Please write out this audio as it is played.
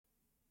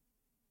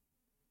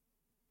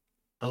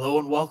Hello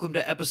and welcome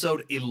to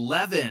episode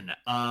 11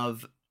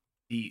 of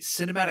the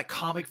Cinematic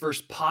Comic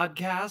Verse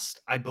podcast.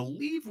 I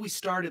believe we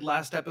started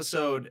last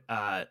episode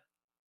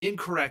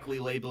incorrectly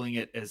labeling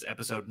it as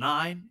episode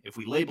 9. If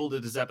we labeled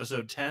it as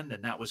episode 10,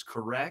 then that was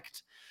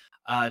correct.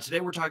 Today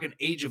we're talking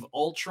Age of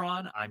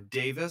Ultron. I'm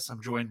Davis.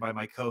 I'm joined by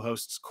my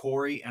co-hosts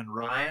Corey and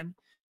Ryan.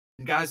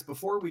 And guys,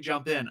 before we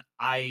jump in,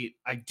 I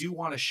do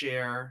want to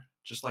share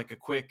just like a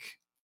quick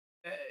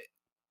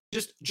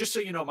just so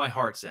you know, my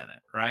heart's in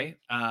it, right?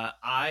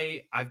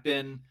 I've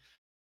been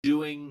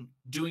doing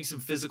some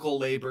physical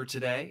labor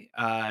today.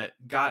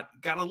 Got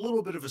a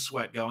little bit of a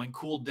sweat going,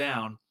 cooled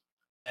down,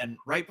 and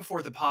right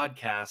before the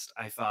podcast,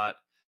 I thought,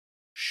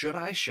 should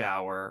I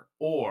shower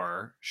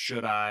or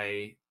should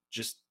I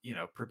just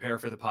prepare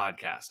for the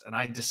podcast? And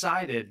I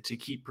decided to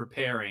keep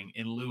preparing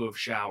in lieu of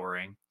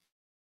showering.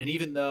 And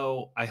even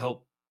though I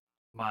hope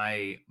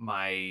my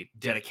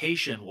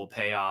dedication will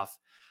pay off,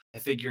 I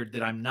figured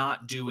that I'm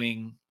not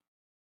doing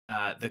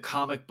the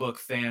comic book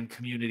fan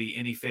community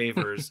any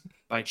favors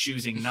by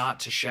choosing not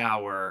to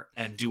shower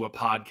and do a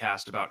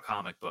podcast about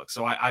comic books.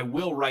 So I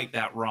will right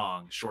that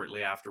wrong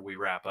shortly after we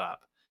wrap up.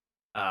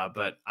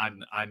 But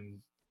I'm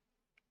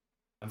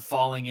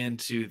falling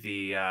into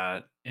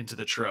the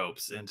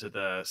tropes, into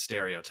the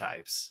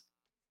stereotypes.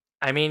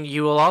 I mean,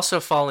 you will also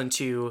fall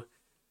into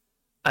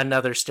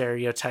another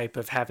stereotype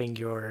of having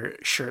your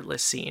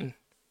shirtless scene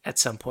at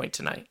some point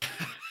tonight.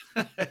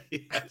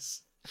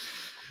 Yes.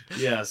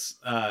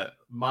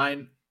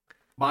 Mine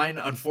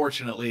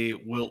unfortunately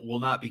will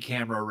not be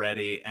camera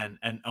ready and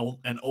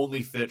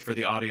only fit for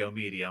the audio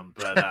medium,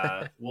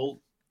 but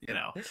we'll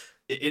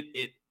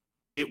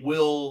it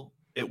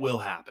will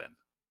happen.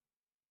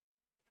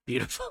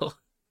 Beautiful.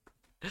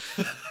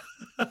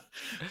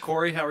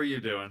 Corey, how are you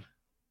doing?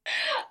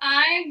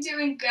 I'm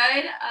doing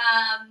good.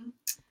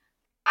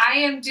 I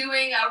am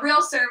doing a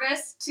real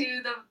service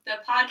to the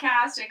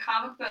podcast and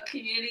comic book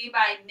community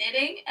by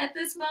knitting at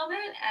this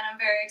moment, and I'm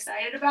very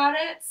excited about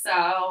it.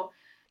 So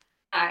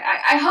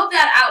I hope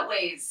that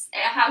outweighs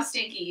how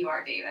stinky you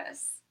are,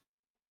 Davis.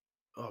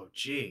 Oh,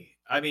 gee.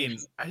 I mean,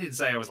 I didn't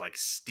say I was like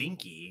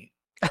stinky.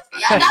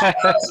 Yeah,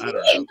 that's what I was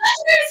hearing. That's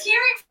what I was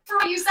hearing from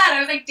what you said. I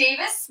was like,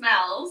 Davis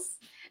smells.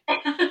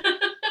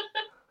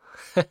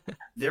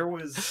 There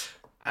was...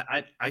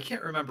 I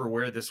can't remember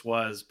where this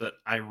was, but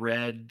I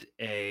read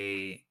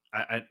I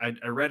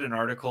read an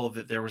article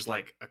that there was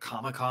like a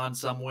Comic-Con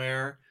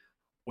somewhere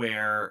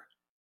where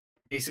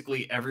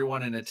basically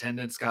everyone in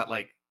attendance got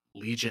like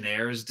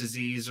Legionnaire's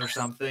disease or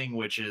something,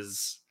 which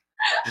is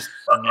just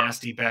a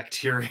nasty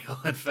bacterial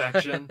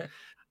infection.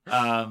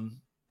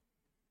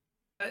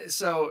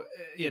 So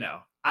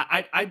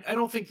I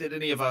don't think that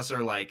any of us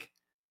are like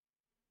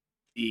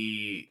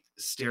the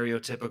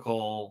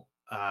stereotypical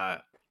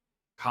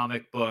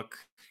comic book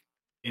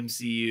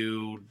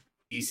MCU,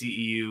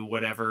 DCEU,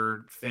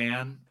 whatever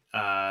fan.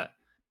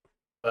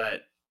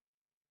 But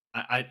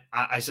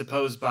I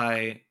suppose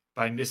by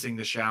missing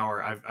the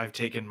shower, I've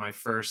taken my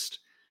first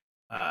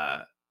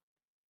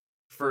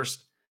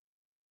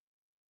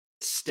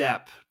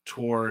step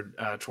toward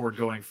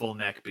going full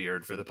neck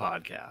beard for the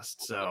podcast.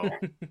 So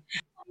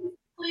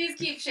please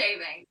keep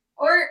shaving.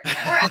 Or beard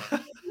right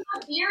now.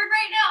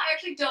 I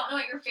actually don't know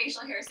what your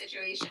facial hair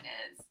situation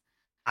is.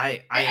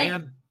 I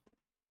am.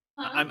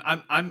 Huh?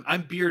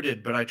 I'm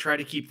bearded, but I try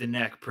to keep the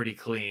neck pretty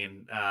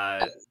clean.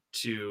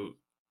 To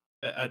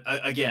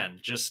again,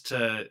 just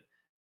to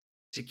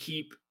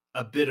keep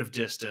a bit of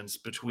distance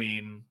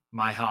between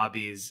my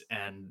hobbies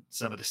and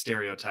some of the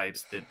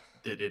stereotypes that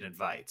it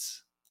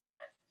invites.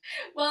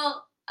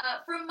 Well,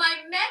 from my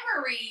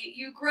memory,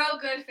 you grow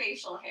good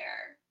facial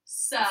hair.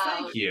 So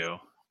thank you.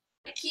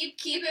 Keep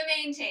it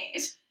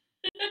maintained.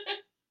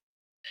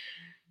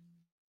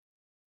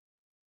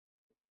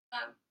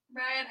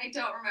 Ryan, I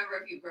don't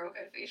remember if you grow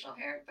good facial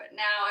hair, but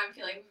now I'm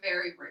feeling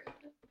very rude.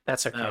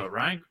 That's okay. No,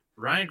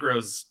 Ryan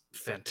grows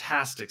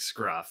fantastic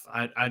scruff.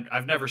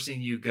 I've never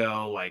seen you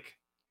go like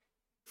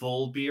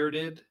full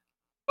bearded.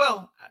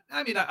 Well,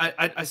 I mean,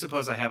 I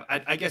suppose I have.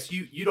 I guess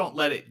you don't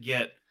let it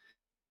get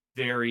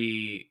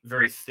very,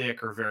 very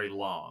thick or very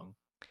long.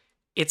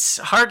 It's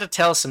hard to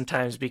tell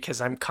sometimes because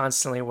I'm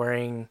constantly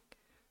wearing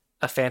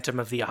a Phantom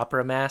of the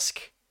Opera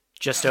mask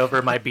just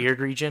over my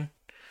beard region.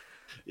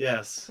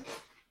 Yes.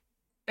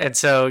 And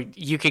so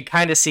you could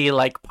kind of see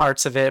like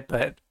parts of it,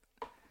 but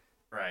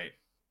right.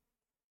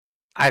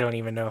 I don't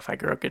even know if I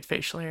grow good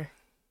facial hair.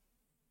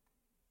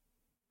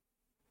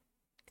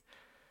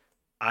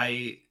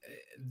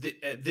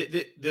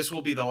 This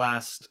will be the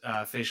last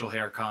facial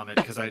hair comment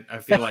because I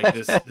feel like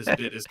this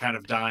bit is kind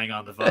of dying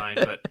on the vine.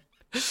 But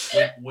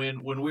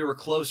when we were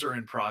closer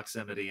in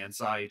proximity and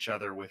saw each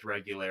other with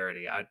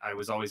regularity, I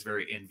was always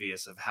very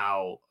envious of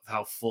how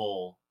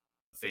full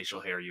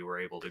facial hair you were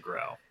able to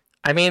grow.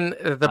 I mean,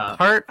 the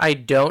part I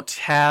don't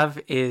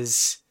have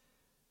is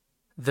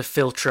the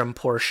philtrum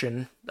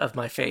portion of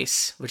my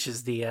face, which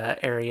is the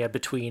area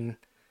between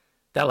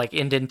that like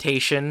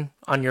indentation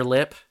on your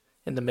lip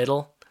in the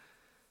middle.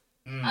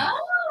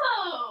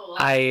 Oh!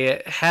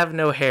 I have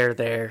no hair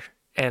there,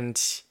 and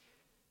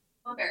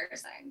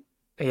embarrassing.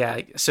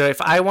 Yeah, so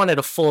if I wanted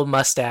a full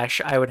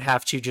mustache, I would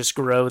have to just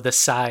grow the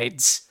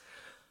sides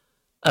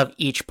of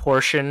each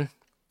portion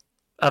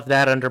of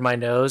that under my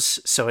nose,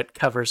 so it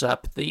covers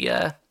up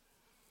the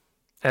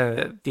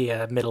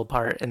middle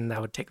part, and that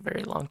would take a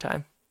very long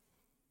time.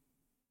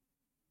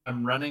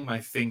 I'm running my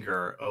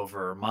finger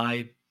over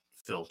my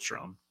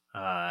philtrum,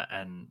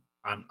 and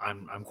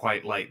I'm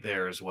quite light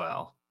there as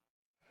well.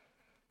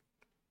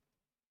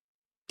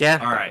 Yeah,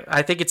 All right.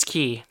 I think it's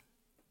key.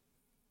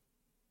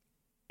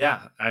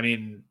 Yeah, I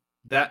mean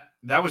that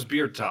was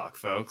beard talk,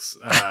 folks.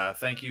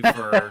 Thank you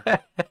for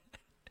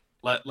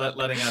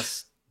letting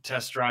us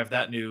test drive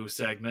that new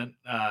segment.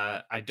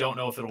 I don't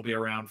know if it'll be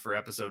around for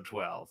episode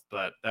 12,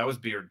 but that was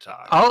beard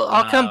talk.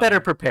 I'll come better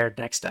prepared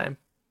next time.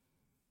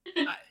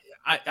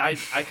 I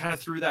kind of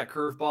threw that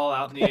curveball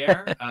out in the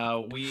air.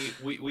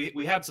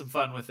 We had some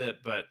fun with it,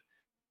 but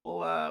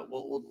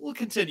we'll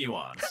continue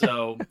on.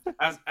 So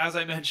as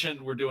I mentioned,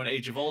 we're doing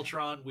Age of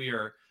Ultron. We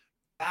are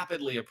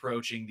rapidly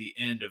approaching the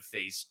end of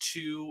Phase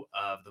 2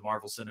 of the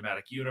Marvel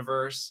Cinematic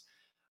Universe.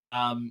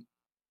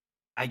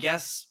 I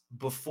guess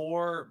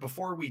before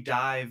we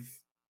dive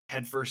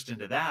headfirst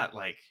into that,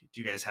 like, do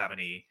you guys have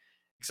any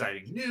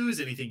exciting news?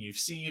 Anything you've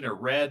seen or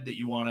read that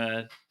you want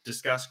to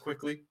discuss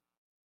quickly?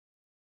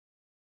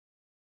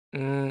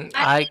 Go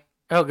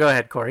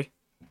ahead, Corey.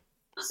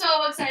 I'm so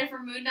excited for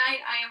Moon Knight.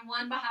 I am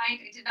one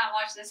behind. I did not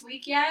watch this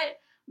week yet,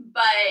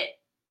 but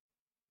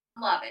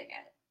I'm loving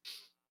it.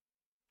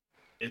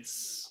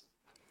 It's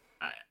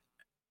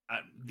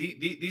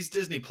these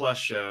Disney Plus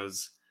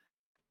shows.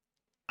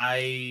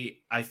 I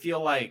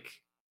feel like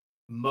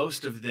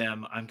most of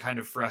them I'm kind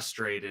of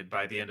frustrated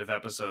by the end of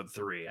episode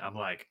 3. I'm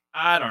like,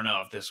 I don't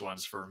know if this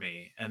one's for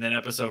me. And then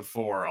episode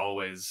 4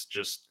 always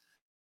just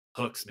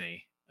hooks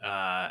me.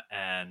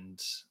 And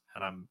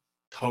I'm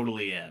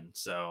totally in.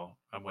 So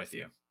I'm with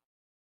you.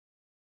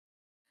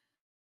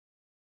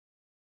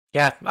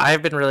 Yeah,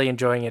 I've been really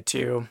enjoying it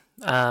too.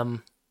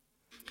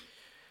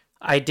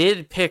 I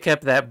did pick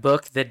up that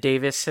book that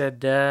Davis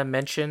had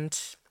mentioned,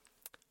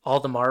 All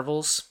the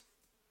Marvels.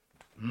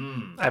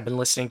 I've been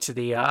listening to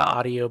the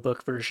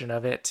audiobook version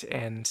of it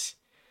and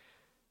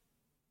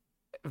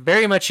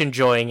very much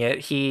enjoying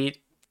it.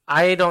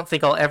 I don't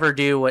think I'll ever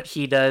do what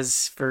he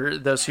does. For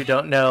those who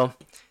don't know,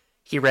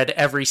 he read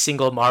every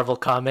single Marvel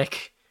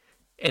comic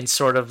and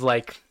sort of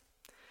like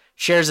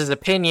shares his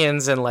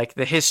opinions and like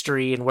the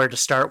history and where to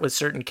start with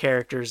certain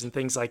characters and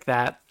things like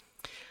that.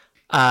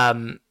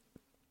 I'm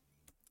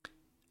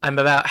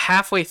about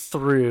halfway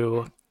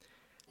through,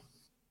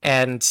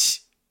 and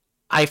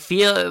I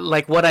feel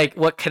like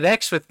what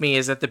connects with me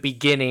is at the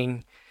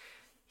beginning,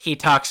 he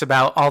talks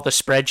about all the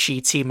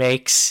spreadsheets he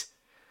makes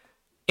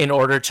in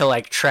order to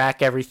like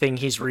track everything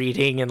he's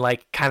reading and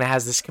like kind of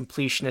has this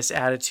completionist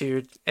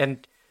attitude.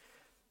 And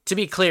to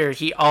be clear,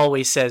 he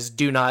always says,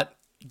 do not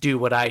do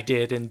what I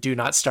did and do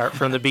not start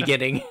from the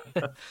beginning.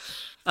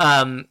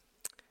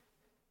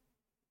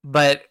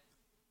 But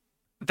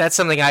that's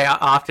something I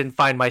often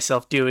find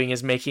myself doing,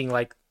 is making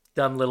like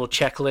dumb little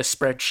checklist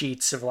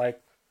spreadsheets of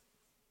like,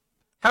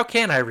 how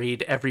can I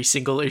read every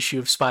single issue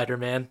of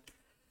Spider-Man?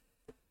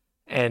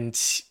 And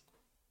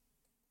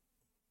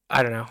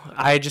I don't know.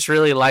 I just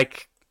really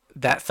like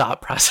that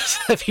thought process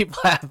that people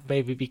have,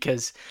 maybe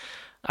because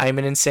I'm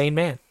an insane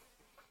man.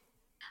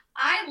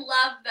 I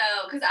love,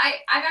 though, because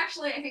I've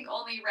actually, I think,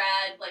 only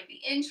read like the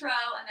intro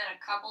and then a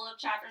couple of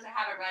chapters. I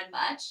haven't read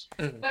much.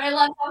 But I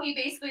love how he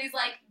basically is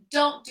like,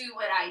 don't do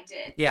what I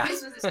did. Yeah.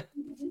 This was a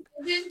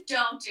decision,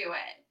 don't do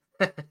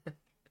it.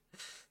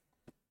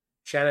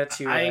 Shout out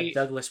to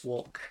Douglas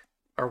Wolk.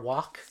 Or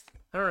Walk?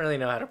 I don't really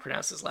know how to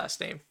pronounce his last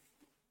name.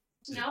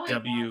 No,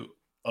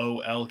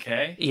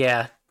 WOLK?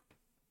 Yeah.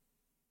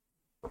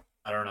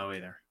 I don't know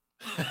either.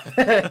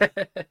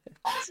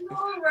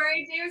 Don't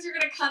worry, James. You're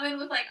gonna come in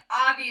with like,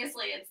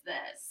 obviously it's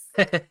this.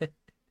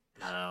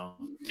 No.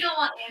 You don't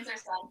want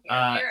answers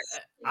on here.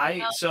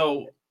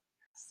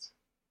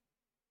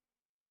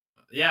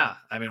 Yeah,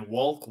 I mean,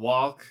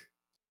 Walk.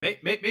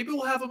 Maybe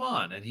we'll have him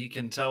on, and he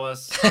can tell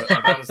us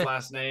about his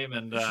last name,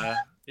 and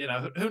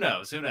who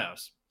knows? Who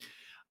knows?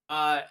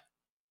 I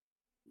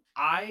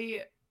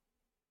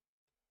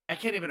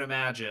can't even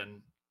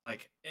imagine.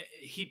 Like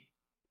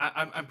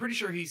I'm pretty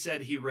sure he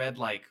said he read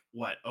like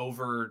what,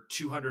 over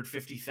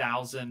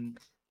 250,000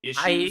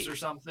 issues or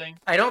something.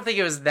 I don't think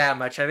it was that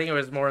much. I think it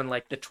was more in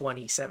like the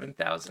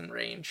 27,000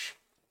 range.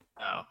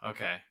 Oh,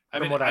 okay.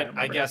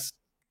 I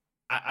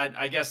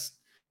guess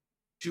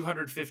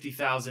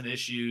 250,000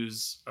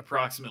 issues,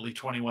 approximately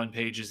 21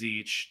 pages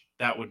each.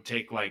 That would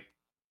take like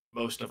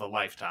most of a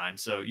lifetime.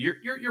 So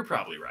you're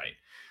probably right.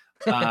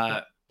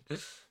 But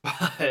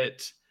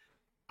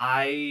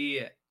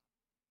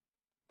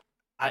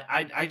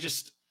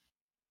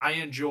I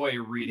enjoy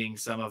reading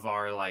some of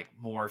our like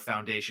more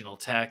foundational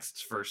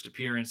texts, first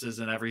appearances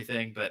and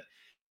everything, but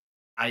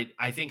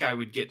I think I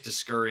would get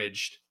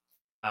discouraged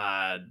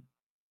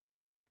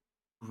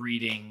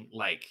reading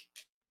like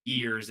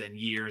years and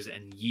years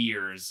and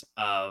years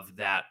of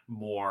that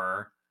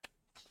more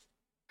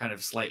kind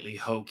of slightly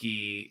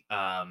hokey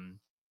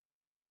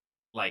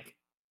like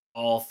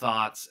all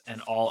thoughts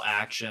and all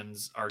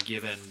actions are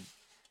given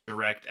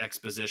direct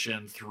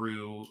exposition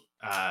through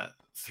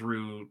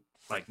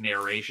like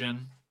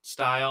narration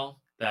style,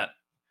 that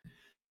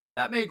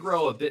may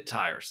grow a bit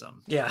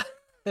tiresome. Yeah.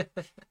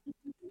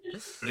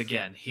 But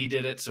again, he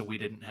did it, so we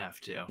didn't have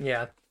to.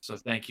 Yeah. So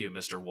thank you,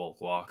 Mr.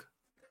 Wolkwalk.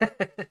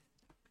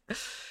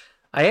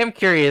 I am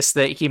curious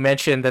that he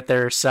mentioned that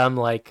there are some,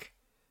 like,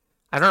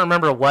 I don't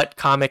remember what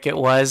comic it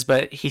was,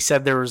 but he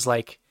said there was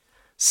like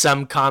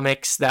some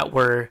comics that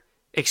were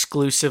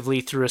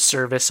exclusively through a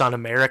service on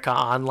America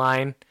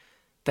Online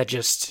that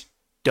just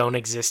don't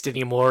exist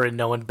anymore, and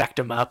no one backed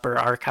them up or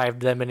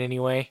archived them in any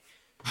way.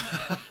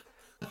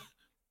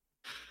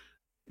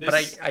 But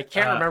I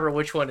can't remember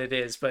which one it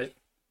is, but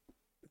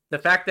the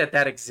fact that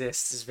that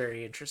exists is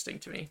very interesting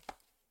to me.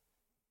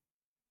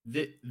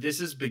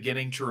 This is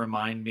beginning to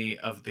remind me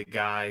of the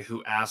guy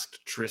who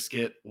asked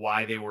Trisket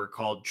why they were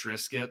called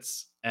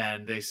Triskets,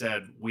 and they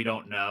said, we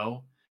don't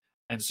know.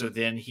 And so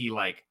then he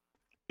like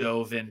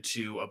dove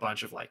into a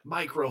bunch of like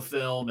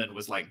microfilm and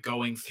was like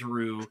going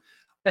through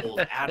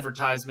old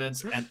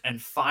advertisements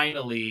and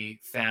finally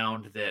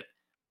found that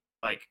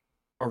like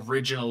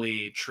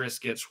originally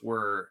Triscuits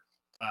were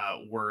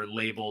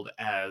labeled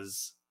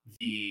as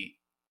the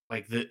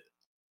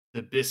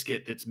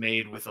biscuit that's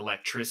made with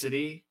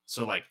electricity.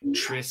 So like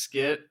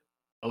Triscuit,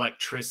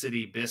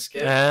 electricity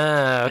biscuit.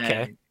 Ah,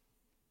 okay.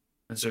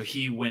 And so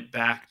he went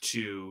back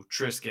to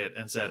Triscuit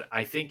and said,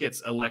 I think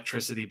it's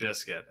electricity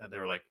biscuit. And they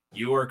were like,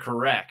 you are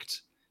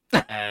correct.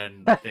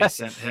 And they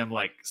sent him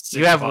like 6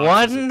 You have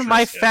boxes won of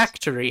my Triscuits.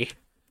 factory.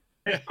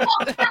 What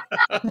a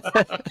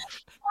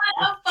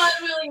fun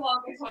Willy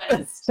Wonka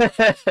twist.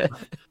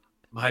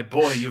 My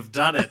boy, you've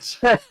done it.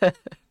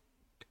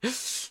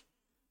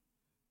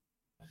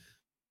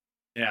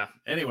 Yeah.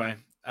 Anyway,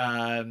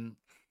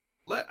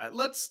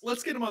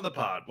 let's get him on the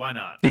pod. Why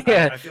not?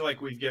 Yeah. I feel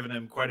like we've given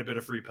him quite a bit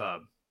of free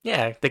pub.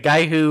 Yeah, the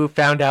guy who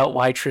found out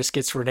why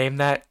Triscuits were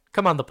named that.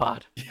 Come on the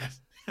pod. Yes.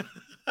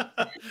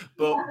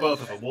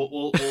 Both of them.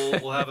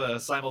 We'll have a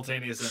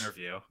simultaneous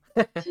interview.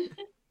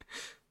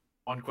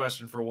 One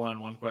question for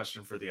one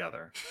question for the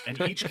other,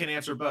 and each can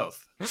answer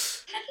both.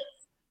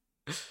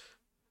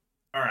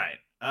 All right.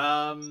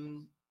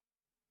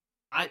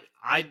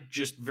 I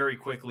just very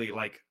quickly,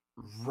 like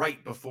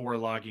right before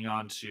logging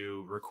on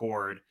to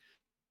record,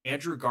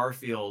 Andrew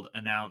Garfield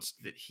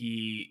announced that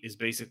he is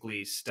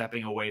basically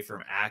stepping away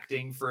from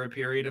acting for a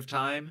period of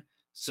time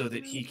so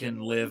that he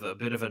can live a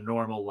bit of a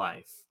normal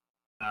life.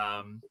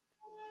 And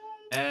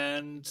I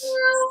don't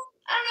know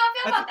how I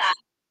feel about that.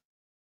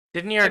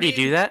 Didn't he already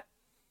do that?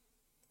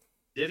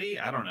 Did he?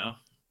 I don't know.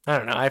 I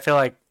don't know. I feel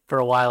like for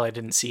a while I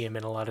didn't see him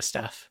in a lot of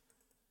stuff.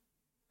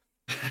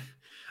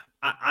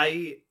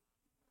 I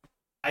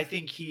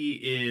think he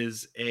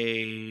is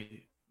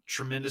a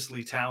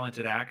tremendously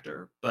talented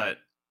actor, but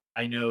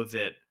I know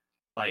that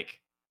like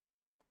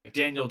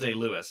Daniel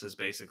Day-Lewis is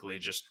basically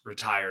just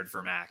retired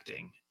from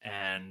acting,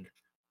 and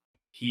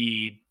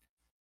he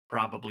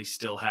probably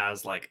still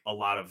has like a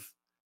lot of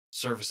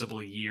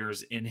serviceable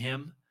years in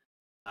him,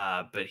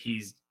 but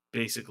he's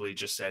basically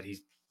just said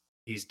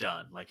he's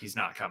done, like he's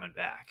not coming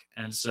back.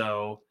 And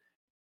so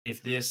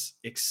if this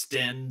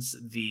extends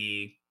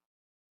the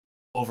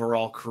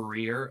overall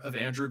career of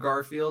Andrew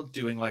Garfield,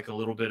 doing like a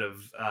little bit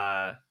of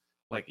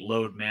like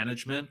load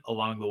management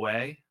along the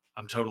way,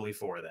 I'm totally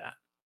for that.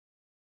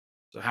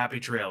 So happy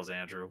trails,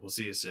 Andrew. We'll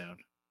see you soon.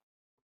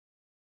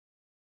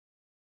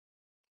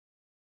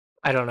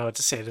 I don't know what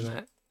to say to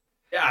that.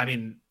 Yeah, I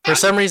mean, for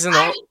some reason,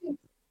 the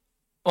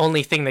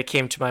only thing that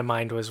came to my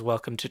mind was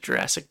Welcome to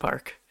Jurassic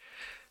Park.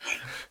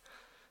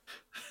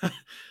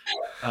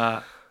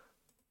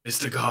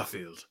 Mr.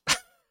 Garfield,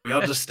 we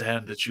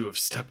understand that you have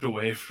stepped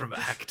away from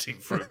acting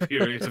for a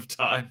period of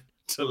time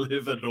to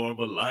live a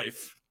normal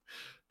life.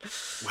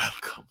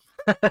 Welcome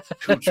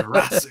to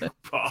Jurassic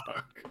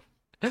Park.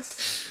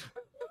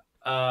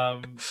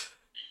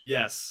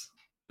 Yes.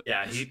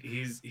 Yeah,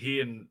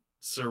 he and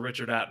Sir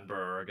Richard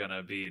Attenborough are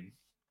gonna be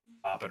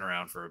bopping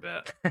around for a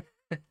bit.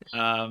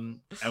 And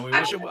we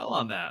wish him well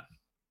on that.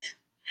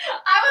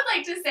 I would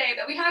like to say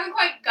that we haven't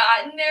quite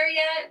gotten there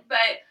yet,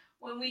 but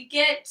when we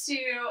get to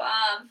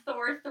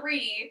Thor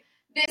 3,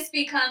 this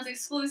becomes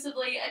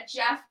exclusively a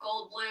Jeff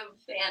Goldblum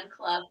fan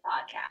club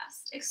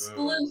podcast.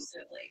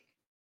 Exclusively.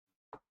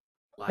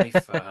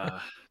 Life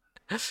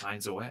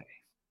finds a way.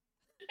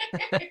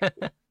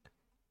 But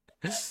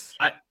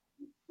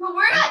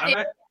we're not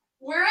there.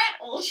 We're at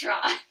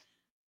Ultron.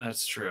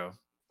 That's true.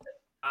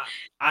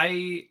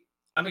 I'm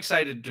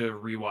excited to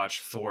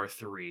rewatch Thor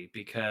 3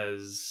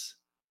 because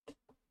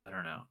I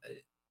don't know.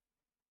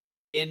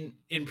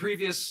 In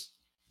previous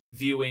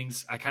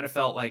viewings, I kind of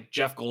felt like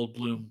Jeff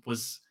Goldblum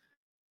was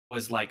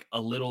like a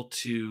little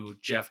too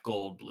Jeff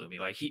Goldblum-y.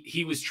 Like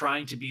he was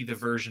trying to be the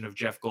version of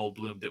Jeff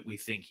Goldblum that we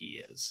think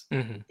he is.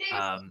 Mm-hmm.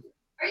 Are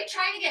you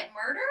trying to get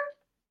murdered?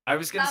 I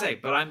was gonna say,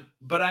 but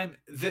I'm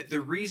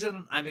the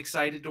reason I'm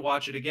excited to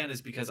watch it again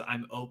is because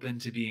I'm open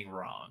to being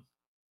wrong,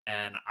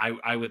 and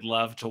I would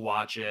love to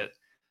watch it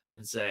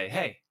and say,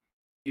 hey,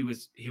 he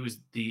was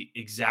the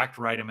exact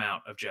right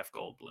amount of Jeff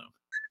Goldblum.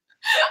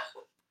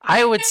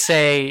 I would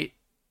say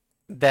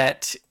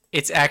that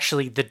it's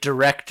actually the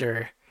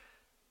director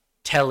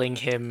telling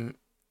him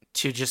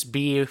to just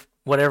be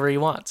whatever he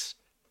wants,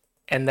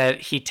 and that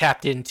he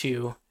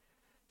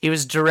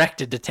was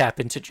directed to tap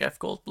into Jeff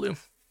Goldblum.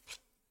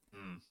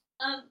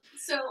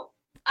 So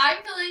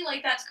I'm feeling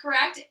like that's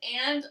correct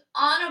and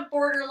on a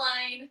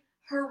borderline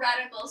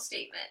heretical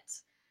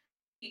statement,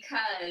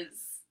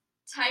 because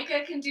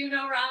Taika can do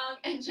no wrong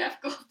and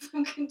Jeff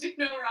Goldblum can do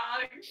no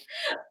wrong.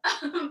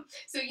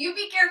 So you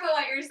be careful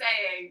what you're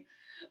saying.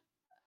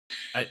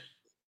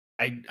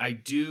 I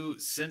do,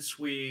 since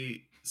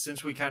we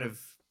kind of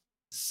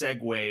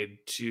segued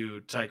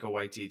to Taika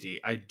Waititi,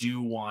 I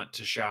do want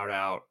to shout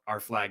out Our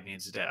Flag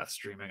Means Death,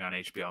 streaming on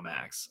HBO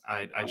Max.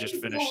 I just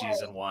finished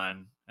season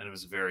 1 and it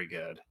was very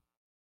good.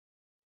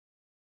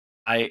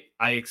 I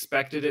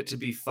expected it to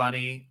be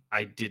funny.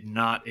 I did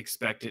not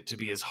expect it to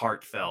be as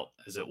heartfelt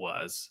as it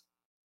was.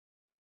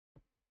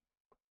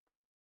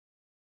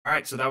 All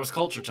right, so that was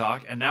Culture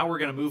Talk, and now we're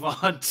going to move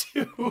on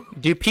to...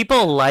 Do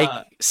people like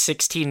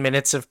 16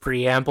 minutes of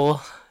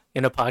preamble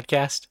in a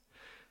podcast?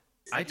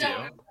 I do.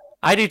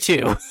 I do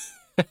too.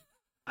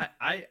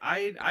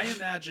 I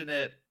imagine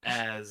it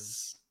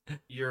as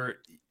you're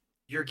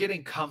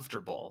getting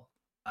comfortable,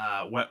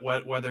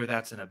 whether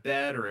that's in a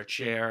bed or a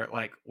chair.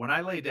 Like when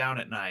I lay down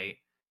at night,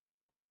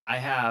 I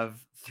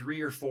have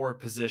 3 or 4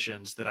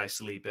 positions that I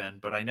sleep in,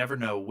 but I never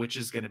know which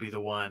is going to be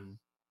the one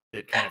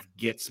that kind of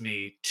gets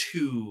me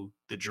to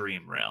the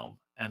dream realm.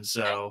 And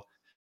so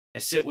I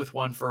sit with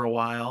one for a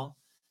while.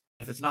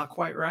 If it's not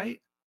quite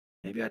right,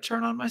 maybe I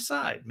turn on my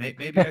side.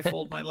 Maybe I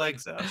fold my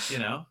legs up,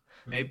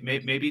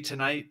 Maybe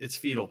tonight it's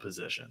fetal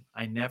position.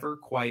 I never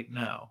quite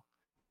know.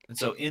 And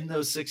so in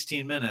those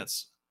 16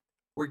 minutes,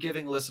 we're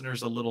giving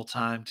listeners a little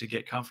time to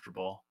get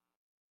comfortable.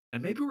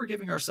 And maybe we're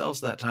giving ourselves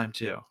that time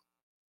too.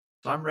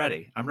 So I'm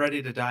ready. I'm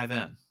ready to dive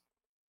in.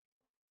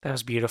 That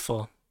was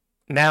beautiful.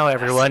 Now,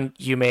 everyone,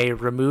 you may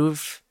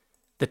remove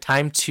the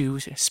time to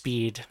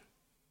speed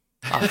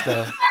off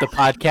the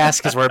podcast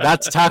because we're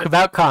about to talk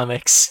about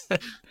comics.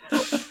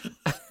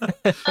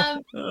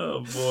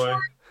 Oh, boy.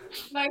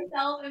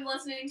 Myself and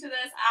listening to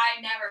this,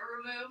 I never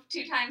remove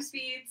 2 times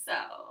speed, so...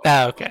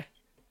 Oh, okay.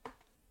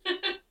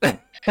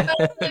 But I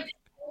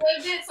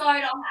lived it, so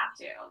I don't have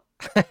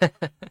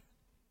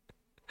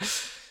to.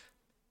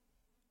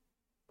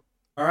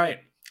 All right.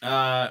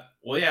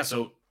 Well, yeah,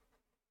 so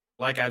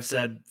like I've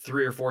said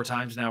 3 or 4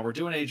 times now, we're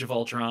doing Age of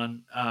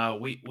Ultron.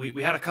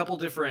 We had a couple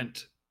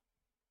different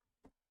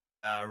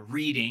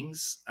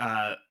readings.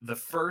 The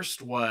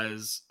first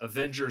was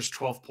Avengers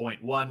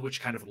 12.1,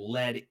 which kind of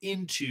led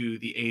into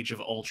the Age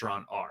of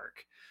Ultron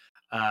arc.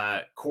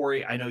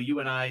 Corey, I know you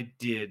and I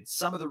did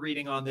some of the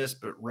reading on this,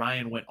 but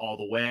Ryan went all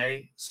the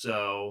way.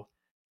 So,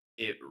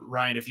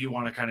 Ryan, if you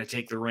want to kind of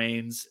take the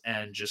reins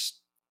and just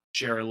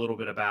share a little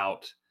bit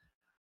about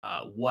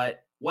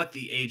what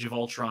the Age of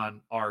Ultron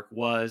arc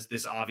was.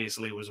 This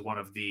obviously was one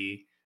of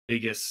the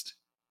biggest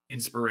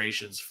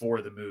inspirations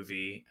for the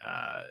movie,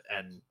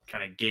 and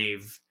kind of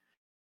gave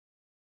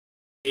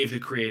the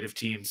creative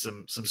team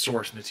some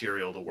source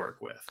material to work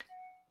with.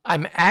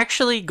 I'm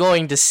actually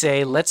going to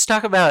say let's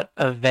talk about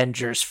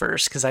Avengers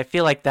first, because I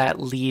feel like that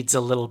leads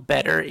a little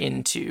better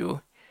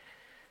into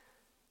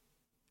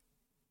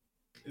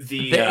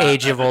the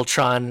Age of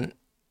Ultron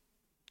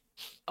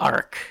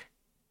arc.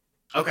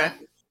 Okay.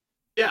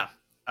 Yeah.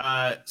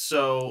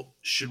 So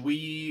should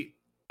we?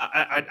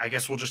 I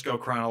guess we'll just go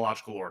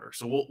chronological order.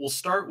 So we'll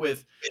start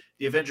with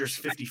the Avengers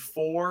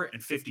 54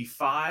 and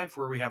 55,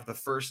 where we have the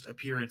first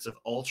appearance of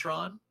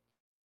Ultron.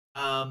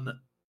 Or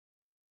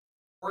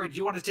do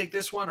you want to take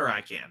this one, or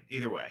I can?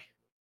 Either way.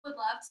 Would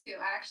love to.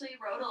 I actually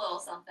wrote a little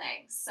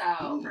something,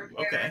 so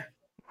okay.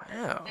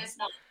 Wow. This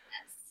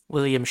nonsense.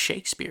 William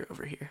Shakespeare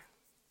over here.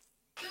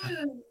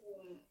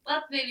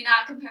 Let's maybe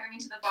not compare me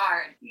to the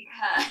Bard,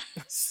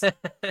 because.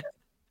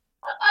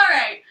 All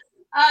right.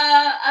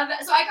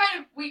 So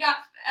we got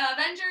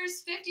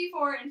Avengers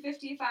 54 and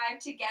 55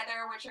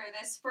 together, which are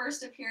this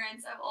first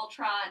appearance of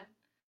Ultron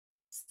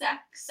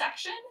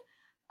section.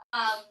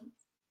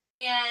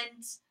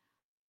 And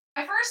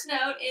my first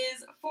note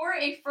is, for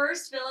a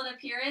first villain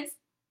appearance,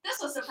 this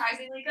was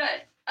surprisingly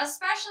good,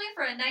 especially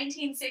for a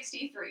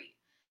 1963.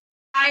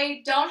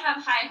 I don't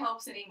have high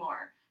hopes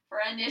anymore for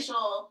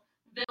initial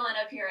villain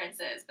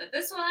appearances, but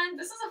this is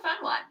a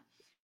fun one.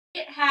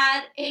 It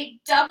had a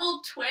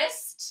double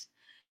twist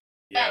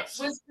that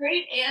was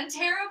great and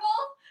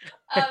terrible.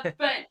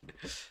 But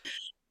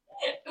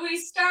we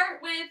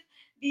start with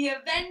the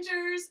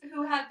Avengers,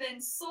 who have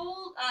been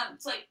sold.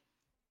 It's like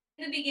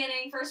in the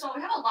beginning, first of all,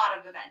 we have a lot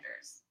of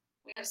Avengers.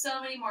 We have so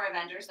many more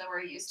Avengers than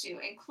we're used to,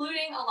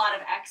 including a lot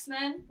of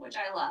X-Men, which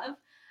I love.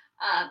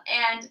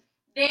 And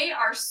they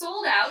are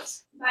sold out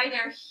by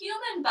their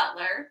human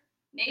butler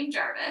named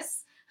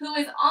Jarvis, who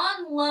is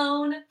on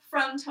loan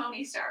from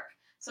Tony Stark.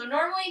 So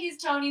normally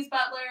he's Tony's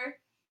butler.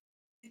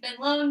 He's been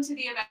loaned to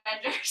the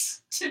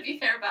Avengers to be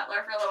their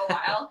butler for a little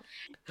while.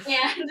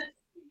 And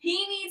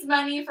he needs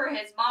money for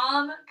his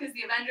mom, because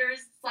the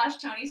Avengers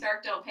 / Tony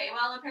Stark don't pay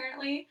well,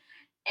 apparently.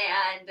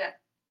 And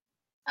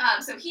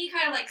So he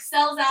kind of like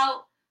sells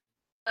out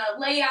the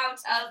layout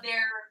of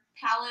their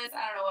palace,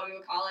 I don't know what we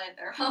would call it,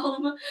 their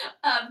home,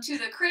 to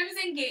the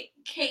Crimson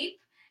Cape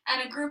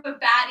and a group of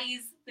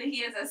baddies that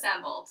he has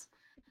assembled.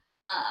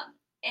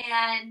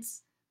 And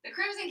the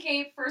Crimson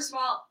Cape, first of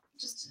all,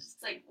 just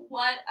like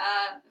what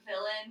a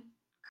villain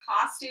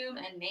costume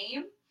and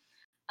name.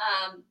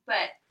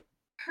 But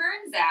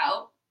turns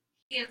out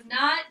he is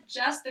not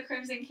just the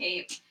Crimson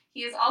Cape.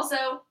 He is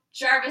also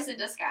Jarvis in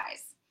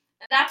disguise.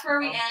 And that's where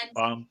we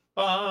end.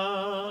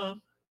 I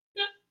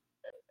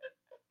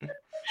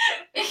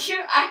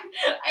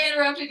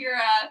interrupted your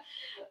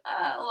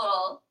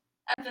little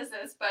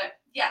emphasis, but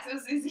yes, it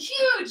was a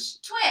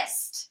huge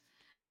twist.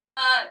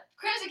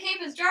 Crimson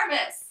Cape is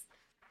Jarvis.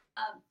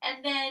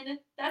 And then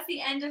that's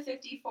the end of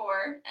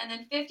 54. And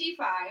then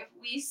 55,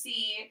 we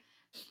see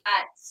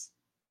that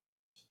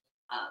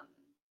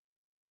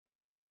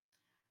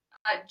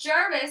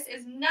Jarvis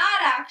is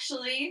not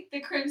actually the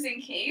Crimson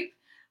Cape,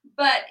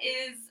 but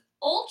is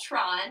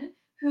Ultron,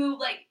 who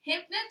like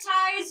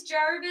hypnotized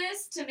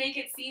Jarvis to make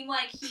it seem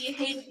like he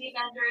hated the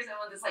Avengers and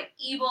was this like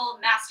evil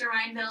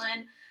mastermind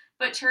villain,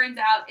 but turns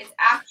out it's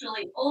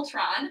actually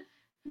Ultron,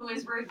 who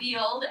is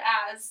revealed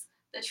as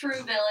the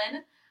true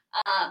villain.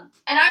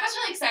 And I was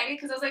really excited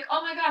because I was like,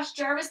 oh my gosh,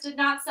 Jarvis did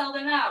not sell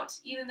them out,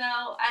 even though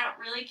I don't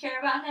really care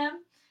about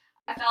him.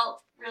 I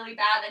felt really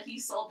bad that he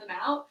sold them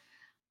out.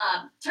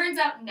 Turns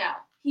out, no,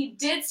 he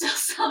did still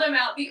sell them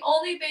out. The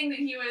only thing that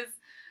he was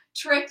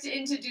tricked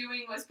into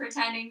doing was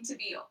pretending to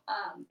be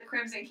the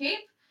Crimson Cape.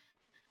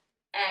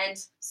 And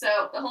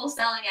so the whole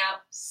selling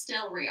out,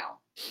 still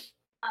real.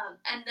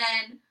 And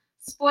then,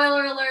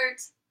 spoiler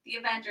alert, the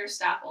Avengers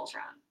stop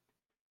Ultron.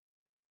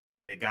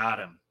 They got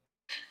him.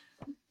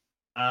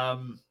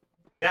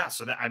 Yeah,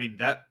 so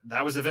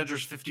that was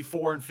Avengers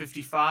 54 and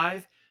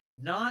 55.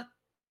 Not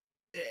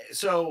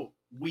so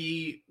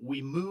we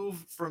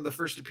move from the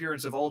first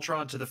appearance of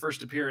Ultron to the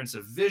first appearance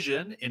of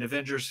Vision in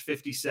Avengers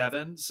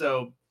 57.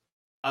 So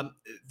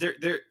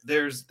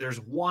there's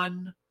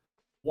one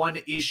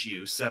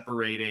issue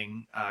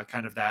separating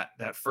kind of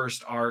that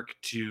first arc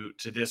to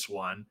this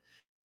one,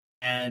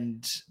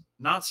 and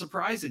not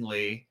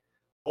surprisingly,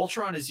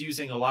 Ultron is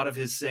using a lot of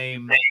his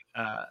same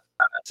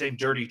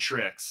dirty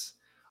tricks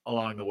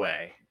along the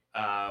way.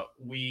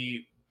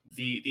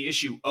 The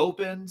issue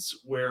opens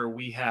where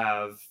we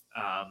have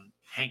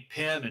Hank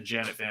Pym and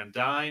Janet Van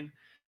Dyne,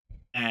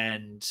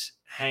 and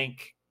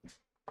Hank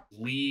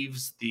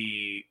leaves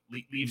the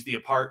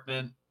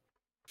apartment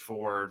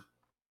for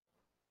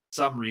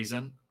some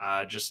reason,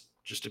 just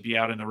to be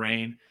out in the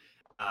rain.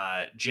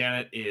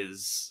 Janet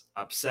is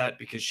upset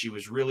because she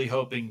was really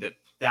hoping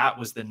that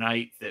was the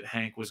night that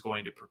Hank was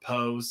going to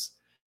propose.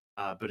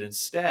 But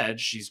instead,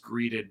 she's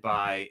greeted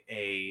by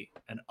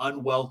an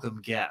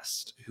unwelcome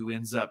guest who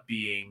ends up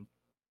being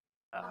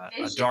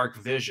a dark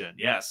vision.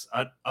 Yes,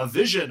 a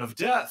vision of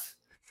death.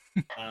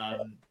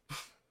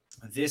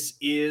 This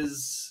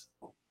is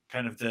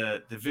kind of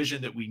the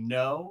Vision that we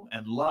know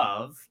and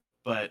love,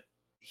 but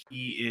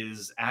he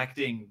is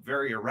acting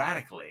very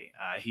erratically.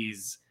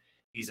 He's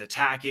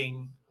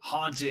attacking,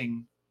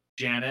 haunting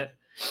Janet.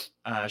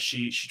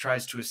 She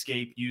tries to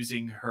escape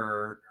using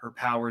her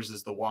powers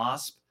as the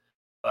Wasp,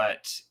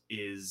 but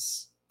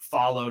is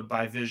followed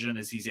by Vision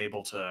as he's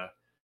able to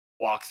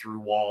walk through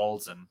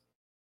walls and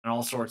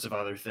all sorts of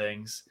other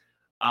things.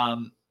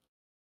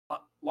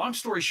 Long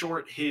story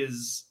short,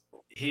 his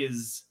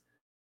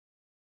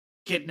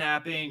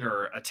kidnapping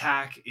or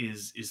attack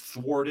is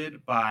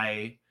thwarted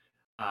by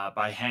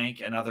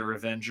Hank and other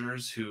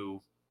Avengers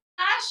who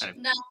Flash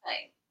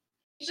nothing.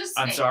 He just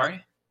I'm faints.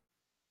 sorry?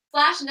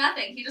 Flash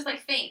nothing. He just like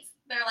faints.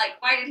 They're like,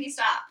 why did he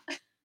stop?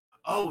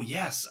 Oh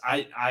yes,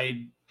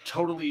 I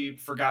totally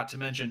forgot to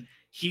mention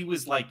he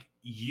was like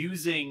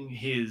using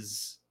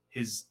his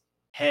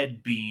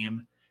head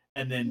beam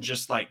and then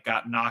just like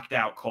got knocked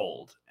out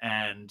cold,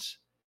 and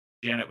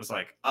Janet was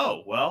like,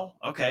 oh well,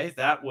 okay,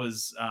 that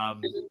was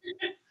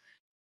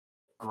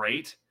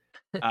great.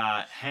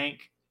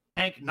 Hank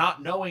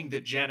not knowing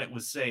that Janet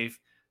was safe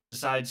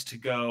decides to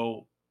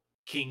go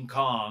King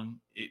Kong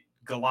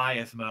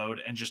Goliath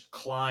mode and just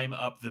climb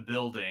up the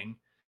building.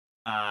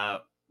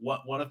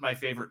 One of my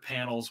favorite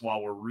panels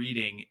while we're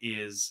reading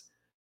is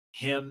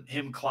him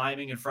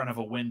climbing in front of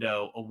a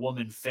window, a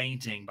woman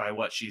fainting by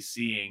what she's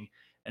seeing,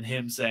 and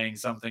him saying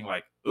something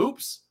like,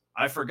 oops,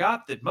 I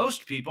forgot that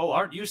most people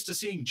aren't used to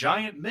seeing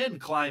giant men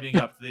climbing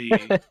up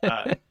the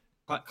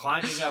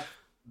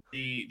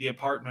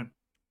apartment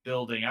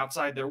building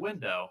outside their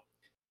window.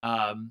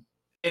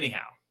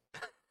 Anyhow,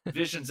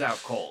 Vision's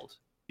out cold.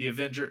 The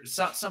Avengers,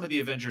 some of the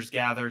Avengers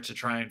gather to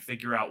try and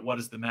figure out what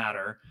is the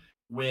matter.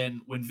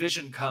 When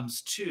Vision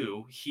comes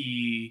to,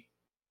 he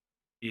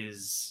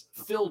is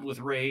filled with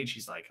rage.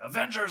 He's like,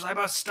 Avengers, I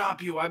must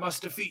stop you. I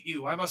must defeat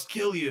you. I must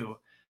kill you. And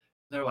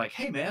they're like,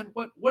 hey man,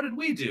 what did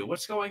we do?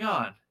 What's going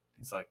on?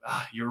 He's like,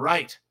 you're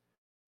right.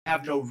 I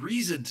have no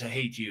reason to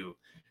hate you,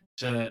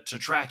 to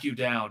track you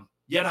down.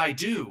 Yet I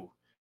do.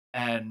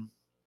 And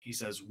he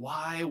says,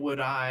 why would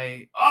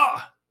I?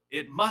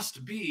 It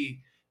must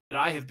be that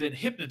I have been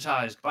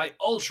hypnotized by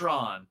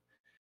Ultron.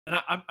 And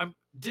I'm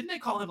didn't they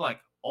call him like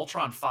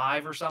Ultron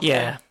 5 or something?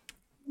 Yeah,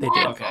 they did.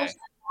 Yes, Okay. Ultron 5.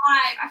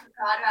 I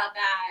forgot about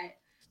that.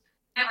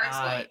 Never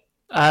explained.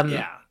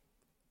 Yeah.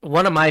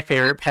 One of my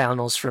favorite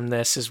panels from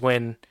this is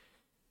when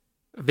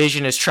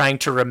Vision is trying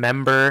to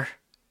remember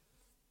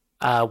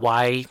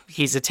why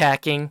he's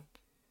attacking,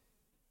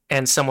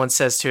 and someone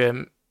says to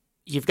him,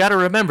 "You've got to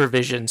remember,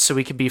 Vision, so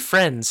we can be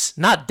friends,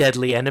 not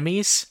deadly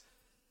enemies."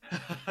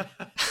 Okay,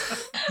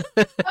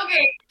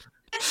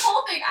 this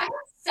whole thing, I have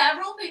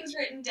several things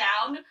written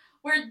down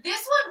where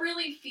this one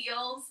really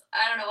feels,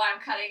 I don't know why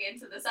I'm cutting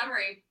into the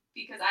summary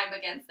because I'm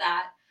against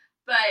that,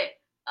 but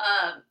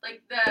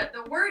like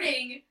the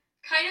wording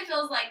kind of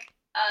feels like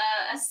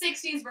a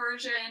 60s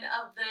version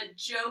of the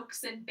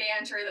jokes and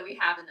banter that we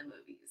have in the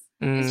movies.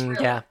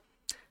 Really... Yeah.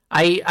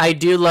 I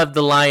do love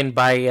the line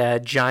by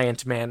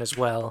Giant Man as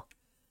well.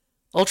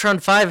 Ultron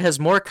 5 has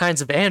more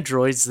kinds of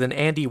androids than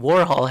Andy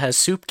Warhol has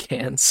soup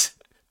cans.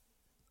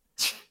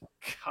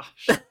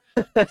 Gosh.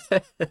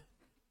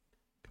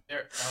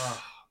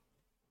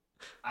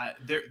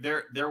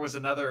 There was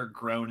another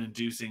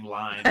groan-inducing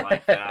line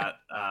like that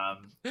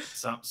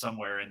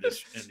somewhere in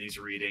these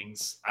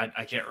readings.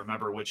 I can't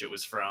remember which it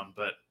was from,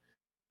 but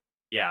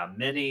yeah,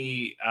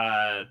 many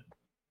I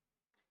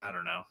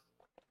don't know,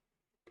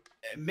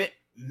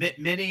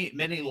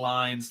 many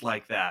lines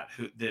like that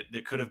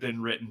that could have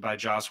been written by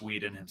Joss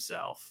Whedon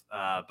himself.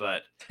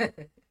 But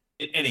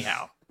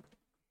anyhow,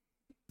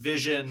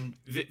 Vision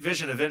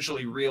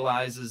eventually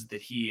realizes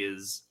that he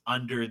is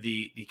under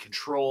the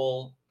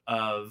control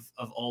of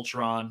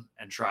Ultron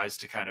and tries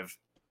to kind of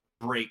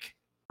break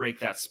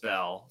that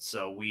spell.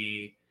 So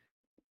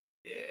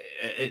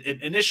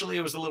initially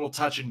it was a little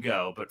touch and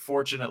go, but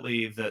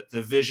fortunately the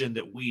Vision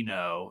that we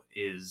know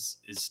is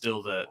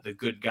still the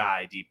good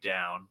guy deep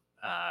down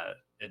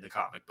in the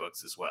comic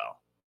books as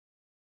well.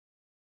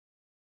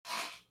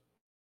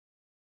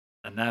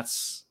 And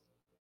that's,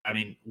 I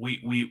mean,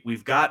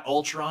 we've got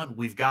Ultron,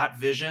 we've got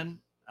Vision,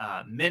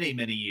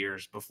 many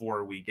years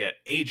before we get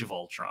Age of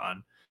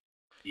Ultron,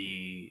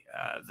 the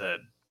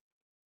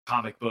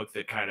comic book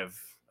that kind of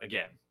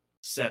again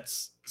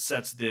sets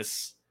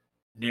this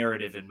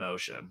narrative in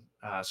motion.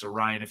 So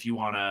Ryan, if you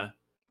want to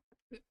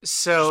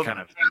just kind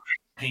of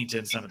paint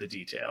in some of the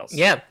details.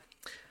 Yeah.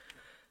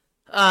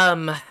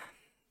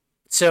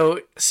 So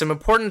some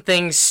important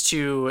things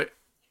to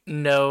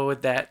know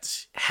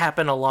that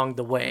happen along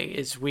the way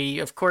is we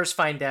of course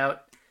find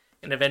out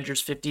in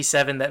Avengers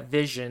 57 that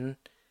Vision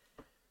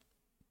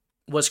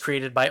was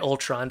created by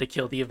Ultron to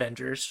kill the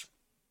Avengers.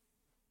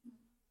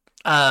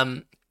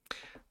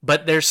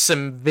 But there's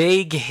some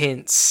vague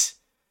hints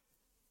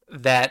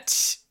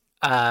that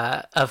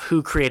of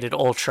who created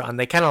Ultron.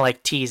 They kind of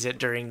like tease it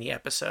during the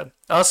episode.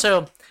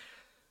 Also,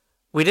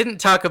 we didn't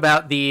talk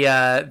about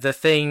the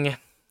thing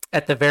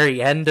at the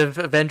very end of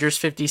Avengers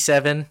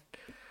 57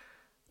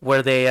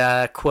 where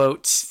they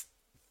quote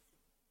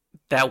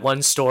that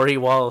one story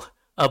while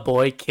a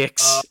boy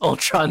kicks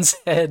Ultron's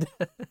head.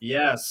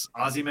 Yes,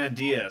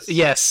 Ozymandias.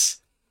 Yes,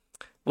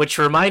 which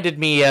reminded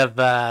me of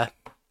the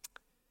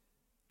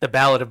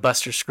Ballad of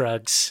Buster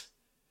Scruggs,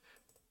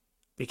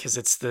 because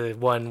it's the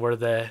one where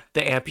the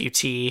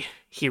amputee,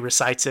 he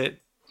recites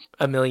it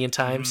a million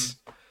times.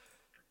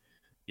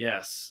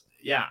 Yes.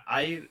 Yeah,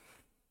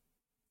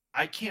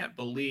 I can't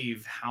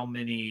believe how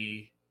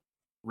many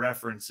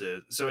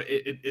references. So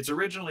it's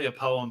originally a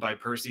poem by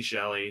Percy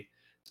Shelley.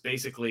 It's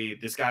basically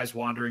this guy's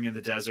wandering in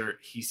the desert.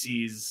 He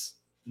sees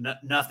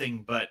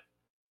nothing but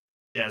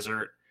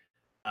desert,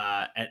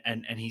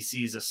 and he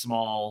sees a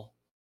small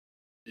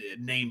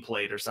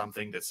nameplate or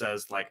something that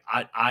says like,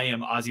 I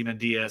am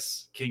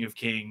Ozymandias, King of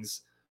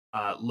Kings.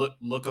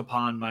 Look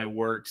upon my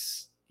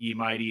works, ye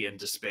mighty, in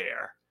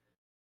despair.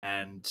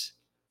 And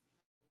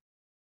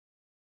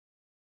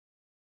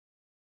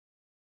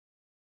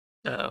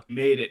he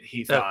made it.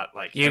 He thought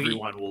like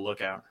everyone will look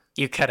out.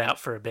 You cut out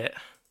for a bit.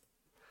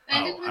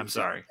 I'm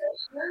sorry.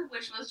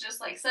 Which was just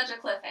like such a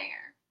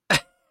cliffhanger.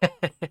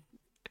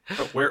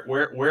 But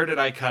where did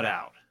I cut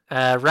out?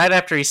 Right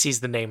after he sees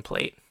the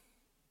nameplate.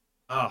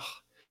 Oh,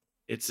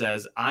 it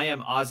says, I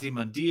am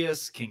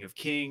Ozymandias, King of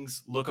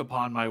Kings. Look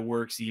upon my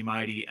works, ye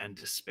mighty, and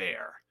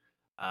despair,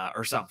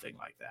 or something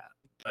like that.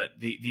 But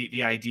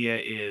the idea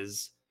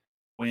is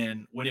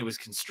when it was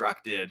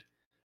constructed,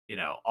 you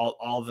know,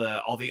 all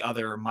the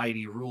other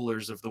mighty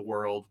rulers of the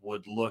world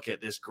would look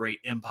at this great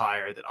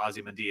empire that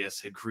Ozymandias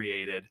had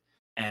created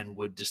and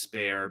would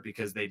despair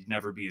because they'd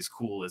never be as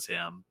cool as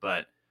him.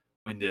 But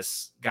when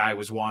this guy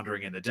was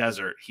wandering in the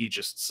desert, he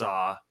just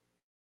saw,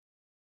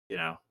 you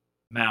know,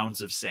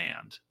 mounds of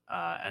sand,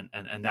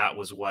 and that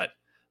was what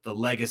the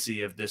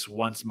legacy of this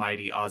once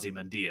mighty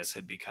Ozymandias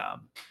had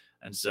become.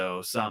 And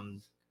so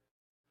some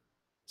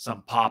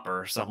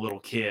pauper, some little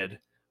kid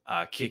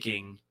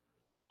kicking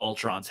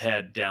Ultron's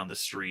head down the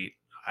street,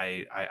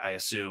 I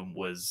assume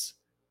was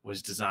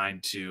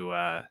designed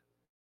to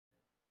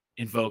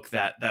invoke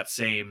that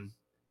same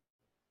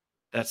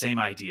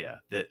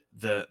idea, that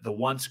the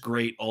once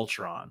great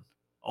Ultron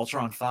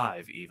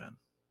 5 even,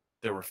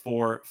 there were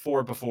four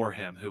before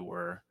him who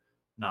were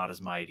not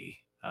as mighty.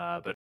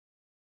 But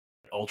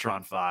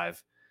Ultron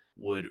 5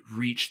 would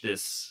reach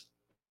this,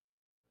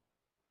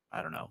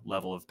 I don't know,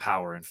 level of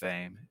power and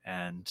fame.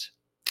 And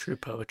true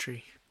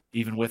poetry.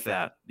 Even with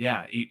that,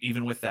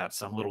 even with that,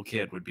 some little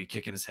kid would be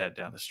kicking his head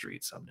down the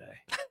street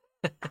someday.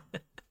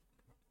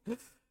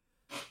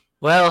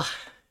 Well,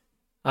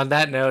 on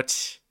that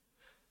note,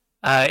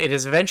 it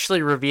is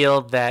eventually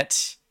revealed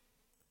that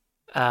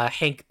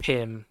Hank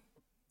Pym,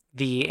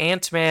 the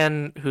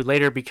Ant-Man who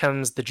later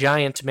becomes the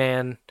Giant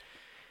Man,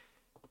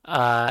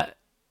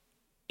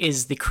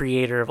 is the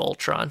creator of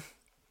Ultron.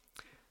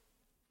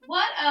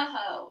 What a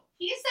hoe.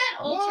 He sent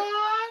Ultron.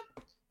 What?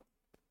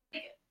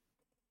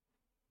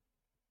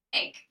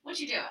 Hank, what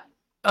you doing?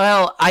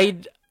 Well,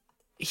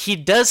 he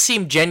does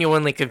seem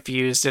genuinely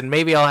confused, and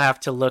maybe I'll have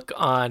to look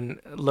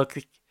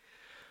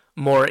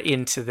more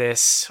into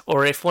this,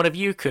 or if one of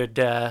you could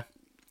Google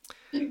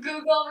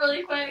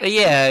really quick.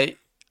 Yeah,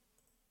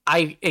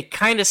 it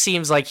kind of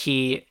seems like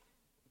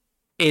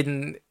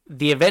in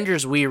the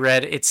Avengers we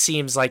read, it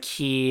seems like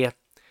he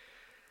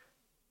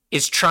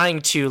is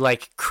trying to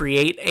like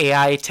create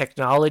AI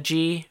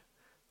technology,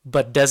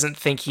 but doesn't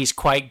think he's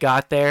quite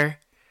got there.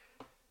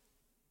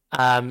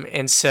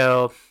 And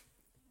so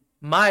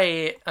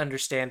my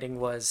understanding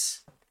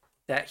was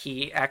that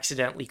he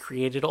accidentally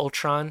created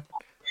Ultron.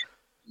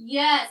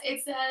 Yes,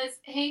 it says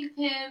Hank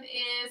Pym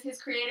is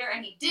his creator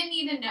and he didn't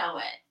even know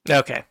it.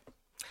 Okay.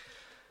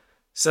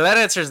 So that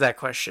answers that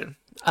question.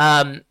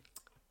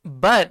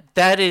 But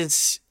that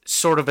is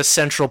sort of a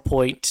central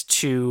point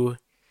to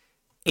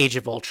Age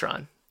of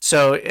Ultron.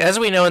 So as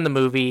we know in the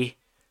movie,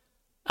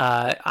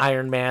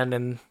 Iron Man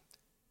and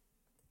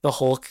the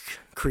Hulk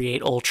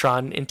create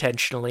Ultron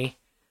intentionally.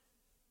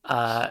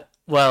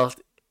 Well,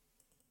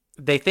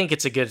 they think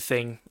it's a good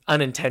thing.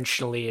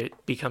 Unintentionally,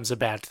 it becomes a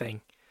bad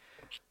thing.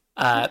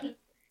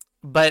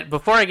 But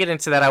before I get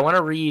into that, I want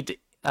to read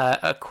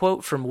a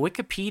quote from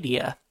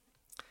Wikipedia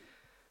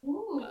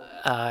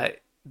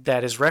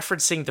that is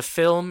referencing the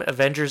film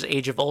Avengers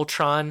Age of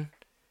Ultron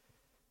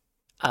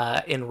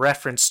in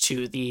reference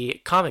to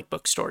the comic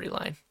book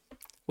storyline,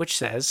 which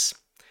says,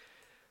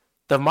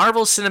 the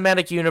Marvel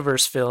Cinematic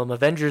Universe film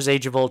Avengers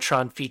Age of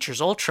Ultron features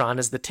Ultron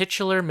as the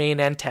titular main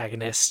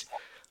antagonist,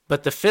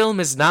 but the film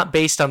is not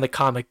based on the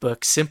comic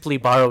book, simply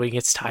borrowing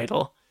its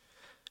title.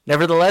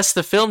 Nevertheless,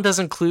 the film does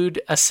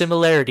include a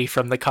similarity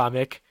from the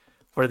comic,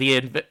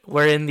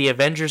 wherein the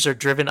Avengers are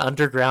driven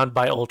underground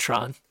by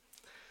Ultron.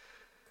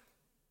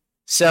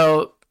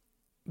 So,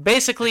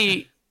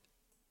 basically,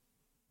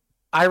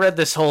 I read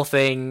this whole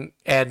thing,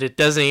 and it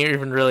doesn't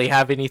even really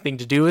have anything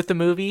to do with the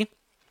movie.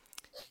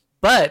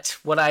 But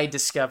what I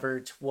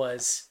discovered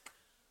was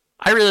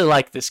I really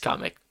like this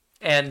comic.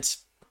 And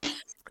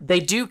they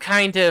do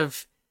kind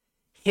of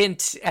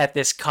hint at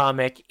this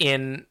comic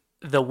in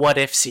the What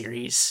If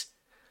series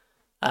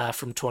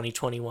from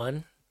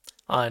 2021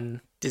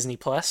 on Disney+.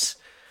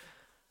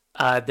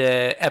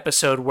 The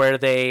episode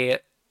where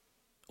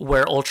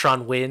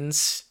Ultron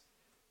wins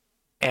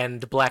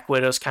and Black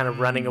Widow's kind of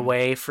running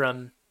away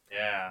from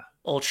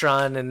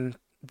Ultron, and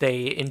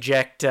they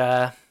inject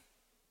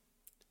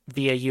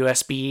via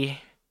USB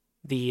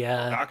the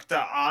Dr.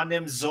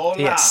 Arnim Zola.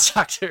 Yes,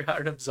 Dr.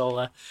 Arnim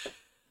Zola.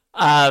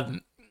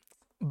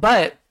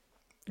 But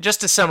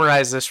just to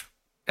summarize this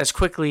as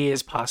quickly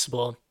as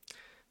possible,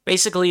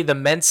 basically the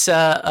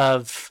Mensa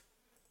of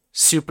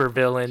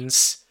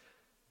supervillains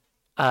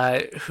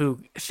who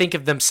think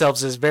of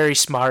themselves as very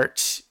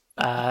smart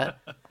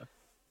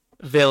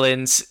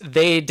villains,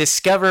 they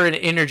discover an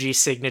energy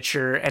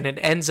signature, and it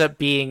ends up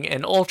being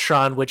an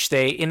Ultron, which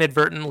they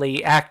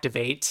inadvertently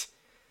activate.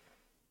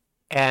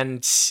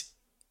 And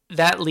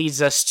that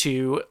leads us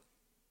to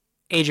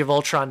Age of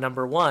Ultron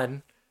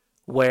 #1,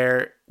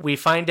 where we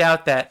find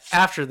out that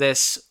after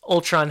this,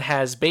 Ultron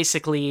has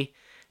basically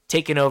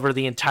taken over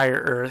the entire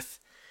Earth,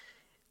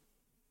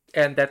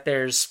 and that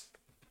there's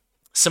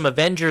some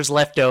Avengers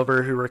left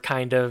over who are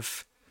kind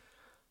of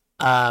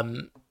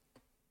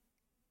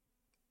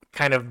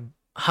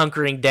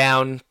hunkering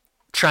down,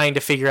 trying to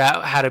figure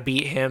out how to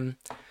beat him.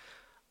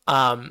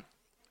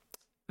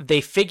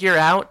 They figure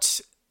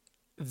out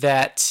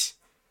that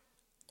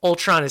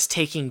Ultron is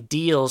taking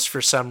deals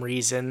for some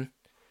reason,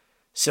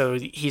 so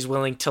he's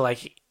willing to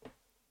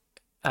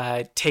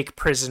take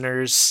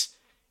prisoners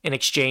in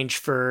exchange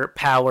for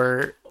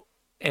power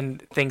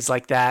and things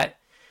like that.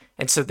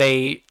 And so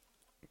they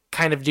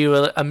kind of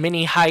do a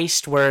mini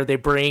heist where they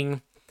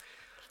bring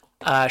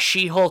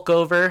She-Hulk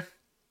over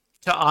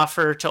to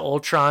offer to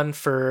Ultron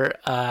for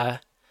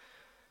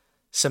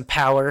some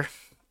power,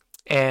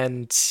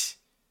 and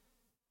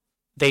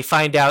they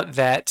find out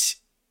that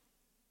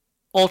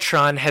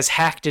Ultron has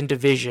hacked into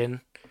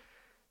Vision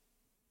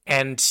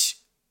and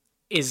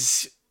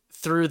is,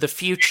 through the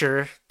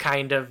future,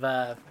 kind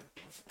of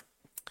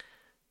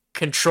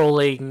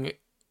controlling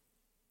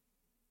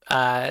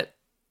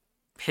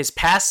his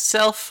past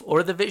self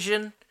or the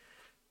Vision.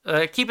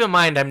 Keep in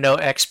mind, I'm no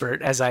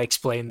expert as I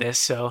explain this,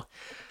 so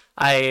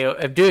I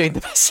am doing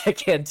the best I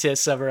can to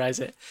summarize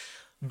it.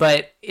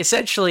 But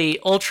essentially,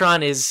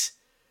 Ultron is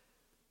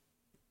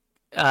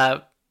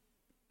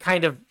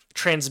kind of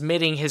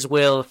transmitting his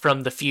will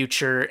from the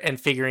future and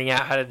figuring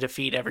out how to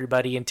defeat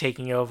everybody and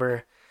taking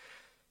over.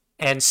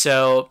 And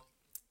so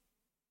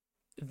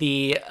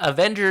the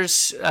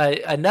Avengers,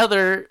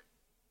 another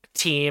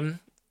team,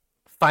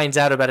 finds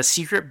out about a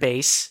secret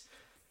base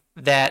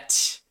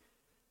that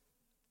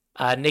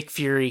Nick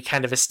Fury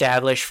kind of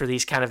established for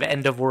these kind of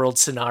end-of-world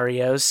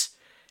scenarios.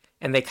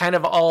 And they kind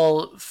of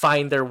all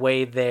find their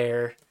way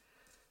there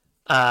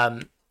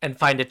and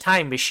find a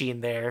time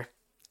machine there.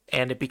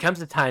 And it becomes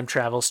a time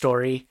travel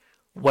story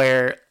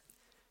where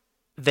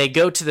they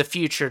go to the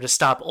future to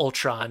stop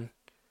Ultron.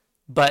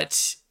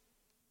 But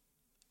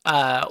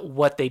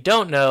what they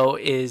don't know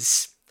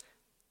is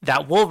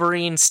that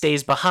Wolverine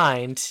stays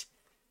behind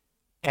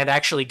and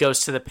actually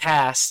goes to the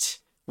past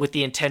with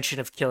the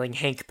intention of killing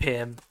Hank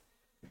Pym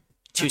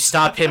to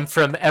stop him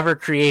from ever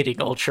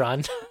creating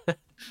Ultron.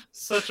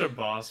 Such a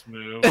boss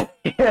move.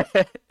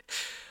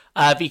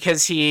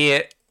 Because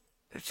he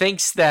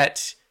thinks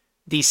that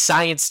these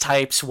science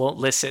types won't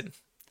listen,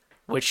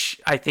 which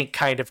I think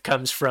kind of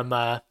comes from...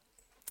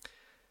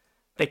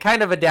 they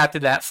kind of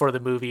adapted that for the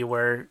movie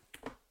where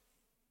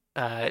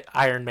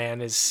Iron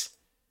Man is...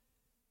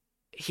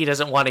 He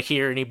doesn't want to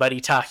hear anybody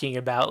talking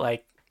about,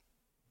 like,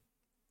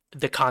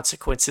 the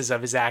consequences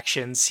of his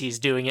actions. He's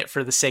doing it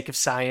for the sake of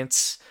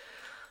science.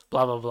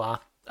 Blah, blah,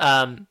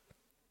 blah.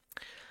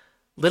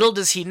 Little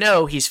does he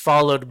know he's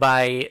followed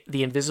by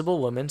the Invisible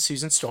Woman,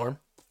 Susan Storm,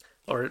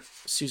 or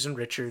Susan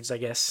Richards, I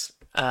guess.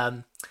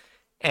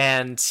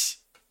 And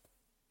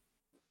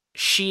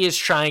she is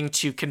trying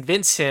to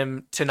convince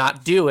him to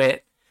not do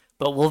it,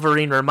 but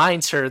Wolverine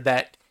reminds her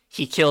that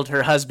he killed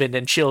her husband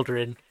and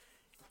children,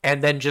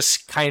 and then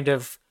just kind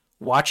of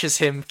watches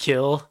him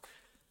kill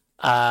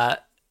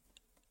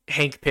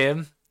Hank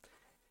Pym.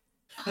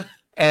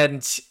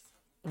 And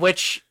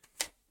which...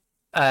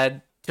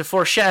 to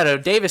foreshadow,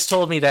 Davis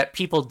told me that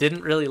people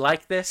didn't really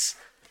like this.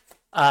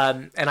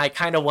 And I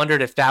kind of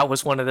wondered if that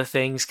was one of the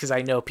things, because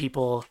I know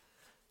people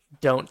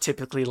don't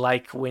typically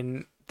like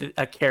when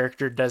a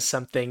character does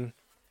something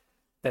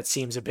that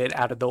seems a bit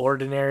out of the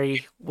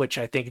ordinary, which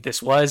I think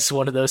this was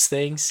one of those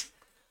things.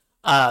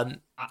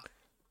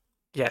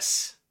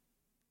 Yes.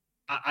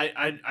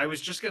 I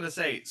was just going to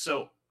say,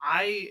 so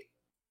I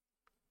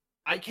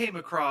came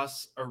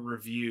across a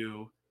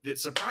review that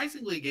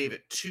surprisingly gave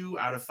it 2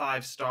 out of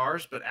 5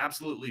 stars, but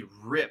absolutely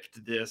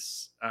ripped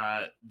this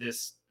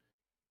this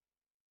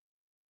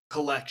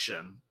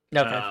collection.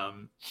 Okay.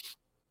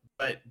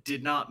 But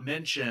did not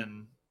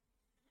mention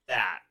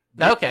that.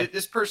 Okay.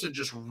 This person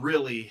just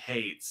really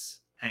hates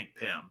Hank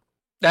Pym.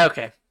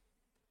 Okay.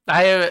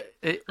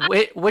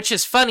 Which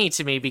is funny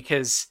to me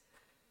because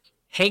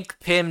Hank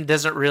Pym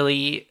doesn't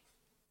really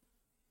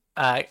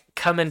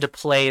come into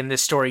play in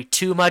this story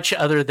too much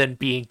other than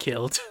being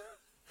killed.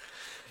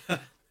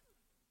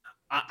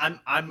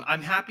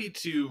 I'm happy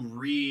to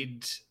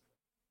read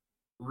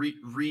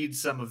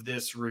some of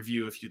this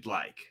review if you'd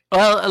like.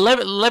 Well,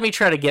 let me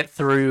try to get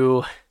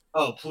through.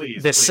 Oh,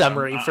 please. This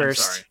summary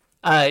first.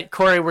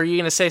 Corey, were you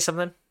gonna say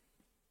something?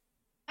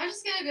 I'm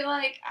just gonna be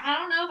like, I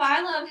don't know if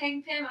I love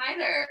Hank Pym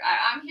either.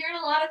 I'm hearing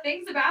a lot of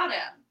things about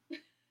him.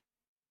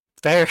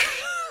 Fair.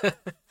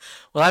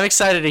 Well, I'm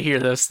excited to hear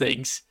those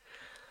things.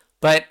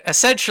 But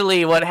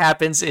essentially, what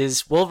happens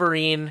is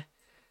Wolverine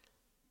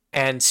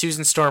and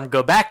Susan Storm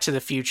go back to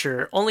the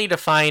future only to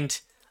find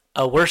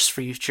a worse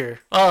future.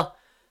 Well,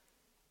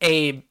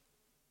 a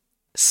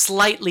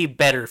slightly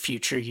better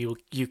future,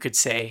 you could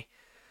say.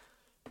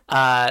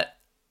 But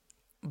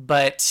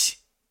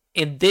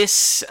in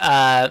this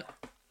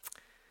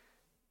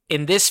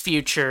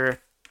future,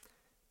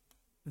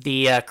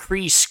 the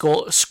Kree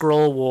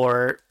Skrull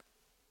War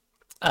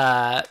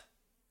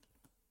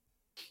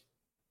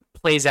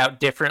plays out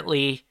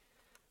differently,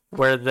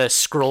 where the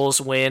Skrulls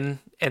win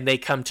and they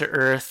come to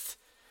Earth,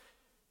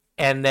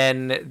 and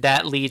then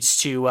that leads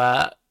to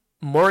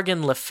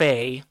Morgan Le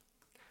Fay,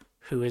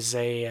 who is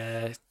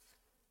a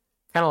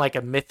kind of like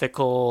a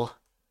mythical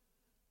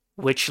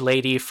witch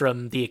lady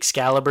from the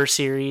Excalibur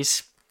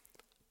series.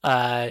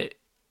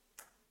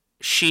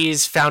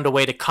 She's found a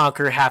way to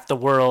conquer half the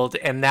world,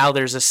 and now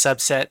there's a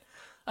subset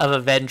of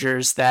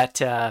Avengers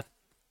that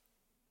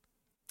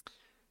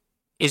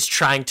is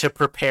trying to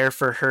prepare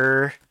for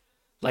her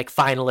like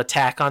final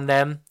attack on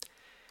them.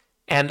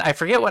 And I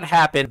forget what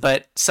happened,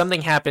 but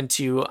something happened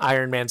to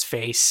Iron Man's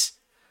face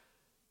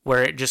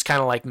where it just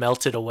kind of like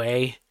melted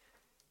away.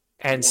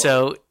 And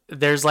so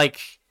there's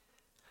like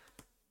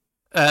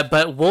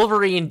but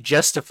Wolverine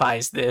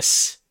justifies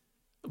this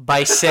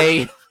by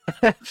saying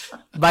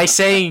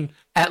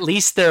at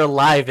least they're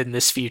alive in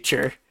this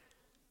future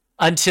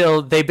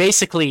until they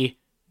basically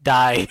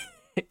die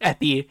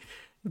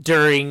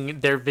during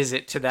their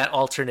visit to that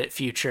alternate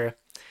future,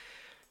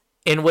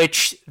 in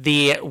which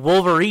the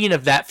Wolverine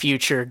of that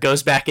future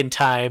goes back in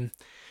time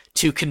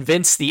to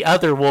convince the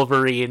other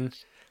Wolverine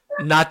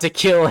not to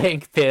kill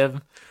Hank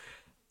Pym.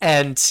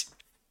 And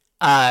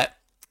the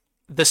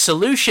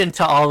solution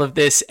to all of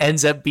this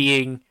ends up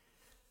being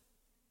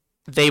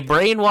they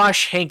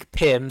brainwash Hank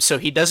Pym so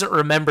he doesn't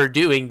remember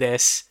doing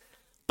this,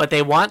 but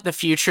they want the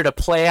future to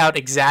play out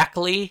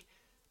exactly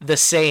the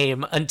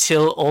same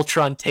until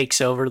Ultron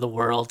takes over the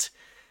world.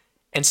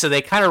 And so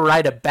they kind of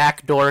write a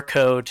backdoor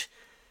code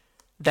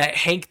that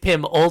Hank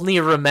Pym only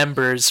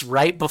remembers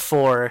right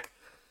before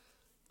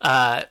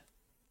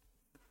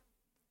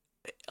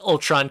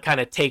Ultron kind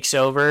of takes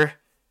over,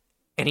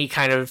 and he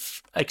kind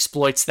of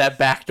exploits that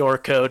backdoor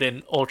code,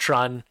 and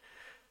Ultron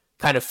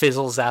kind of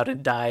fizzles out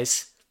and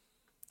dies.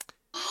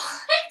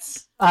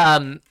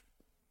 What?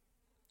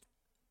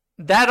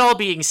 That all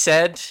being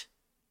said,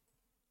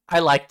 I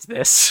liked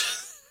this.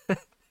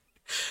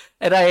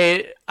 And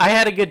I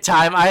had a good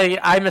time.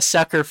 I'm a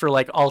sucker for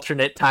like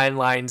alternate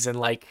timelines and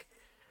like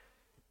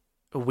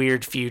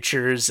weird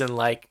futures and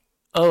like,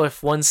 oh,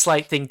 if one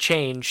slight thing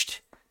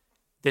changed,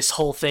 this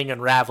whole thing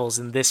unravels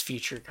in this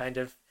future kind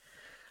of.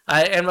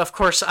 And of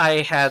course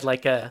I had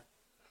like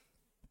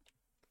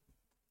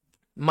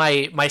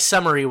my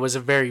summary was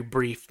a very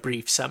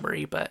brief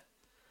summary, but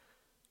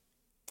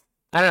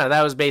I don't know,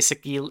 that was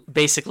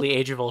basically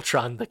Age of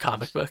Ultron, the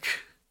comic book.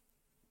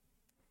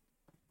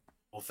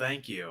 Well,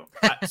 thank you.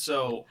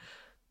 So,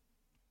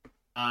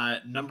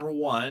 number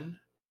one,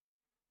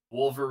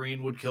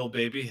 Wolverine would kill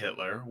baby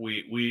Hitler.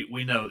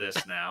 We know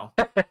this now.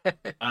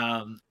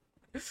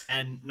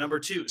 And number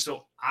two,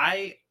 so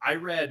I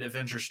read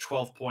Avengers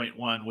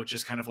 12.1, which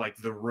is kind of like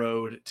the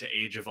road to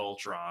Age of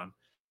Ultron,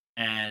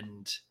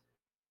 and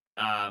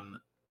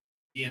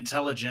the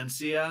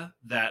intelligentsia,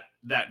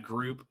 that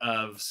group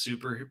of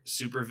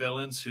super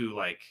villains who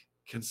like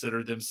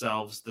consider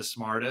themselves the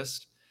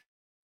smartest,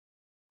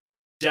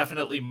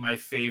 definitely my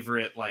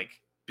favorite like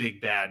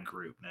big bad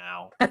group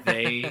now.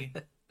 They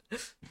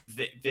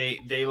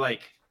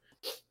like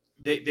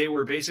they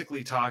were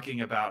basically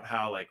talking about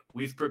how like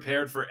we've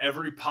prepared for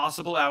every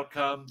possible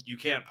outcome. You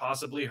can't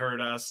possibly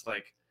hurt us.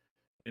 Like,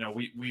 you know,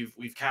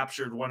 we've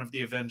captured one of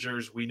the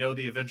Avengers. We know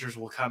the Avengers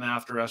will come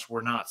after us.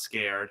 We're not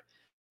scared.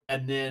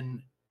 And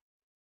then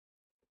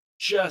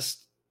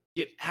just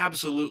get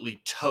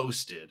absolutely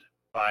toasted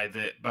by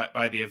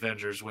the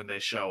Avengers when they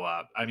show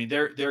up. I mean,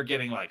 they're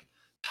getting like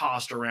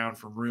tossed around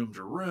from room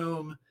to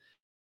room.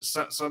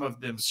 Some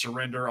of them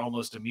surrender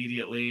almost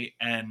immediately,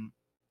 and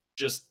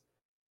just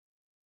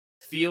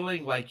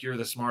feeling like you're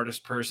the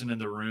smartest person in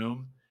the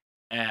room,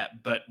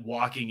 but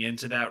walking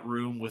into that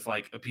room with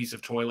like a piece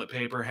of toilet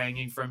paper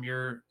hanging from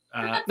your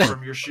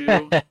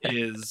shoe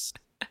is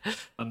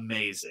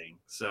amazing.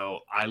 So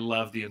I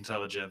love the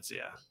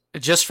intelligentsia.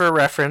 Just for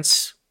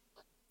reference,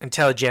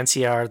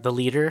 intelligentsia are the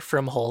leader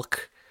from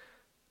Hulk,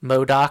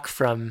 MODOK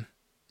from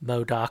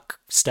MODOK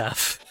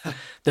stuff,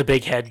 the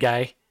big head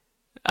guy,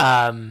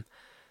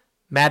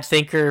 Mad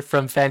Thinker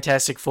from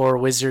Fantastic Four,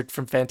 Wizard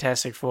from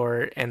Fantastic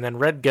Four, and then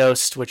Red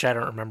Ghost, which I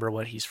don't remember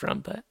what he's from,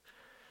 but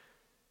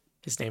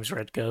his name's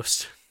Red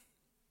Ghost.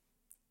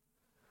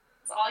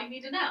 That's all you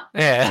need to know.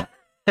 Yeah.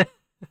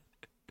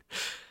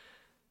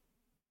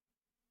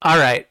 All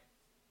right.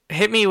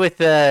 Hit me with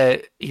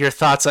your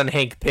thoughts on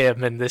Hank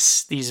Pym and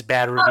these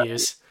bad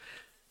reviews.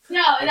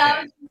 No, Okay.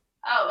 that was.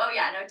 Oh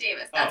yeah, no,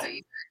 Davis. That's what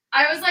you said.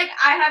 I was like,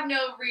 I have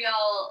no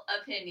real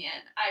opinion.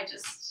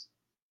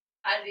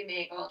 How did he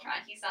make Ultron?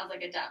 He sounds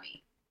like a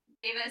dummy.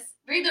 Davis,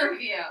 read the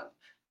review.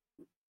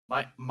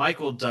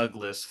 Michael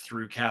Douglas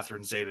threw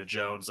Catherine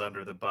Zeta-Jones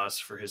under the bus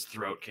for his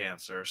throat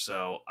cancer,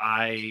 so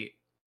I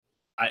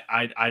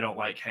don't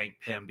like Hank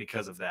Pym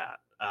because of that.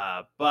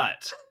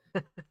 But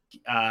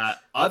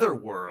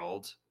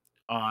Otherworld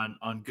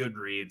on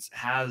Goodreads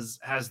has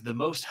the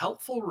most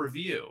helpful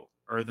review,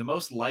 or the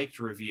most liked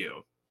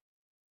review,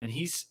 and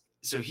he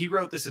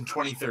wrote this in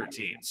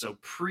 2013, so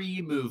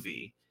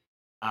pre-movie.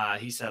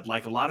 He said,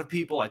 like a lot of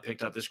people, I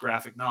picked up this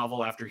graphic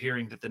novel after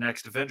hearing that the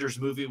next Avengers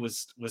movie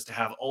was to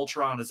have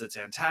Ultron as its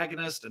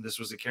antagonist, and this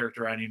was a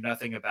character I knew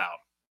nothing about.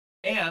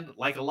 And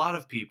like a lot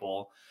of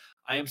people,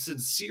 I am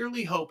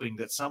sincerely hoping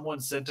that someone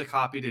sent a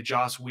copy to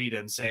Joss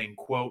Whedon saying,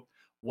 quote,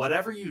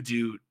 "Whatever you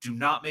do, do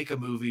not make a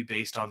movie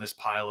based on this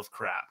pile of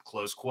crap,"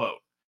 close quote.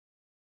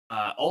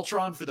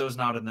 Ultron, for those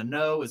not in the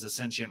know, is a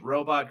sentient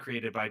robot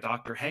created by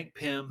Dr. Hank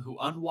Pym, who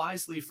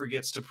unwisely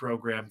forgets to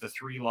program the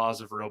 3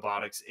 laws of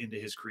robotics into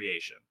his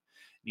creation.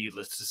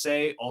 Needless to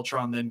say,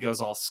 Ultron then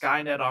goes all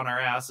Skynet on our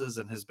asses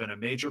and has been a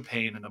major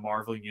pain in the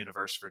Marvel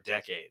Universe for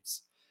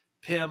decades.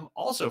 Pym,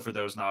 also for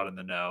those not in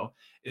the know,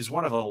 is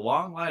one of a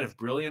long line of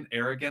brilliant,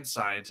 arrogant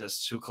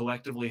scientists who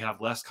collectively have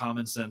less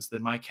common sense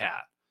than my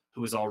cat,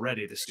 who is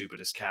already the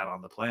stupidest cat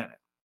on the planet.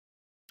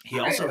 He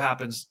also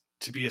happens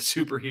to be a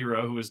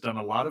superhero who has done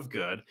a lot of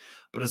good,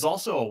 but is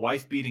also a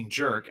wife-beating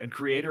jerk and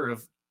creator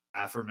of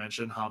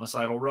aforementioned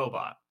homicidal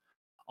robot.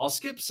 I'll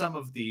skip some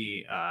of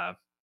the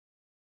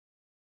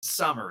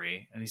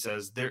summary, and he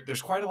says,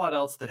 there's quite a lot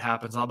else that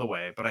happens on the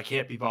way, but I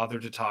can't be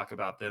bothered to talk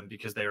about them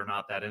because they are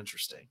not that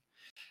interesting.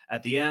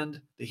 At the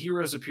end, the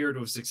heroes appear to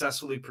have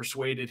successfully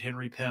persuaded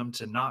Henry Pym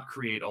to not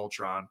create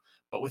Ultron,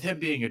 but with him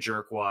being a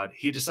jerkwad,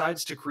 he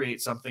decides to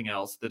create something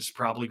else that is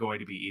probably going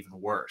to be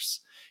even worse.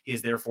 He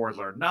has therefore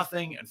learned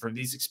nothing, and from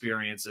these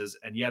experiences,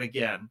 and yet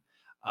again,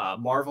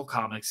 Marvel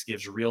Comics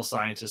gives real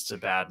scientists a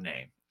bad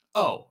name.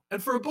 Oh,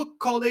 and for a book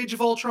called Age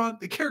of Ultron,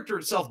 the character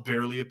itself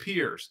barely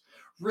appears.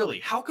 Really,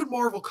 how could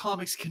Marvel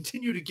Comics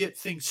continue to get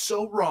things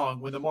so wrong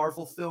when the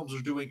Marvel films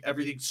are doing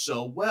everything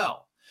so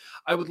well?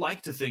 I would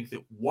like to think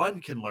that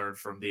one can learn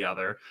from the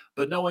other,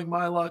 but knowing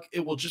my luck,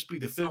 it will just be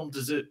the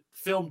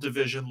film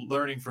division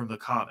learning from the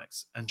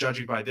comics. And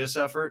judging by this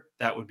effort,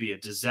 that would be a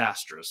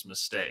disastrous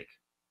mistake.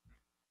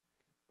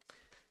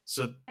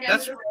 So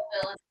that's the real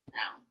villain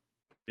now.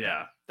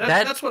 Yeah,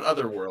 that's what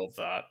Otherworld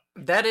thought.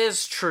 That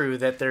is true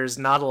that there's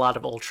not a lot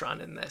of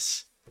Ultron in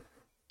this.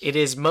 It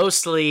is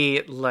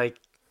mostly like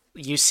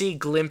you see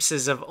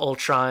glimpses of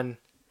Ultron,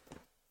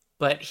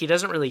 but he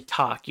doesn't really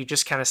talk. You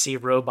just kind of see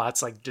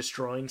robots like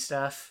destroying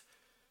stuff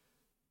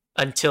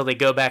until they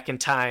go back in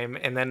time.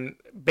 And then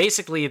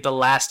basically the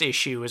last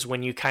issue is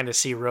when you kind of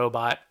see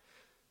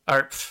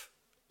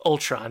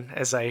Ultron,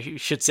 as I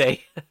should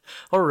say,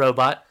 or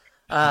robot.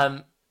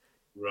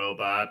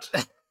 Robot.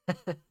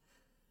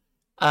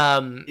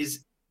 Go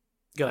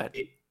ahead.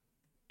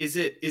 Is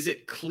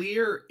it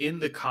clear in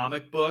the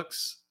comic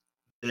books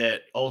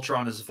that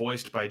Ultron is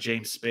voiced by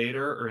James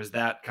Spader, or is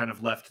that kind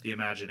of left to the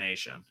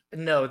imagination?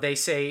 No, they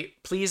say,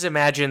 please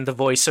imagine the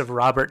voice of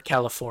Robert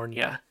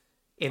California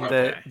in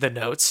the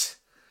notes.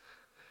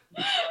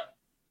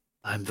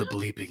 I'm the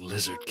bleeping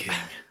lizard king.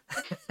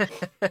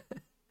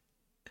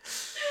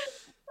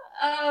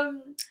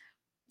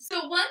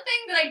 So one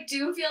thing that I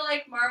do feel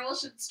like Marvel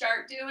should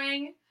start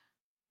doing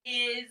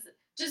is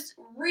just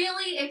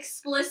really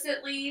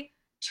explicitly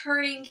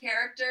turning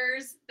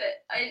characters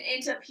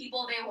into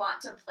people they want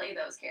to play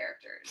those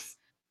characters.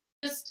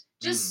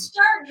 Just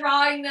start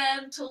drawing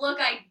them to look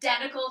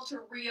identical to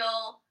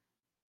real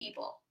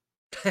people.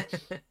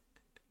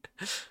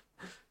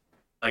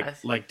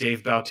 like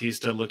Dave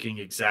Bautista looking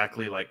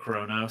exactly like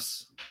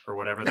Kronos or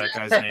whatever that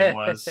guy's name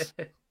was.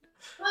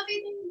 Some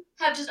things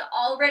have just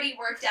already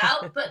worked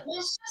out, but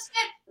let's just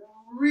get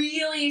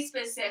really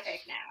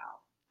specific now.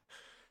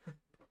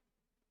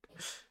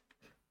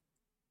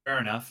 Fair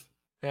enough.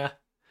 Yeah.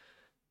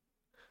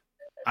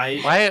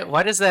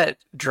 Why does that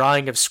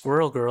drawing of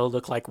Squirrel Girl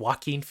look like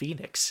Joaquin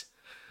Phoenix?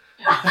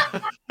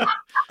 I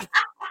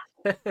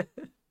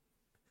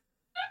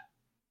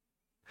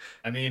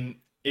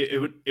mean,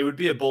 it would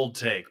be a bold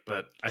take,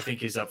 but I think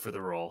he's up for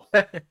the role.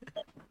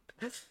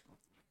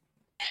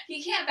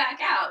 He can't back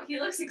out. He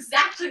looks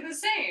exactly the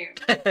same.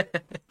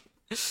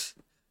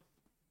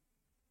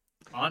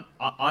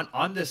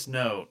 On this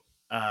note,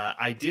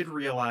 I did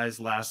realize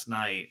last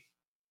night,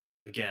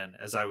 again,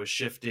 as I was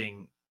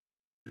shifting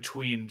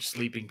between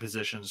sleeping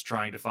positions,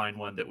 trying to find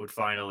one that would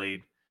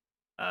finally,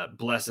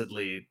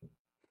 blessedly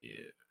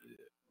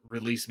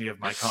release me of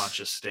my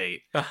conscious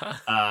state.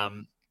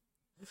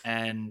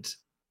 And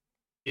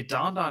it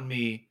dawned on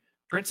me,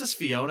 Princess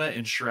Fiona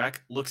in Shrek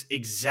looks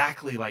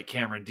exactly like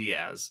Cameron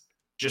Diaz,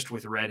 just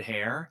with red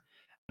hair.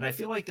 And I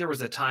feel like there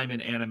was a time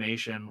in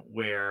animation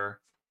where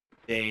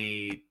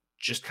they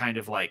just kind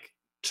of like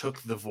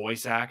took the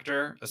voice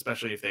actor,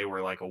 especially if they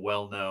were like a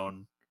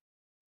well-known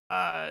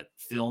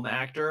film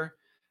actor,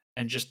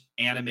 and just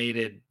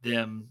animated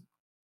them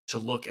to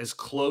look as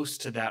close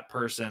to that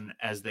person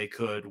as they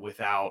could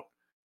without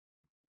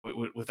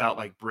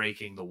like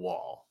breaking the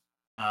wall.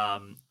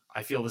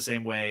 I feel the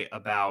same way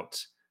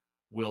about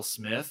Will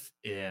Smith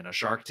in A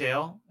Shark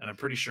Tale, and I'm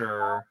pretty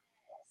sure,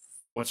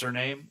 what's her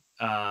name?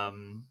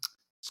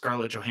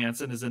 Scarlett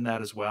Johansson is in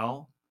that as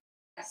well.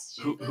 Yes,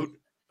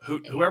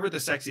 Whoever the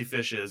sexy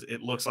fish is,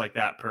 it looks like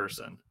that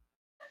person.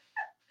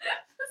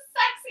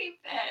 Sexy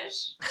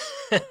fish.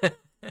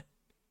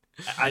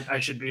 I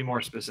should be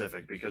more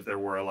specific because there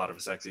were a lot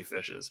of sexy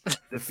fishes.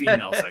 The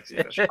female sexy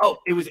fish. Oh,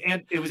 it was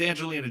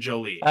Angelina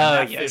Jolie.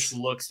 That fish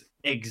looks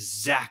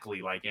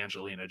exactly like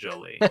Angelina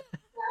Jolie.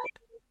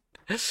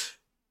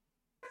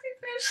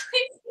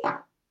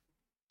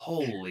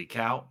 Holy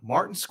cow!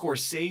 Martin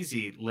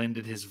Scorsese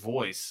lended his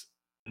voice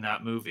in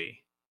that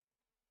movie.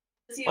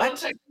 Does he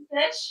look like a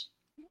fish?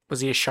 Was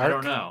he a shark? I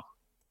don't know.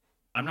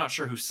 I'm not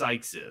sure who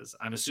Sykes is.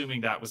 I'm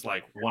assuming that was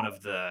like one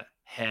of the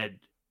head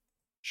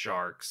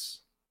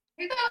sharks.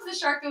 I think that was the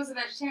shark that was a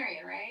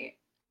vegetarian, right?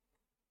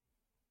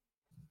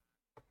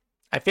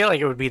 I feel like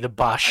it would be the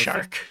boss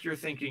shark. You're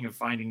thinking of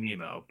Finding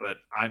Nemo, but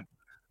I'm. Am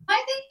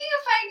I thinking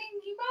of Finding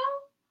Nemo?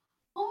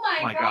 Oh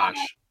my god.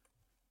 Gosh.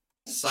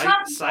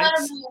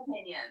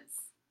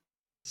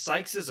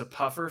 Sykes is a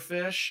puffer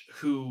fish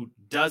who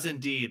does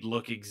indeed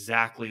look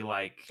exactly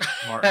like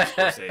Martin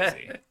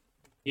Scorsese.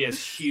 He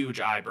has huge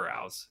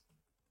eyebrows.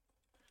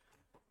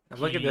 I'm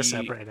looking this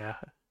up right now.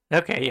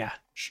 Okay, yeah.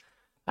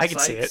 I can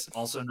see it.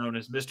 Also known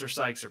as Mr.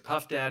 Sykes or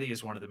Puff Daddy,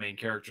 is one of the main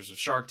characters of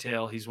Shark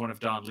Tale. He's one of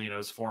Don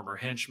Lino's former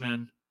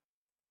henchmen.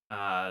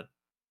 Ernie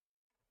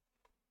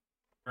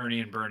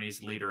and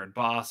Bernie's leader and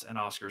boss, and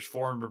Oscar's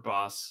former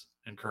boss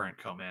and current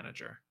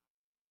co-manager.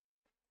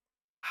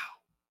 Wow.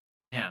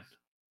 Man.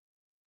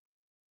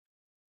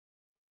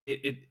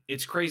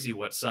 It's crazy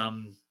what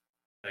some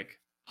like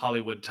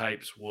Hollywood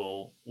types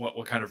will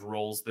what kind of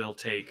roles they'll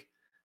take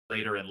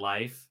later in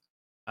life.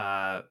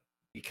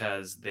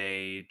 because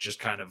they just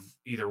kind of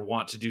either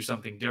want to do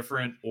something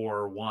different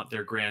or want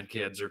their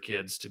grandkids or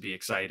kids to be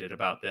excited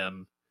about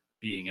them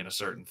being in a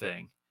certain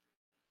thing.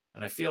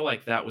 And I feel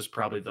like that was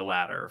probably the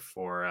latter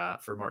for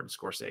Martin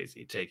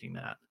Scorsese taking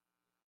that.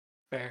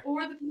 Fair.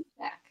 Or the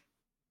paycheck.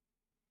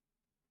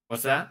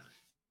 What's that?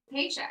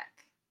 Paycheck.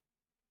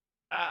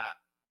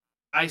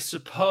 I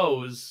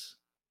suppose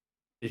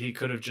that he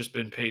could have just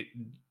been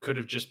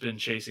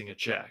chasing a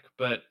check,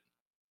 but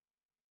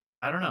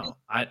I don't know.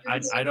 I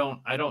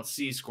don't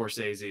see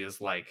Scorsese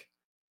as like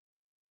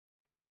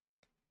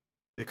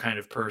the kind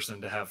of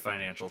person to have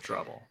financial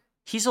trouble.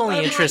 He's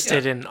only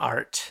interested in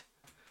art.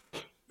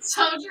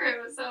 So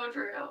true, so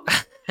true.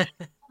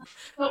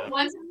 But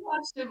once we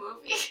watched a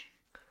movie.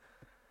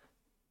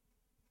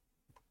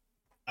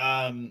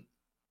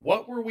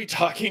 What were we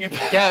talking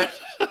about? Yeah,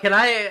 can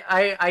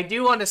I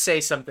do want to say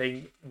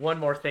something, one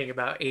more thing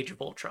about Age of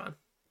Ultron.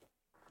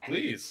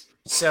 Please.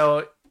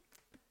 So,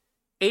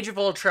 Age of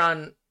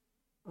Ultron,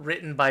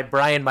 written by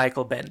Brian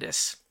Michael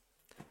Bendis.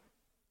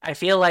 I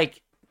feel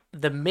like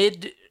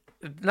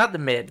not the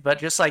mid, but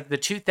just like the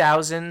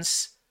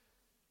 2000s,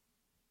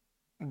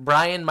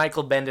 Brian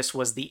Michael Bendis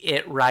was the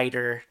it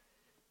writer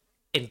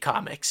in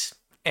comics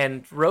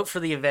and wrote for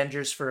the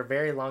Avengers for a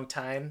very long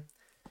time.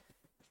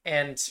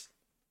 And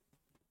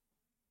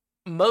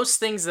most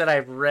things that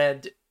I've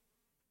read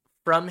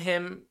from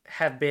him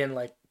have been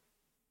like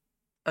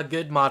a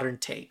good modern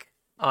take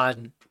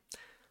on,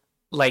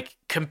 like,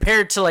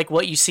 compared to like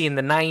what you see in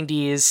the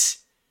 90s,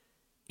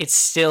 it's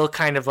still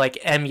kind of like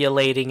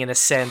emulating in a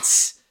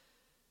sense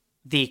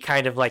the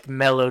kind of like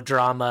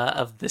melodrama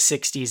of the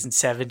 60s and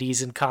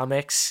 70s in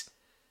comics.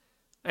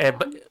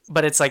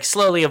 But it's like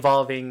slowly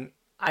evolving.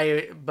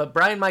 But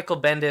Brian Michael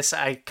Bendis,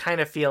 I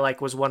kind of feel like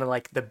was one of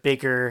like the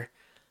bigger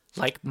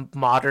like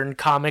modern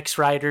comics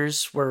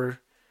writers where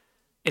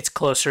it's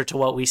closer to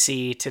what we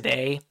see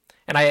today.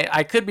 And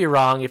I could be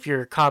wrong. If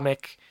you're a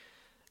comic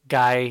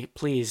guy,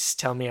 please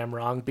tell me I'm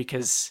wrong,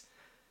 because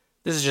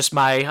this is just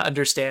my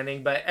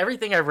understanding. But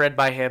everything I've read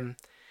by him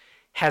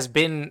has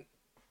been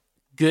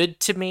good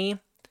to me.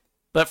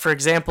 But for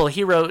example,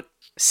 he wrote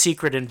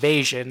Secret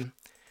Invasion,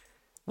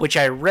 which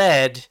I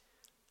read,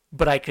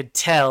 but I could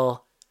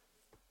tell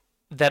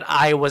that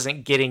I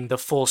wasn't getting the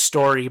full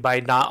story by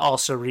not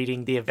also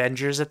reading the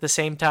Avengers at the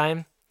same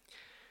time.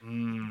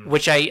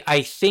 Which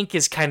I think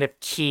is kind of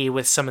key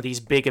with some of these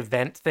big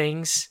event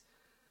things.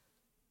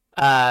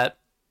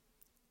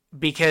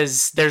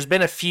 Because there's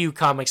been a few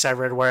comics I've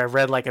read where I've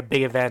read like a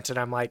big event and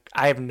I'm like,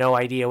 I have no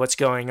idea what's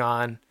going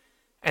on.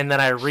 And then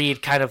I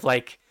read kind of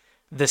like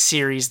the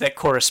series that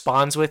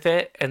corresponds with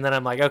it. And then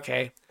I'm like,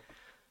 okay,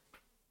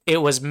 it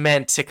was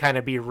meant to kind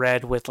of be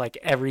read with like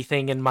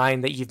everything in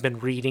mind that you've been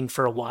reading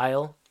for a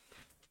while.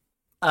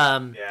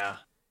 Yeah.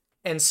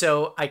 And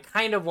so I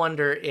kind of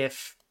wonder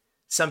if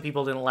some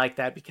people didn't like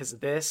that because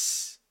of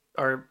this,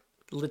 or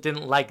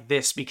didn't like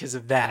this because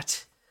of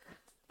that.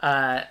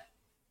 And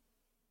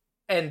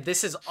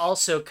this is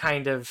also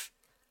kind of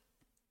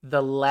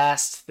the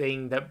last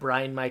thing that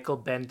Brian Michael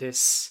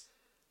Bendis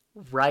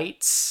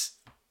writes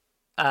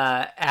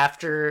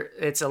after,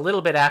 it's a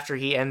little bit after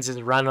he ends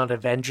his run on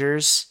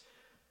Avengers.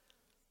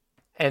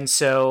 And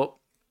so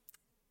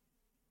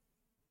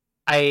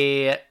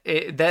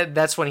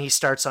that's when he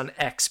starts on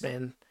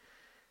X-Men.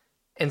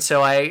 And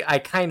so I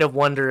kind of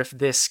wonder if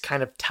this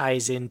kind of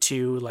ties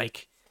into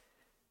like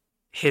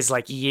his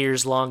like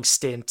years long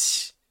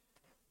stint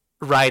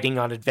writing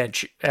on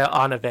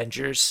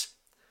Avengers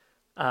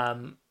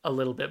a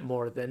little bit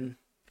more than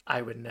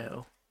I would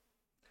know.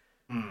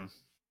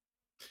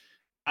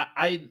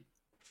 I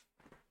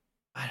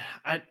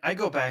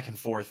go back and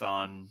forth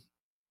on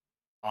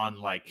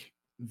like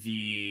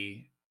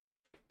the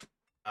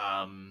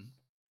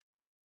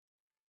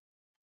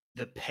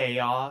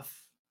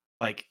payoff,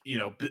 like, you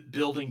know,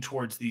 building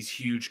towards these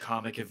huge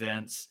comic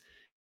events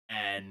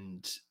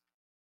and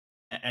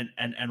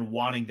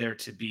wanting there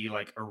to be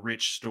like a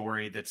rich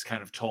story that's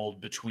kind of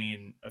told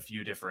between a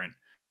few different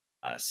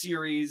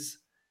series,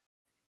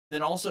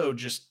 then also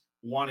just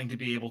wanting to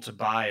be able to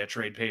buy a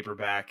trade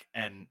paperback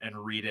and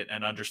read it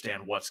and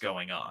understand what's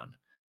going on.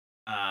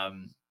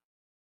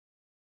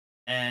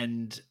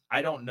 And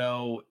I don't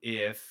know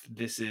if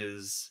this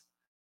is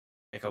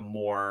like a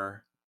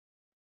more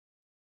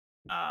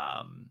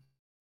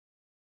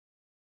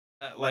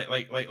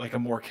like a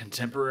more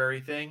contemporary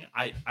thing.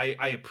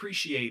 I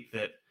appreciate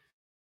that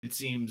it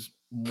seems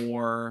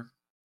more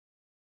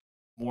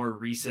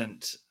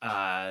recent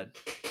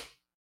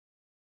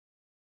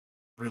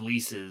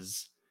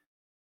releases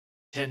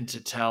tend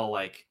to tell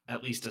like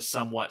at least a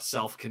somewhat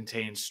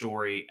self-contained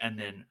story and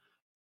then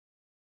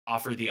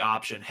offer the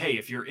option, hey,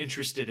 if you're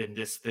interested in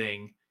this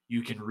thing,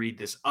 you can read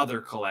this other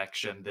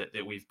collection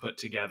that we've put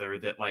together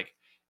that like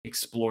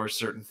explores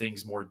certain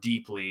things more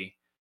deeply,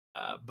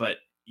 but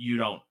you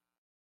don't,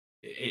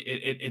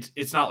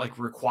 it's not like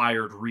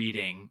required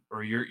reading,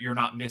 or you're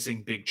not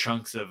missing big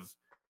chunks of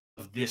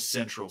this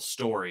central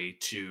story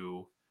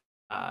to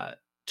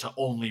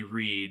only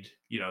read,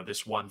 you know,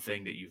 this one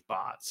thing that you've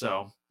bought.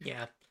 So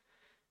yeah,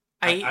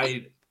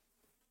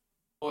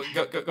 Well,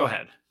 go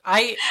ahead.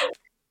 I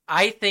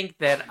think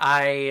that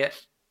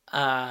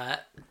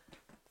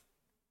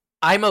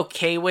I'm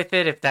okay with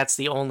it if that's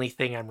the only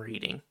thing I'm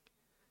reading.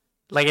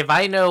 Like, if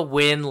I know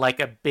when, like,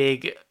 a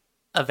big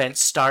event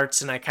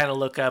starts and I kind of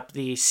look up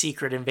the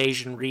Secret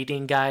Invasion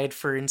reading guide,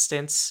 for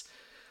instance.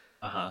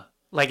 Uh-huh.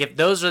 Like, if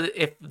those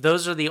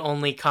are the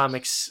only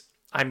comics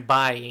I'm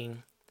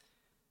buying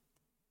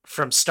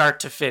from start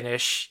to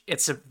finish,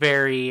 it's a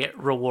very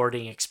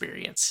rewarding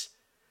experience.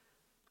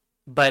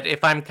 But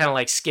if I'm kind of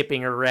like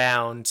skipping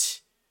around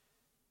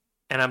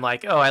and I'm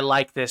like, oh, I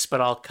like this, but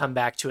I'll come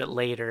back to it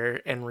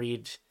later and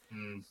read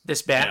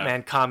this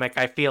Batman comic,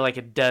 I feel like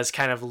it does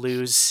kind of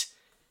lose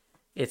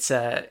its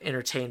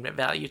entertainment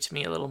value to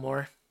me a little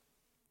more.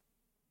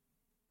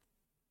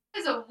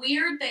 It's a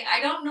weird thing.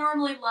 I don't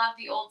normally love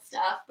the old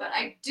stuff, but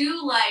I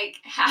do like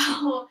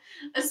how,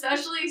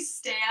 especially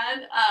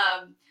Stan,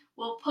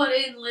 will put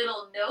in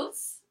little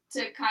notes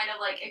to kind of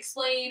like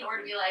explain or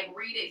to be like,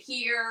 read it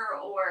here,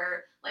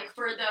 or like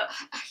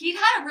he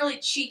had a really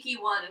cheeky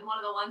one in one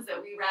of the ones that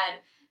we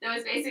read that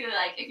was basically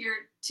like, if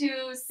you're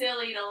too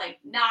silly to like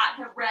not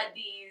have read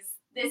these,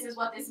 this is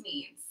what this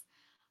means.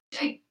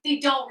 They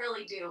don't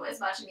really do as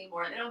much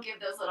anymore. They don't give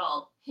those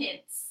little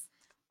hints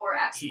or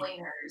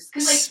explainers.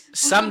 Cause like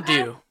some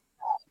do.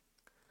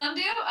 Some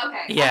do?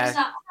 Okay. Yeah. I'm just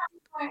not the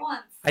right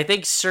ones. I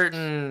think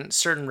certain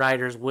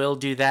writers will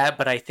do that,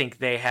 but I think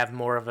they have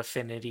more of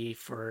affinity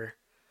for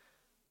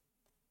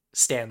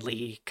Stan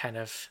Lee kind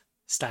of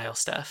style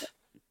stuff.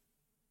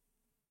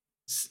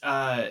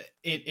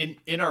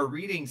 In our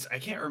readings, I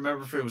can't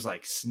remember if it was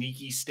like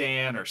Sneaky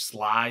Stan or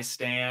Sly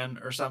Stan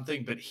or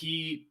something, but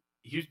he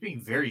was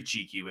being very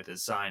cheeky with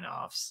his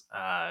sign-offs,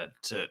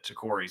 to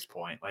Corey's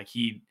point. Like,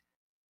 he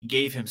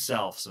gave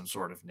himself some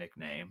sort of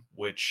nickname,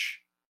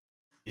 which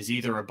is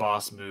either a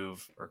boss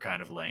move or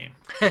kind of lame,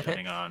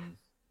 depending on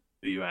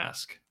who you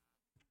ask.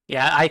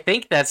 Yeah, I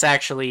think that's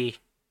actually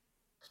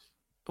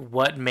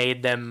what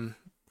made them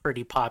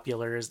pretty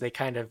popular, is they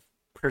kind of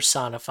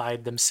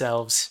personified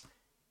themselves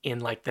in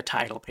like the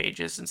title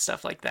pages and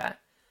stuff like that.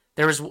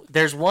 There's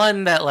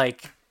one that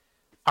like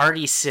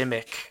Artie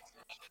Simic,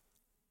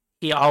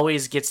 he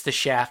always gets the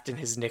shaft in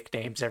his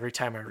nicknames every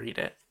time I read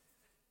it.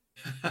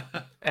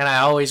 And I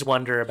always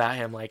wonder about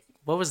him, like,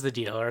 what was the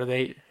deal?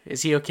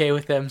 Is he okay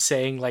with them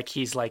saying like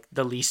he's like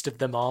the least of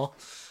them all?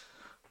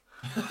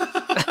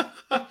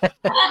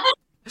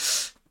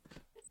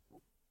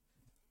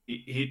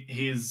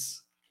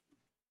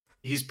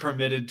 He's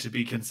permitted to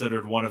be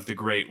considered one of the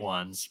great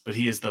ones, but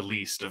he is the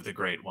least of the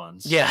great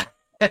ones. Yeah.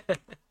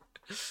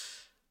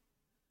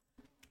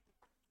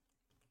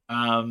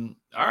 All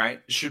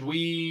right. Should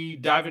we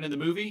dive into the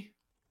movie?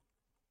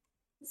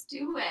 Let's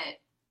do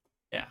it.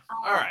 Yeah.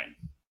 All right.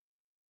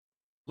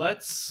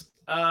 Let's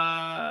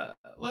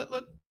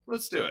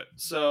do it.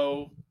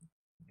 So,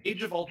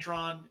 Age of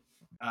Ultron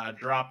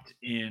dropped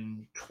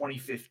in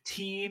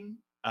 2015.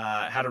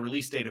 Had a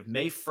release date of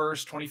May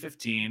 1st,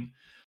 2015.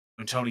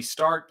 When Tony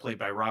Stark, played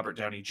by Robert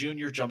Downey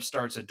Jr.,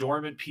 jumpstarts a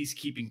dormant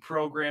peacekeeping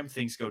program,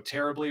 things go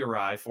terribly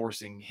awry,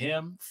 forcing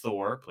him,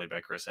 Thor, played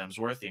by Chris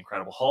Hemsworth, the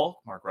Incredible Hulk,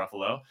 Mark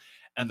Ruffalo,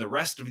 and the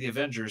rest of the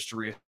Avengers to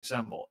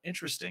reassemble.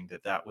 Interesting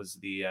that was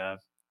the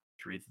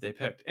three that they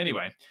picked.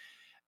 Anyway,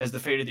 as the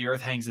fate of the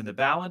Earth hangs in the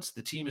balance,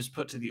 the team is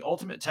put to the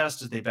ultimate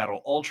test as they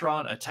battle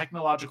Ultron, a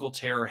technological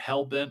terror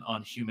hell-bent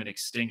on human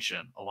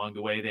extinction. Along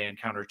the way, they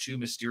encounter two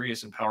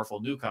mysterious and powerful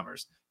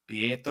newcomers,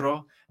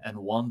 Pietro and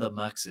Wanda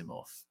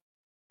Maximoff.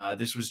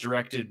 This was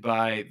directed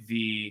by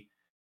the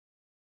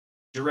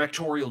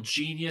directorial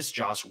genius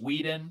Joss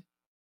Whedon.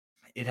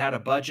 It had a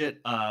budget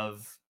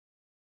of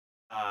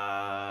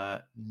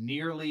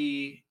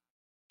nearly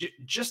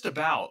just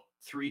about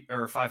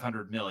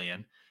 500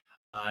 million,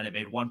 and it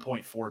made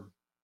 1.4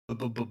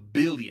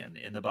 billion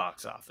in the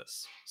box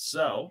office.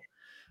 So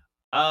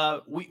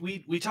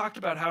we talked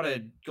about how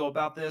to go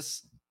about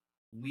this.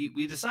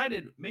 We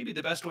decided maybe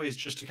the best way is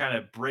just to kind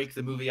of break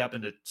the movie up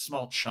into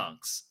small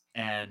chunks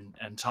and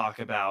talk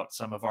about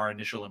some of our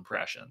initial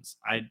impressions.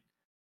 I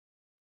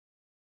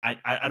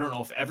don't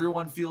know if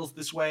everyone feels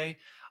this way.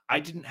 I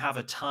didn't have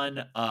a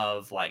ton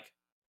of like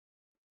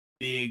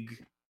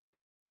big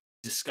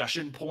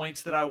discussion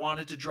points that I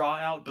wanted to draw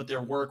out, but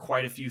there were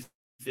quite a few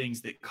things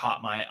that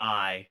caught my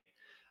eye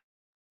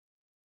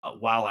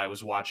while I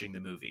was watching the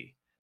movie.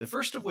 The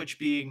first of which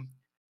being,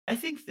 I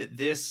think that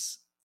this,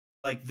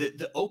 like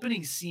the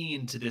opening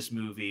scene to this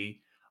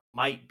movie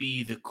might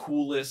be the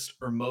coolest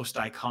or most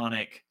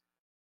iconic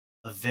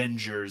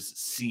Avengers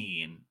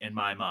scene in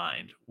my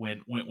mind,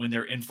 when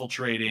they're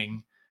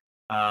infiltrating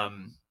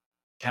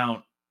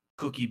Count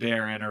Cookie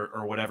Baron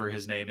or whatever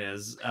his name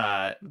is,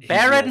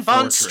 Baron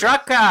von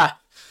Strucker.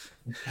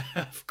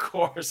 Of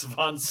course,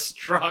 von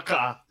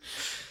Strucker.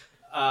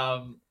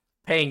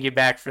 Paying you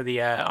back for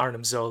the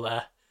Arnim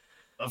Zola,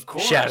 of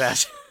course, shout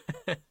out.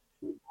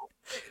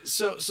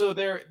 So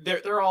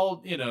they're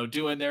all,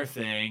 doing their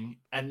thing,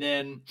 and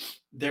then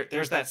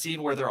there's that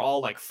scene where they're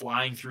all like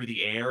flying through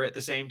the air at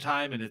the same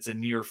time, and it's a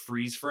near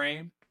freeze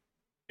frame.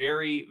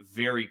 Very,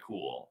 very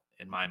cool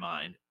in my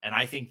mind. And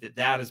I think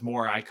that is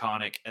more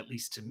iconic, at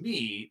least to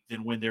me,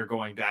 than when they're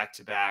going back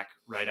to back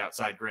right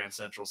outside Grand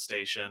Central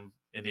Station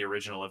in the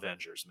original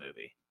Avengers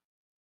movie.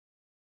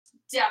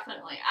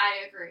 Definitely,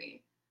 I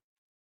agree.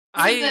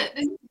 This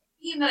is the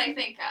scene that I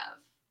think of.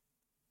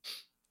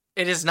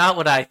 It is not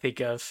what I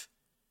think of.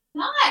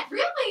 Not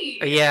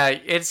really. Yeah,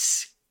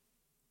 it's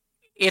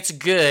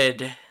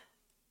good,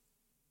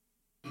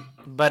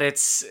 but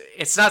it's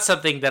not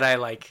something that I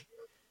like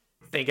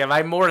think of.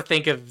 I more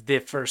think of the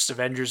first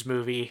Avengers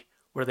movie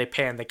where they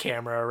pan the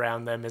camera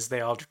around them as they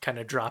all kind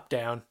of drop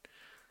down.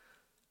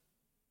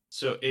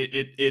 So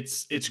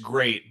it's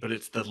great, but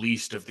it's the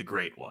least of the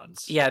great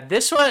ones. Yeah,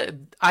 this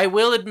one, I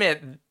will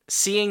admit,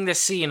 seeing this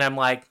scene, I'm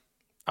like,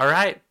 all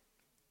right,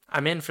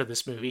 I'm in for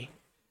this movie.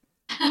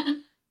 Good.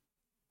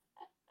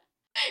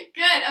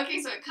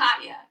 Okay, so it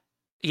caught you.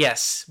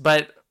 Yes,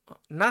 but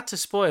not to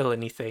spoil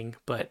anything,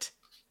 but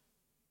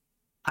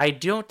I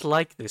don't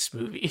like this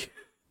movie.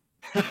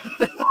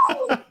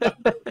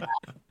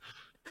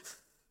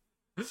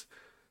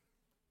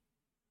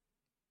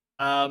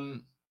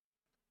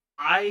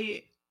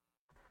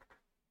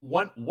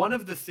 One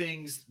of the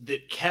things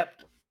that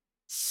kept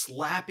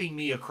slapping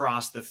me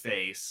across the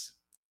face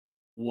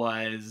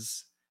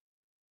was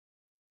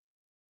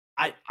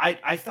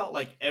I felt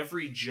like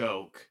every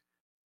joke,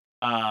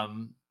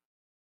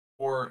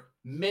 or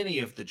many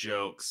of the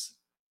jokes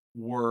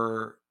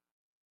were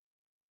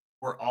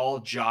all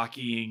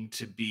jockeying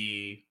to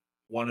be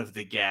one of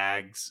the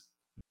gags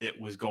that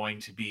was going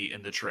to be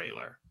in the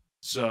trailer.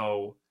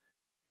 So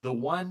the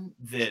one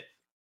that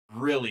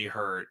really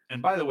hurt,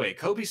 and by the way,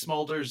 Kobe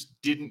Smulders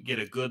didn't get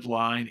a good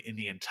line in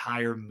the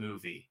entire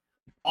movie.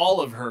 All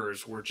of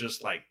hers were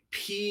just like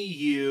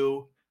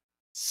PU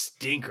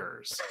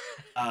stinkers.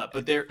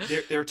 But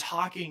they're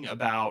talking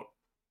about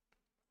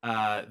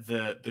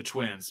the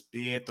twins,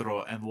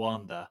 Pietro and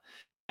Wanda,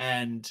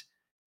 and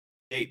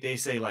they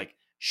say like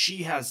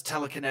she has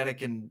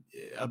telekinetic and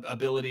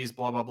abilities,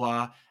 blah blah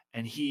blah,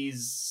 and he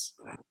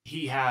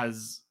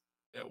has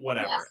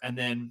whatever. Yes. And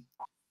then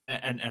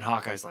and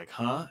Hawkeye's like,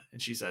 huh?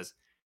 And she says,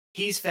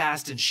 he's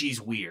fast and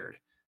she's weird.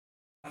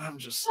 And I'm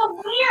just so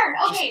weird.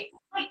 Okay,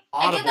 like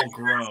audible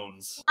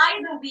groans. Why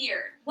the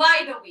weird?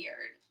 Why the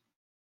weird?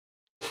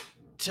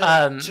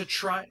 To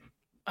try.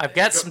 I've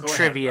got some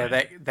trivia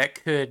ahead,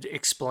 that could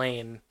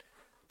explain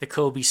the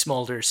Kobe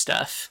Smulders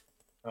stuff.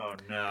 Oh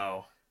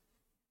no.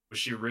 Was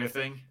she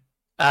riffing?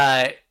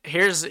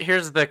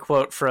 Here's the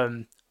quote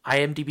from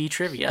IMDb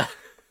trivia.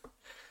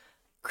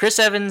 Chris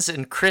Evans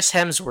and Chris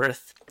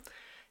Hemsworth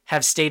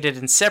have stated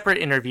in separate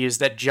interviews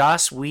that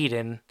Joss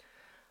Whedon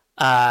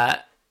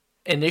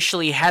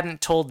initially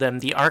hadn't told them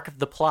the arc of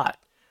the plot,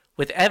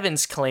 with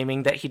Evans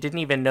claiming that he didn't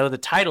even know the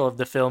title of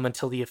the film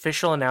until the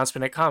official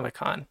announcement at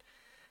Comic-Con.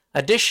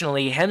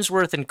 Additionally,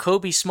 Hemsworth and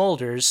Kobe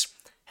Smulders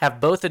have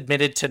both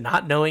admitted to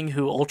not knowing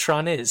who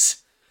Ultron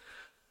is.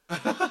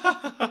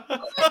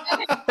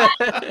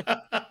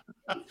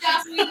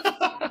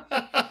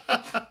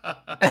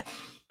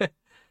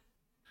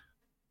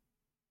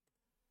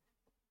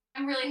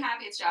 I'm really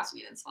happy it's Joss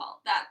Whedon's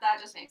fault. That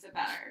just makes it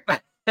better.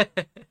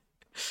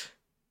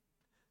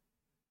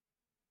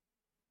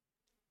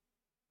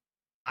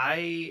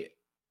 I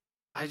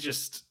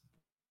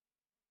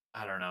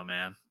don't know,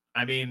 man.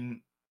 I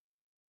mean,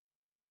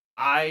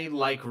 I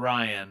like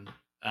Ryan,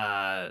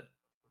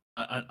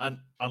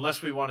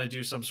 unless we want to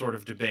do some sort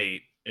of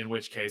debate, in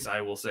which case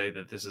I will say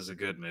that this is a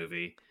good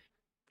movie.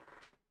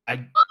 Why,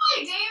 Davis?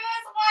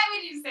 Why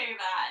would you say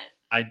that?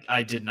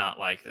 I did not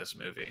like this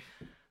movie.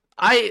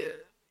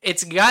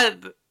 It's got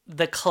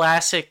the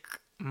classic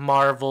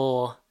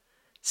Marvel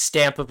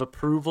stamp of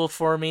approval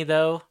for me,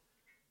 though,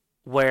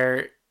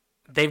 where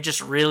they've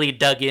just really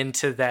dug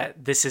into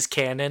that this is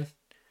canon.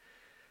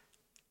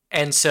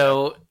 And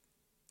so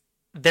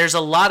there's a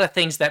lot of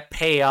things that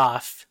pay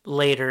off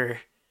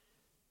later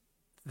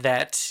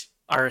that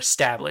are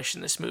established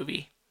in this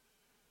movie.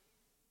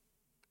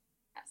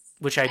 Yes.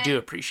 Which I do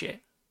appreciate.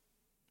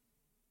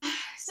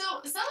 So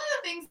some of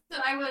the things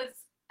that I was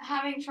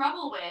having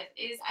trouble with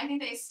is I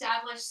think they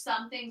established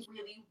some things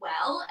really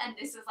well, and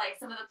this is like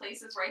some of the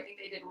places where I think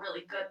they did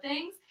really good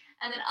things,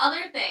 and then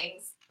other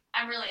things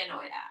I'm really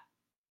annoyed at.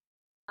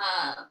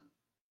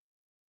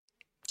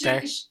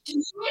 Should we just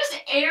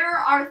air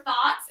our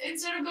thoughts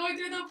instead of going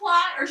through the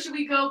plot, or should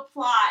we go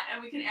plot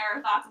and we can air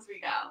our thoughts as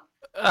we go?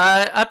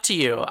 Up to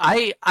you.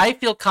 I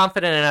feel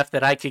confident enough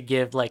that I could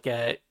give like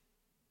a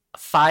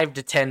 5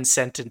 to 10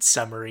 sentence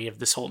summary of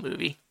this whole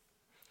movie.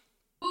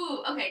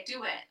 Ooh, okay,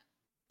 do it.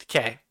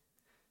 Okay.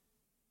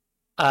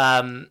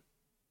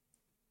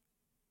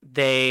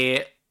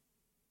 They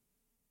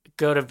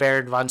go to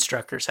Baron von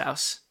Strucker's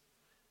house.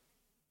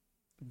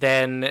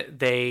 Then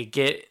they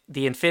get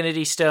the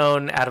Infinity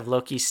Stone out of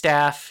Loki's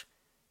staff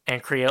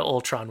and create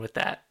Ultron with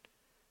that.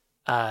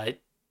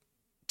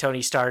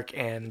 Tony Stark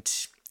and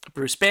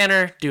Bruce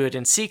Banner do it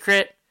in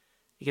secret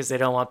because they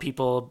don't want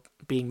people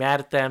being mad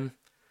at them.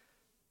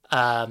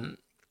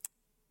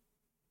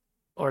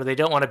 Or they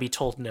don't want to be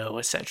told no,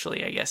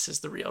 essentially, I guess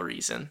is the real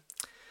reason.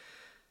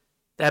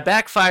 That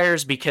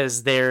backfires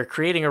because they're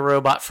creating a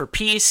robot for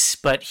peace,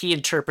 but he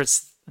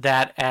interprets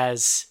that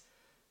as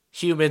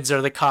humans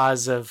are the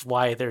cause of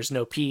why there's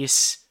no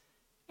peace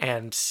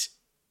and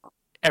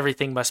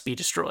everything must be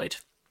destroyed.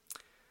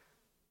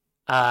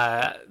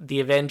 The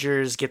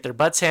Avengers get their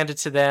butts handed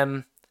to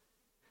them.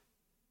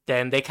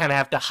 Then they kind of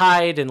have to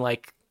hide and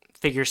like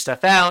figure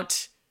stuff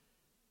out.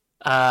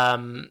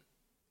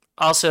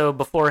 Also,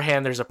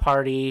 beforehand, there's a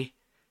party.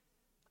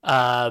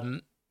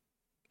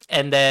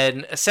 And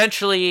then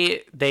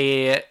essentially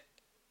they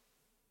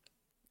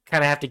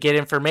kind of have to get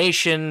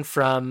information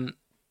from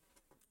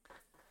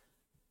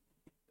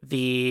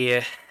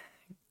the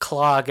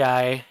Claw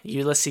guy,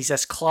 Ulysses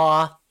S.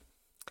 Claw,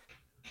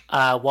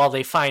 while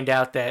they find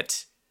out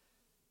that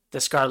the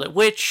Scarlet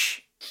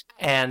Witch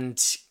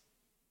and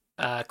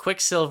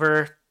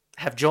Quicksilver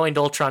have joined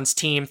Ultron's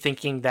team,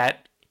 thinking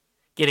that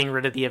getting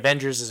rid of the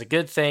Avengers is a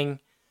good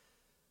thing,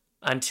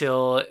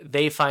 until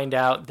they find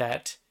out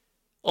that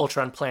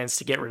Ultron plans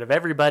to get rid of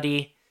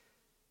everybody,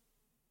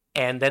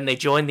 and then they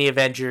join the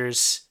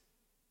Avengers.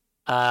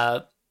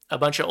 A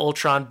bunch of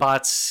Ultron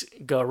bots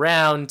go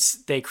around.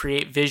 They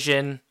create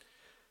Vision.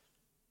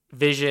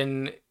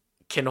 Vision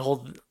can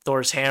hold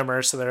Thor's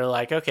hammer, so they're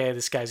like, okay,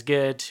 this guy's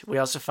good. We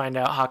also find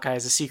out Hawkeye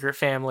has a secret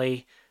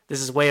family.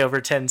 This is way over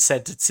 10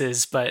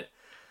 sentences, but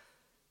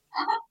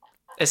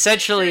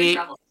essentially,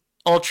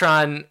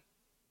 Ultron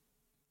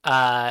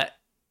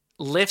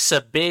lifts a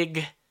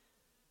big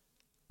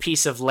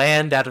piece of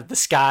land out of the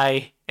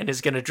sky and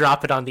is going to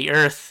drop it on the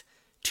Earth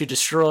to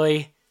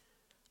destroy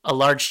a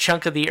large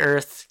chunk of the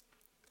Earth.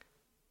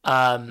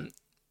 But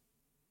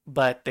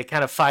they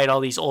kind of fight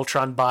all these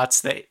Ultron bots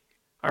that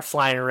are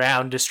flying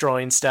around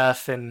destroying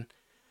stuff, and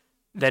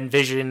then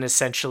Vision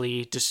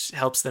essentially just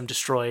helps them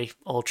destroy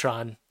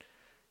Ultron,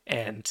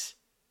 and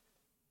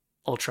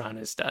Ultron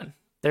is done.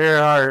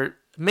 There are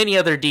many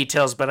other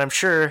details, but I'm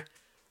sure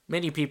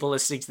many people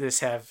listening to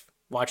this have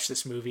watched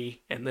this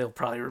movie, and they'll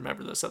probably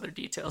remember those other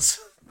details.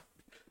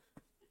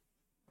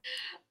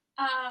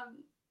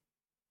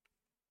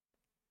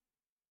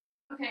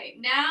 Okay,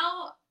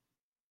 now,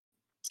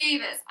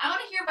 Davis, I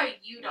want to hear why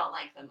you don't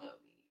like the movie.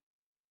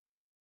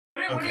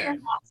 What are your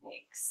hot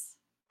takes?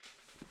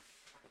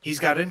 He's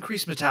got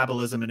increased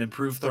metabolism and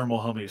improved thermal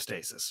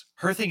homeostasis.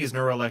 Her thing is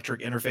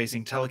neuroelectric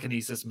interfacing,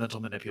 telekinesis, mental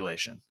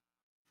manipulation.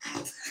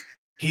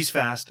 He's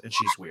fast and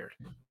she's weird.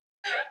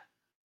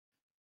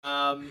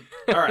 All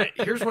right,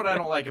 here's what I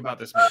don't like about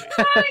this movie.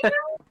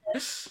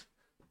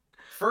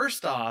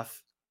 First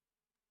off,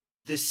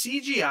 the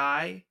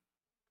CGI.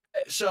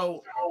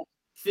 So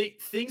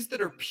things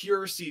that are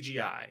pure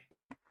CGI.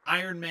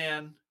 Iron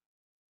Man,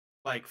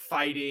 like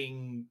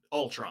fighting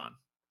Ultron,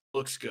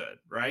 looks good,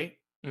 right?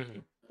 Mm-hmm.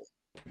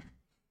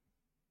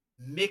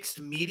 Mixed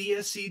media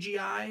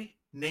CGI,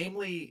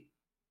 namely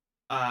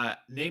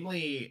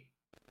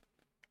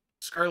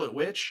Scarlet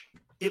Witch,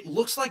 it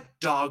looks like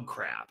dog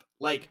crap.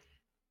 Like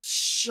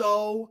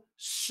so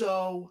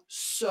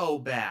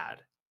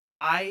bad.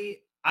 I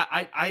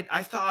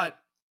thought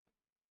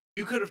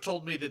you could have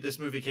told me that this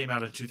movie came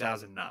out in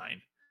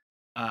 2009,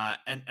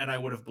 and I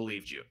would have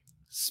believed you.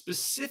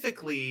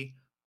 Specifically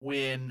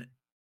when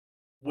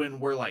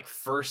we're like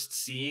first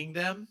seeing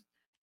them,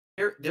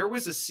 there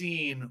was a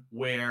scene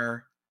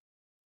where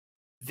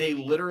they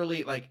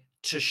literally, like,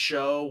 to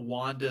show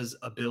Wanda's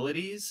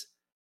abilities,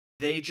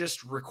 they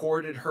just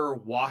recorded her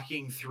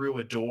walking through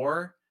a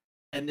door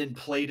and then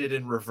played it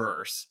in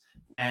reverse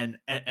and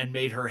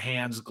made her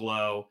hands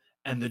glow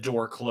and the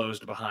door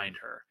closed behind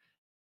her.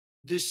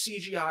 This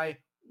CGI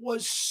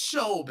was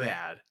so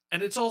bad.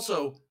 And it's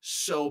also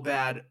so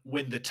bad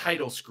when the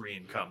title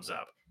screen comes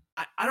up.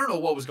 I don't know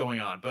what was going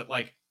on, but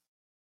like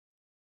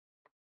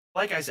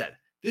I said,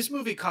 this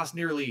movie cost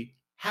nearly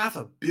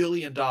 $500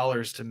 million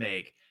to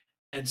make,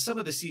 and some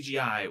of the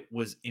CGI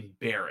was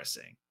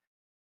embarrassing.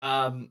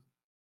 I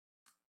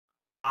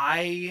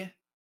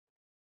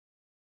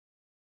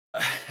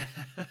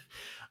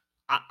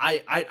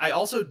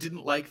also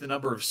didn't like the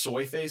number of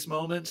soy face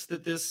moments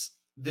that this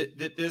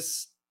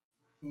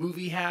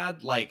movie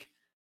had, like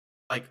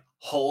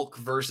Hulk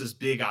versus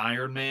Big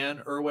Iron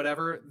Man or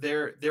whatever.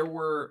 There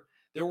were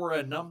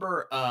a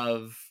number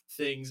of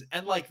things,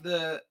 and like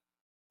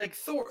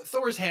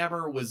Thor's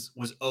hammer was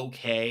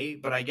okay,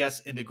 but I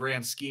guess in the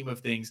grand scheme of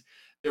things,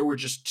 there were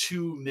just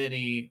too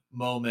many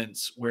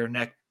moments where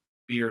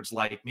neckbeards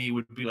like me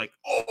would be like,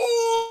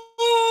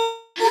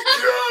 "Oh,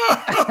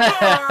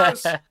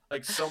 yes!"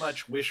 Like so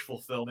much wish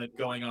fulfillment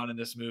going on in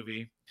this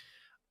movie.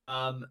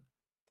 I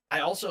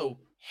also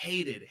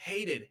hated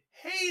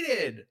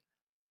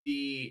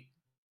the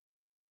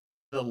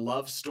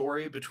love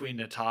story between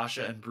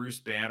Natasha and Bruce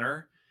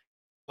Banner.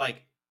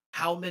 Like,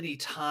 how many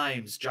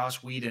times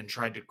Joss Whedon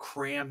tried to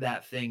cram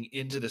that thing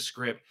into the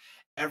script.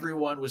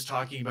 Everyone was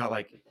talking about,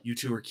 like, you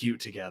two are cute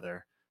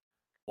together.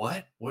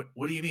 What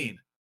do you mean?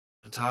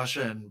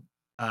 Natasha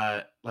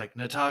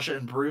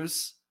and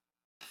Bruce?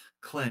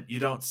 Clint, you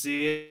don't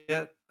see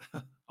it?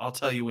 I'll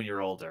tell you when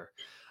you're older.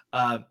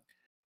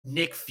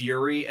 Nick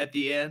Fury at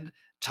the end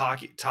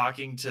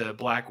talking to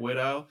Black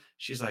Widow.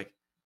 She's like,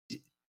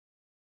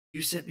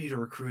 You sent me to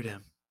recruit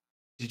him.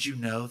 Did you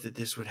know that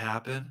this would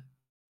happen?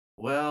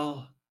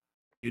 Well,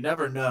 you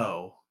never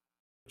know,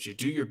 but you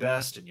do your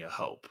best and you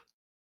hope.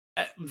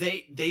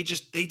 They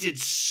did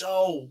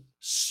so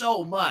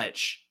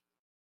much,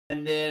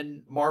 and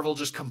then Marvel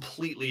just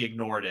completely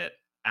ignored it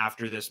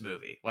after this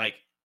movie. Like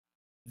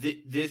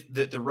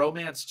the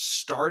romance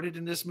started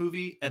in this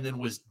movie and then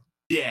was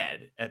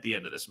dead at the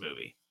end of this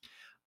movie.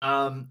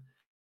 And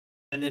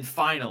then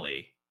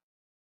finally,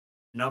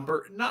 not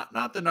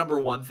the number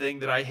one thing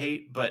that I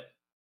hate, but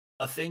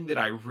a thing that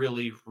I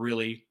really,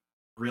 really,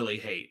 really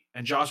hate.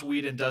 And Joss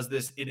Whedon does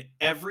this in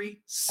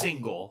every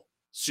single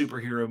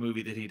superhero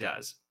movie that he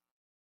does.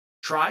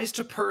 Tries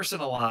to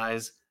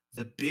personalize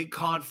the big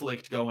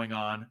conflict going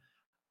on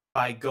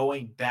by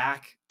going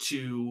back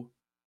to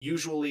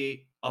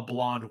usually a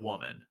blonde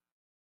woman.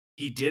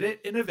 He did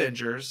it in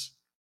Avengers.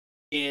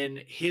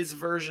 In his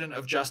version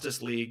of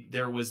Justice League,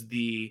 there was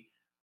the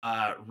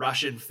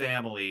Russian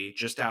family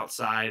just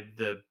outside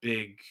the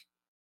big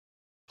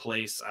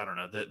place. I don't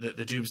know,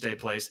 the Doomsday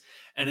place.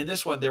 And in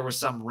this one, there was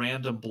some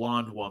random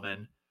blonde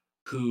woman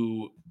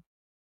who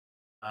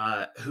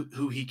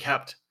he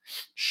kept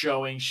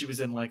showing. She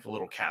was in like a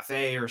little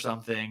cafe or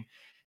something.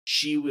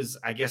 She was,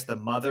 I guess, the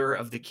mother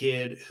of the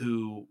kid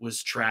who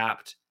was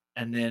trapped.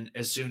 And then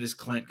as soon as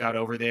Clint got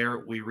over there,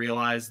 we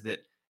realized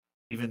that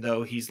even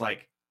though he's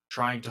like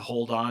trying to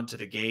hold on to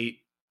the gate,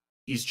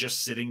 he's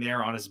just sitting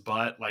there on his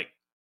butt, like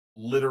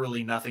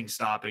literally nothing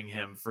stopping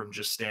him from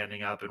just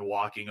standing up and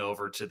walking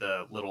over to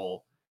the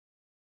little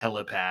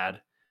helipad.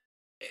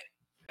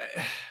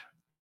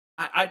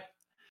 I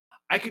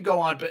could go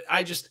on, but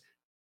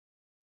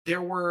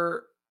there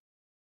were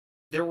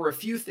a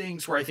few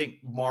things where I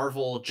think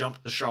Marvel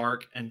jumped the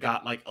shark and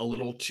got like a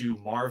little too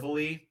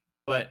Marvel-y,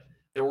 but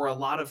there were a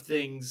lot of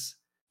things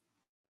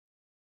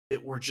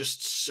that were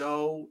just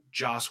so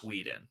Joss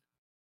Whedon.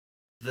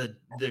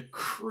 The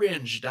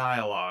cringe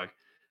dialogue,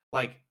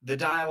 like the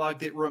dialogue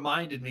that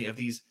reminded me of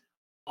these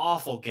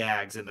awful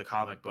gags in the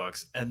comic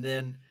books, and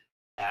then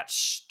that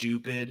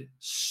stupid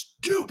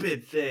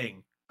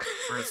thing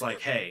where it's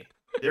like, hey,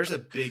 there's a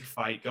big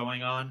fight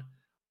going on.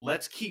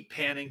 Let's keep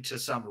panning to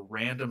some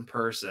random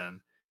person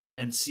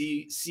and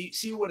see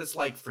what it's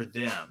like for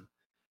them,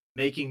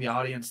 making the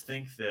audience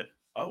think that,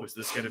 oh, is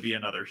this going to be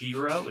another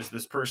hero? Is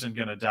this person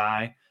going to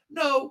die?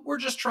 No, we're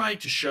just trying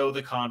to show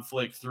the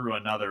conflict through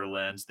another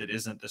lens that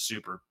isn't the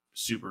super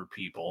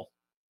people.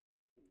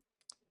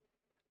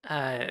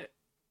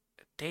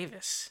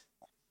 Davis.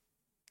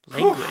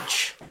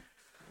 Language.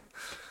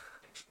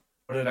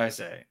 What did I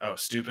say? Oh,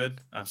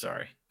 stupid? I'm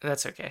sorry.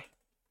 That's okay.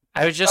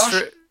 I was just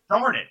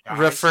darn it, guys.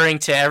 Referring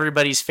to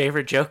everybody's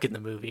favorite joke in the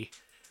movie.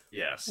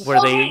 Yes. Where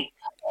I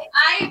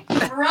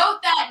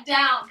wrote that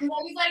down because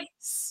I was like,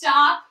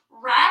 stop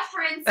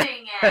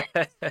referencing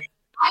it.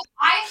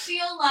 I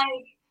feel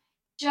like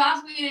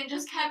Joss Whedon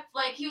just kept,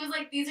 like, he was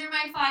like, these are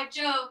my 5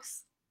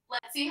 jokes.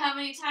 Let's see how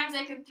many times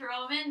I can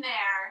throw them in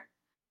there.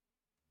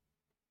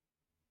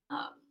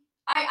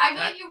 I feel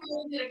like you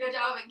really did a good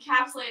job of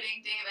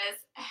encapsulating,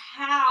 Davis,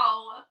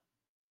 how,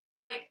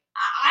 like,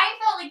 I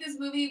felt like this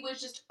movie was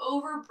just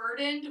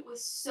overburdened with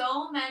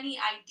so many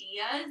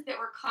ideas that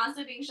were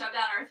constantly being shoved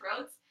down our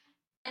throats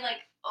and,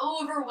 like,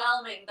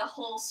 overwhelming the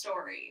whole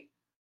story.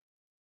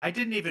 I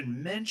didn't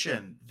even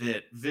mention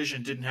that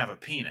Vision didn't have a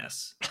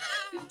penis.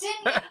 You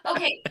didn't?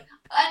 Okay.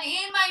 And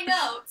in my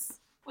notes,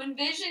 when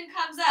Vision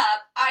comes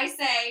up, I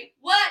say,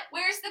 what?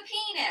 Where's the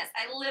penis?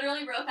 I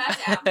literally wrote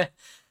that down.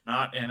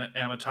 Not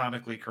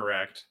anatomically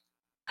correct.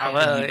 How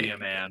can he be a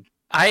man?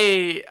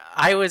 I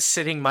was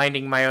sitting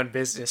minding my own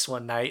business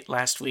one night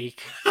last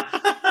week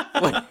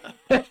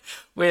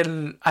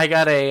when I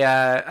got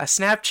a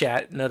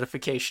Snapchat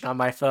notification on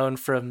my phone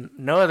from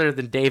no other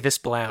than Davis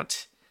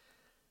Blount,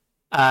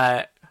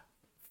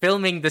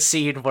 filming the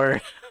scene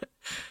where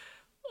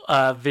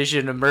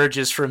Vision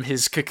emerges from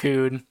his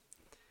cocoon,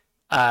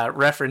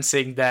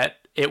 referencing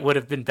that it would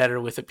have been better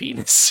with a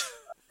penis.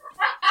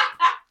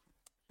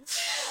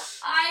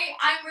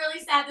 I'm really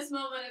sad this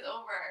moment is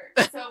over,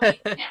 so we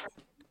can't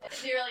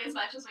reference it nearly as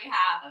much as we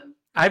have.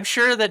 I'm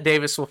sure that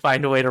Davis will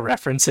find a way to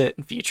reference it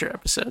in future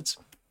episodes.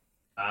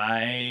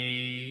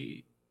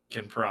 I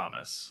can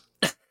promise.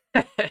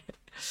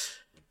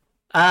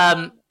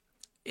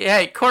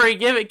 Yeah, Corey,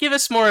 give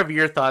us more of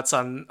your thoughts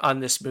on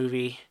this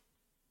movie.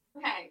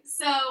 Okay,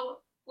 so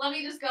let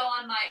me just go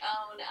on my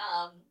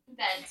own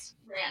vent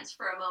rant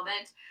for a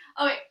moment.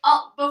 Okay,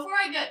 before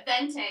I get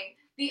venting,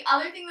 the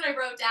other thing that I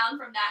wrote down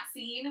from that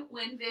scene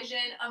when Vision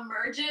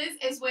emerges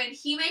is when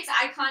he makes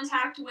eye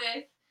contact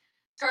with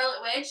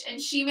Scarlet Witch and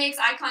she makes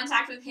eye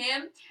contact with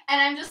him,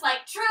 and I'm just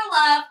like, true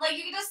love, like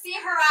you can just see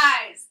her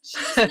eyes. She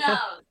just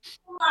knows.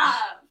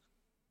 Love.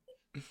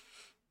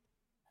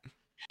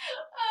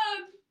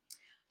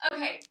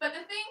 Okay, but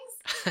the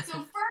things, so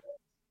first,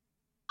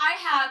 I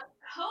have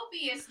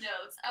copious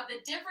notes of the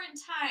different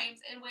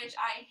times in which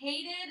I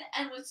hated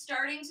and was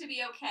starting to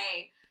be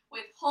okay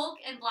with Hulk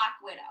and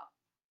Black Widow.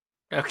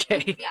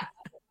 Okay. Yeah.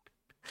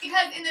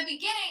 Because in the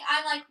beginning,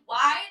 I'm like,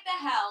 why the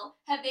hell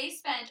have they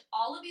spent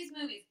all of these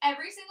movies,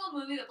 every single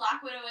movie that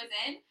Black Widow is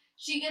in,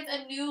 she gets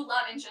a new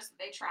love interest that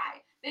they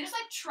try. They just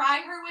like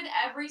try her with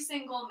every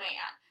single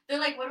man. They're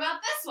like, what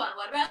about this one?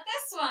 What about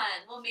this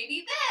one? Well,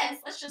 maybe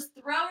this. Let's just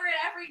throw her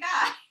at every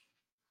guy.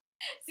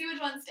 See which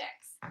one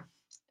sticks.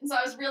 And so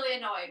I was really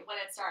annoyed when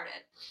it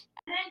started.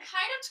 And then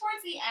kind of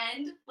towards the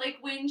end, like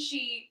when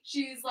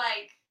she's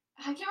like,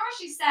 I can't remember what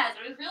she says,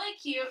 but it was really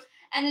cute.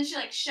 And then she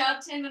like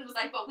shoved him and was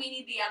like, but we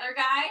need the other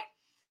guy.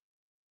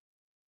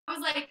 I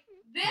was like,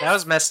 this. That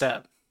was messed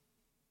up.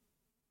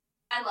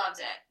 I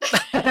loved it.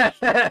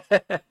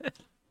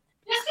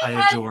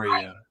 I adore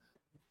you.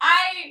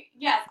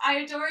 Yes, I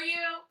adore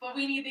you, but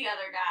we need the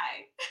other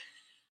guy.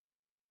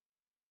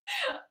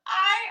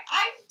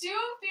 I do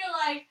feel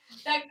like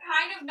that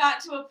kind of got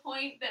to a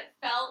point that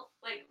felt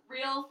like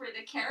real for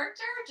the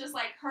character, just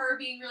like her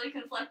being really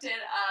conflicted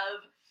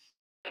of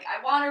like, I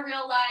want a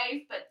real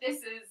life, but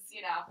this is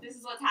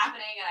what's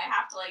happening, and I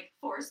have to like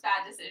force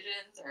bad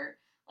decisions or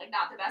like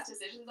not the best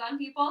decisions on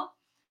people.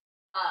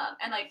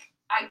 And like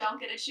I don't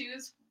get to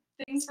choose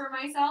things for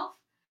myself.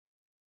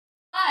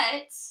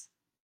 But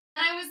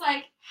and I was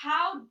like,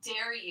 how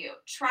dare you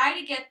try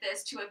to get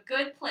this to a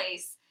good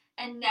place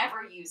and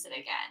never use it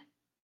again?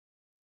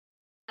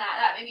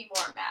 That made me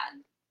more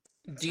mad.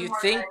 Do you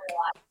think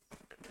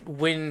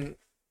when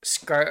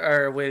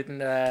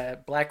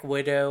Black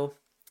Widow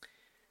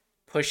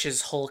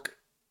pushes Hulk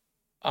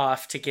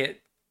off to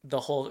get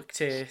the Hulk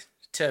to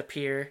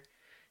appear,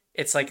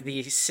 it's like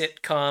the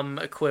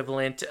sitcom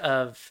equivalent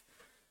of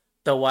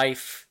the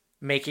wife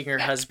making her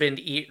husband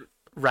eat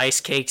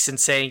rice cakes and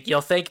saying,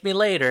 "You'll thank me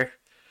later"?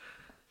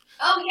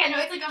 Oh yeah, no,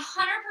 it's like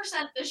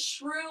 100% the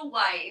shrew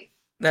wife.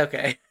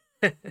 Okay.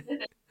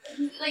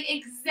 Like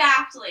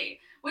exactly,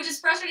 which is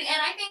frustrating.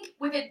 And I think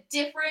with a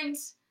different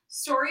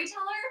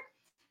storyteller,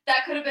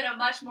 that could have been a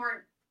much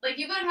more like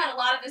you could have had a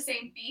lot of the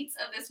same beats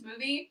of this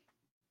movie,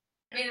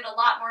 made it a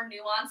lot more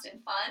nuanced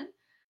and fun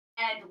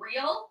and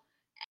real,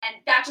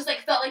 and that just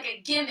like felt like a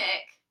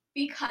gimmick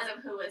because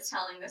of who was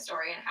telling the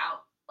story and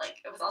how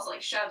like it was also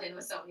like shoved in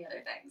with so many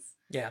other things.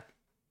 Yeah.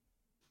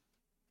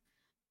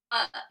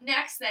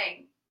 Next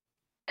thing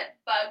that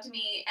bugged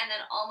me and then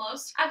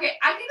almost okay,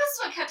 I think this is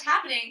what kept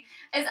happening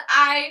is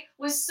I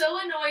was so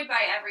annoyed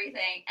by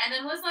everything and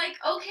then was like,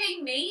 okay,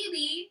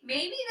 maybe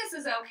this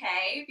is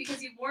okay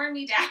because you've worn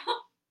me down.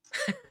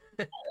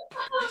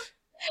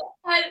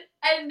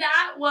 and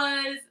that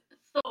was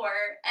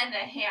Thor and the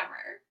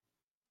hammer.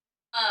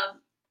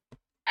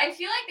 I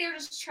feel like they were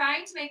just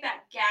trying to make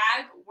that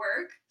gag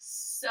work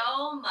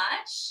so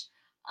much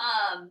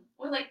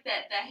with like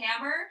the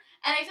hammer,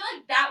 and I feel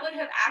like that would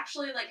have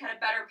actually like had a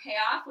better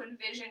payoff when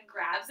Vision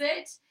grabs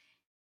it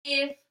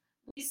if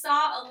we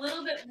saw a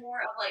little bit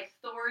more of like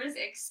Thor's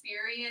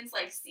experience,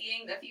 like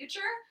seeing the future.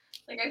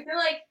 Like I feel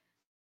like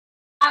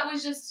that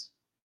was just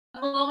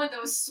a moment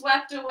that was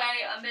swept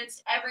away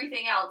amidst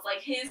everything else,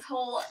 like his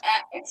whole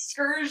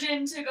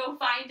excursion to go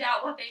find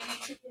out what they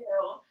need to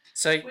do.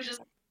 So was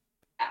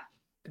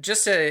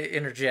just to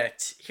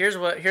interject,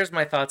 here's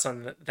my thoughts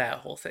on that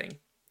whole thing.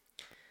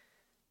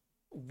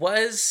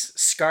 Was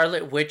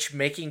Scarlet Witch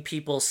making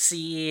people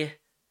see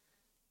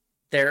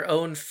their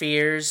own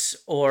fears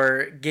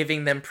or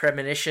giving them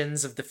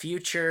premonitions of the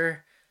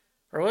future?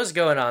 Or what was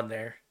going on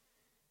there?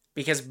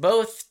 Because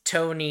both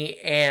Tony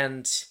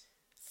and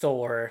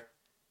Thor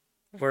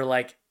were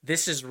like,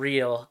 this is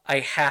real. I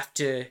have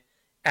to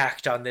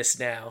act on this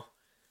now.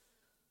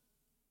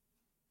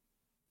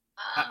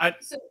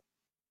 So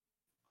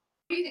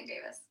what do you think,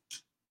 Davis?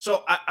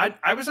 So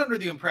I was under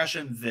the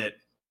impression that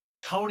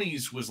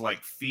Tony's was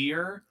like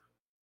fear,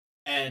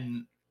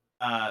 and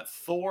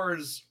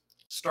Thor's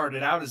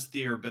started out as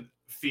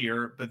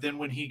fear, but then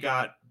when he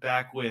got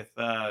back with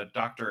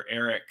Dr.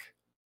 Eric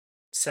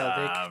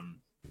Selvig,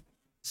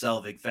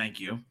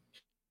 thank you.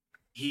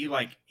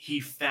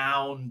 He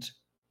found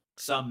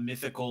some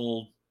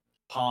mythical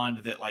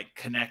pond that like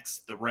connects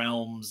the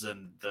realms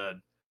and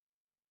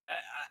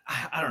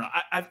I don't know.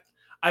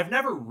 I've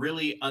never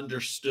really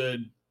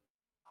understood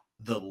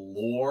the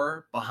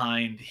lore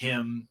behind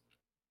him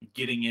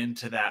getting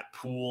into that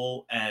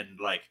pool and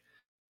like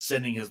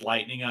sending his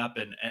lightning up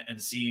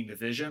and seeing the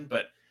vision,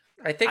 but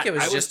I think it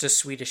was just a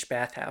Swedish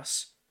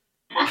bathhouse.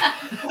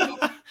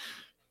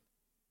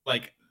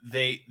 Like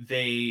they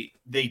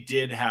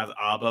did have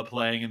ABBA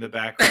playing in the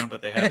background,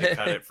 but they had to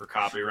cut it for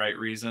copyright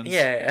reasons.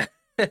 Yeah.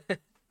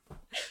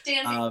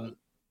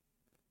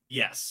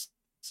 Yes.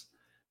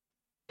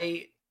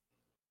 I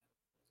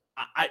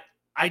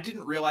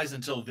didn't realize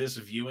until this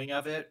viewing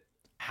of it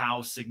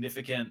how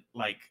significant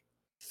like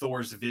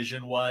Thor's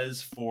vision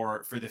was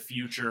for the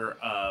future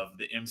of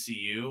the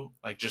MCU.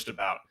 Like just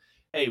about,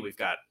 hey, we've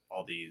got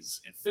all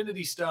these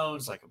Infinity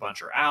Stones, like a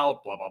bunch are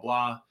out, blah blah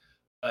blah.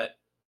 But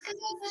because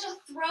it was such a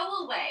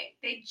throwaway,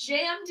 they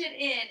jammed it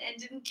in and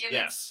didn't give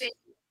it space.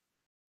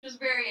 It was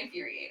very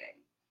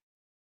infuriating.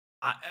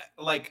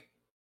 Like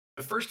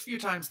the first few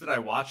times that I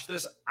watched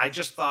this, I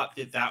just thought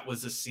that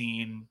was a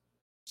scene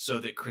so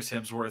that Chris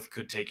Hemsworth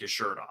could take his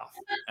shirt off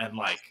and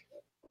like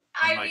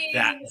And I like mean,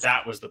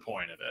 that was the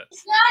point of it.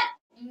 it's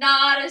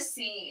not a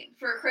scene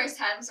for Chris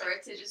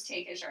Hemsworth to just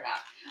take his shirt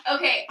off.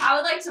 Okay, I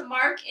would like to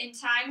mark in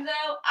time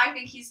though. I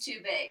think he's too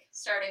big.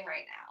 Starting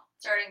right now.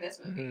 Starting this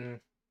movie. Mm-hmm.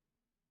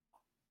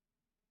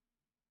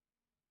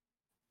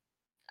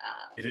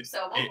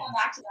 So we'll come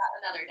back to that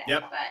another day.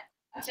 Yep. But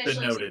It's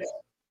been noted.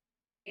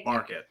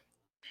 Mark it.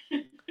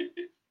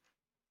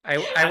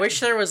 I wish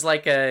there was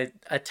like a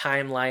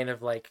timeline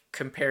of like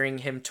comparing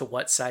him to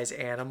what size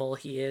animal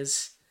he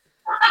is.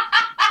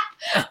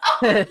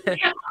 Oh,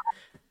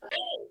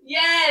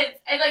 yes,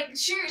 and like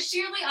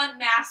sheerly on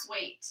mass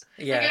weight.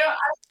 Yeah. Like,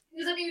 it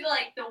doesn't need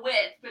like the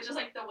width, but just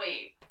like the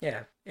weight.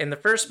 Yeah. In the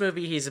first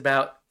movie, he's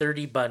about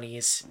 30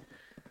 bunnies,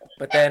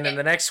 but then in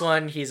the next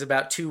one, he's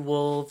about 2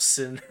 wolves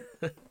and.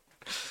 I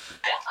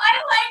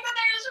like that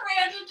there's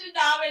random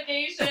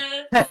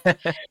denominations. I'm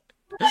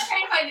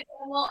trying to find an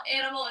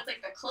animal. It's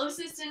like the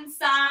closest in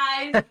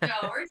size.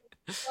 No, we're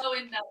just low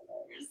in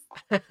numbers.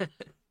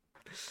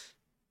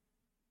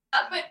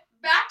 But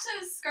back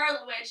to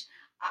Scarlet Witch,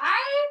 I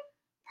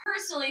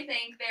personally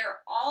think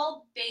they're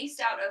all based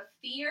out of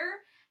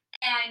fear,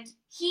 and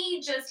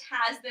he just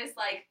has this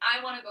like,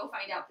 I want to go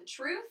find out the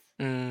truth,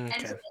 Okay.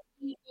 and so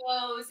he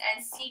goes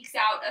and seeks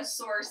out a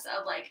source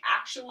of like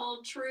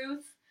actual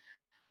truth,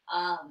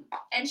 and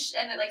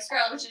then like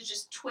Scarlet Witch is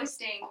just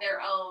twisting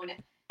their own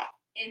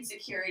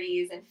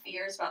insecurities and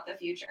fears about the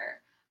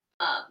future.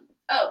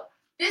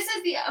 This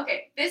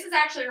is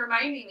actually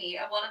reminding me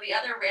of one of the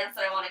other rants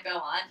that I want to go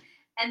on,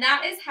 and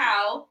that is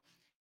how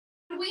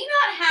we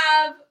not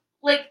have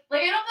like I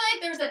don't feel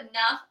like there's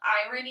enough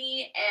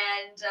irony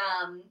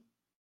and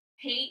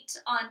hate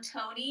on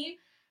Tony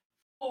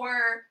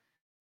for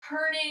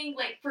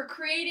for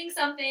creating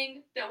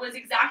something that was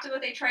exactly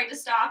what they tried to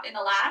stop in the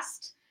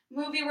last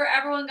movie where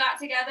everyone got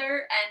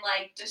together and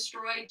like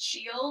destroyed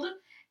Shield.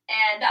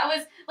 And that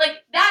was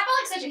like that felt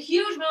like such a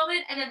huge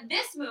moment. And then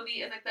this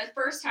movie is like the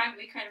first time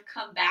we kind of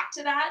come back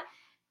to that.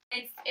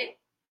 It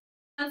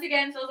once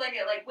again feels like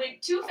it like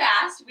went too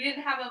fast. We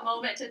didn't have a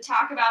moment to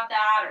talk about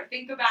that or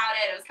think about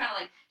it. It was kind of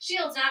like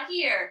Shield's not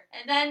here,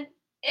 and then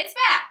it's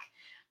back.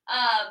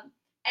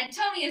 And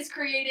Tony is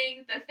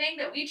creating the thing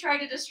that we tried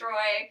to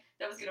destroy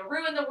that was going to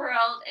ruin the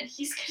world, and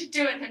he's going to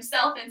do it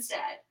himself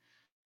instead.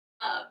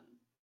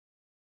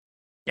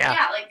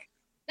 Yeah, like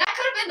that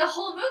could have been the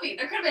whole movie.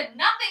 There could have been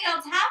nothing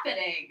else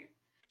happening.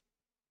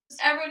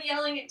 Just everyone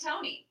yelling at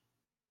Tony.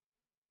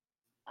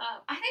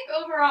 I think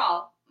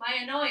overall, my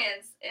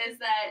annoyance is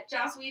that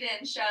Joss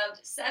Whedon shoved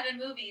 7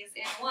 movies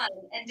in one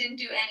and didn't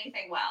do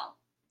anything well.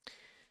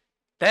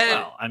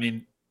 Well, I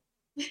mean,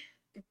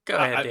 go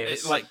ahead,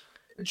 Davis.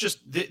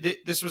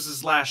 This was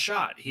his last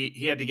shot.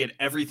 He had to get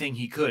everything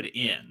he could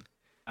in.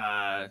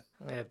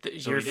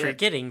 You're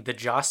forgetting the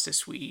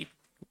Justice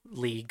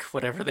League,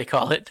 whatever they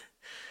call it.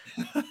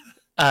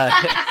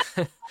 That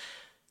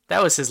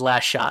was his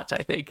last shot,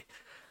 I think.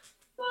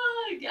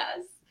 I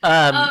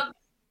guess.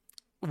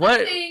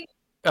 What?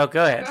 Oh,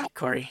 go ahead,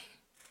 Corey.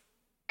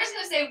 I was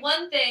going to say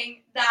one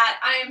thing that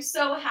I am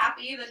so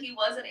happy that he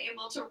wasn't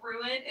able to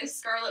ruin is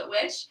Scarlet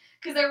Witch,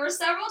 because there were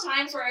several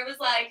times where I was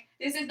like,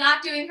 this is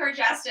not doing her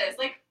justice.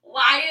 Like,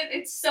 why?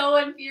 It's so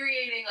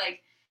infuriating,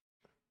 like,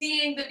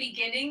 seeing the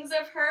beginnings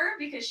of her,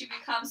 because she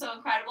becomes so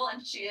incredible,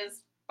 and she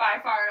is by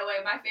far and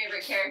away my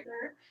favorite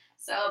character.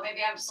 So maybe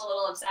I'm just a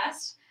little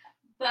obsessed.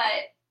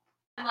 But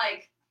I'm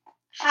like,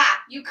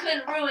 you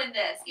couldn't ruin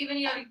this. Even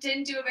though you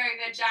didn't do a very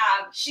good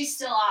job, she's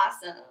still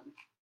awesome.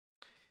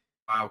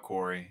 Wow,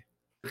 Corey.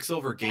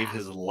 Quicksilver gave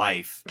his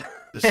life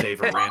to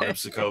save a random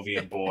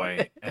Sokovian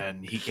boy,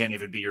 and he can't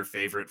even be your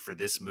favorite for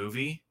this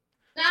movie?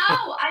 No,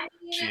 I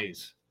mean...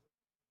 Jeez.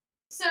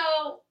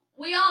 So,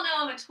 we all know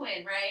I'm a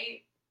twin,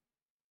 right?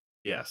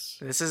 Yes.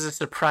 This is a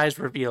surprise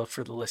reveal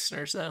for the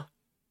listeners, though.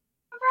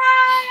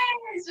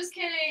 Surprise! Just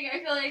kidding.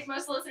 I feel like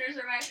most listeners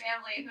are my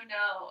family who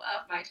know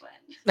of my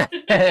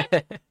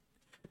twin.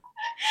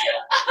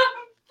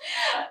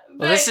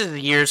 Well, this is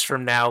years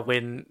from now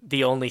when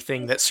the only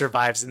thing that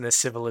survives in this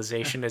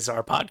civilization is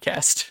our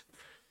podcast.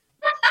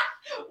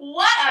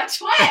 What a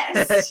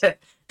twist!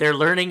 They're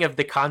learning of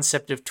the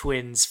concept of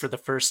twins for the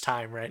first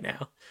time right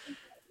now.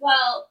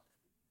 Well,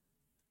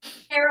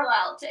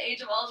 parallel to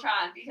Age of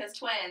Ultron, because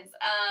twins,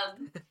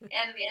 and the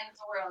end of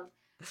the world.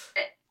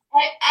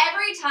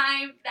 Every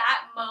time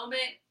that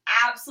moment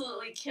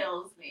absolutely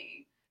kills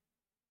me.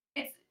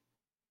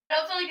 I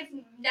don't feel like it's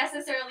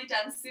necessarily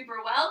done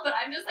super well, but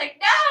I'm just like,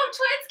 no,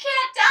 twins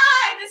can't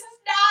die. This is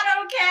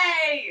not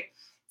okay.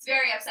 It's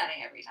very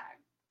upsetting every time.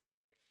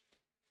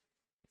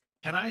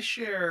 Can I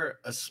share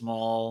a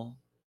small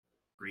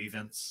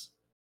grievance?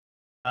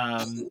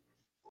 Only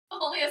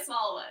a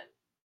small one.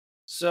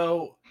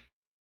 So,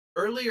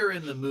 earlier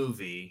in the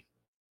movie,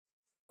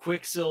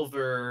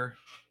 Quicksilver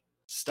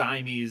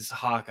stymies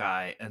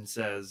Hawkeye and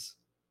says,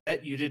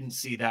 "Bet you didn't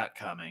see that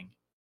coming."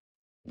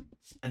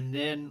 And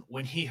then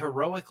when he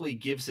heroically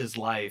gives his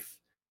life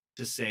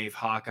to save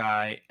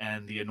Hawkeye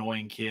and the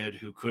annoying kid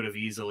who could have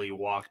easily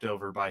walked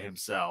over by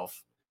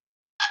himself,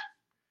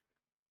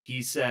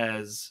 he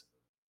says,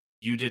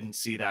 "You didn't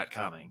see that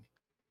coming."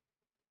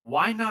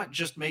 why not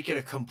just make it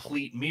a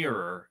complete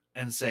mirror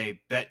and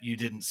say, bet you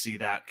didn't see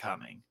that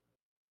coming?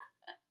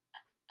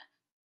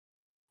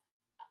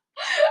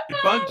 It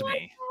bugged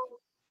me.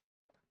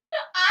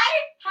 I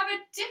have a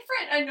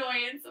different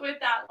annoyance with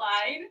that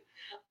line.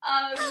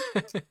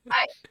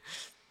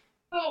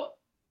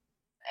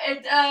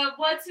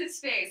 What's his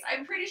face?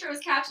 I'm pretty sure it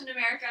was Captain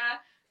America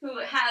who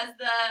has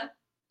the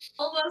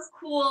almost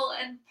cool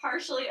and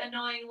partially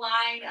annoying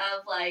line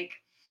of like,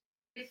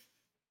 if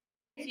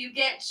you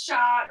get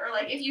shot or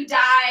like if you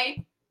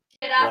die,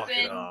 get up Walk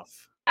it and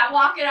off.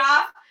 walk it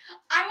off.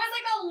 I was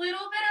like a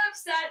little bit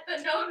upset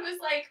that no one was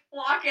like,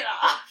 walk it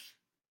off.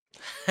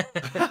 We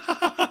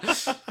had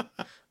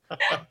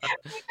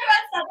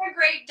such a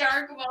great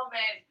dark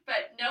moment,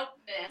 but nope,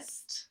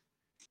 missed.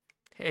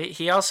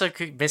 He also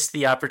could miss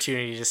the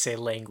opportunity to say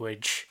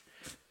language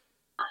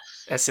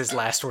as his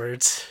last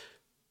words.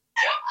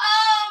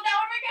 Oh, that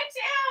would be good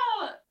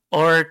too!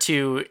 Or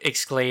to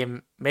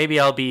exclaim, maybe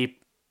I'll be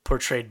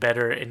portrayed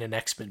better in an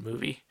X-Men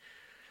movie.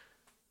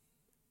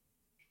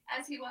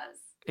 As he was.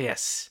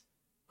 Yes.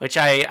 Which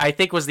I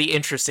think was the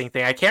interesting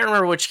thing. I can't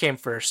remember which came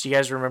first. Do you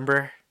guys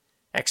remember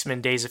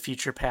X-Men Days of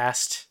Future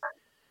Past?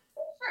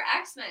 Sure,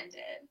 X-Men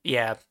did.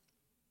 Yeah.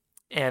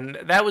 And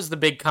that was the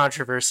big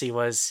controversy,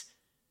 was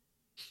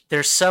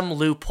there's some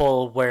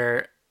loophole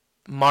where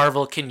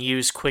Marvel can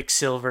use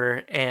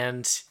Quicksilver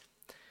and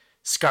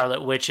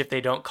Scarlet Witch if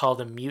they don't call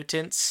them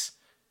mutants.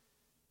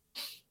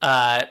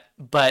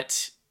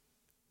 But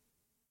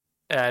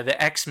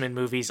the X-Men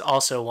movies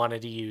also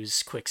wanted to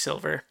use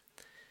Quicksilver.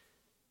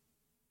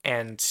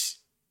 And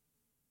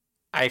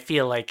I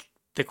feel like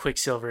the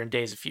Quicksilver in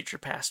Days of Future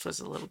Past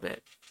was a little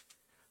bit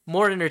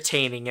more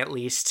entertaining, at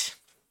least,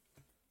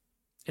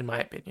 in my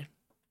opinion.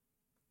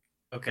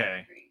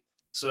 Okay.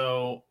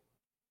 So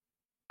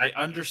I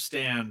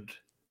understand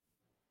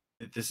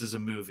that this is a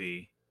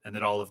movie and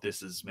that all of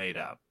this is made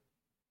up.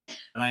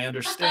 And I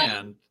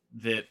understand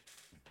that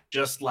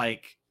just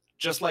like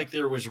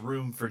there was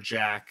room for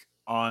Jack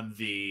on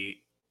the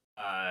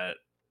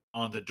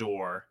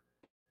door,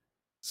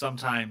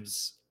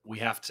 sometimes we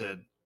have to,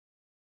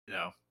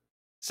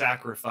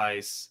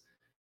 sacrifice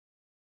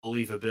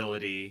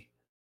believability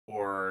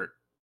or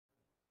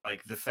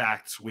like the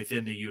facts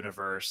within the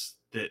universe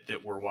that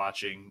we're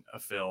watching a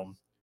film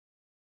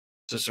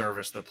to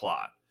service the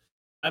plot.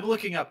 I'm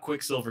looking up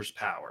Quicksilver's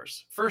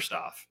powers. First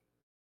off,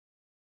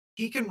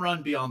 he can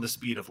run beyond the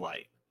speed of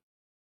light.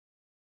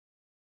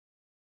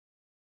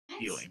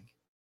 Healing.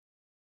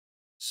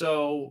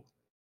 So,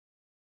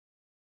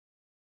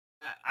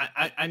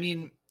 I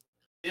mean,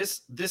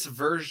 this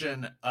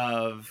version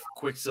of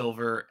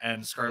Quicksilver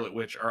and Scarlet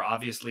Witch are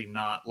obviously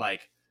not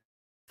like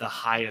the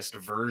highest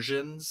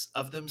versions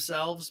of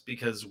themselves,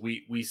 because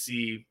we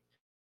see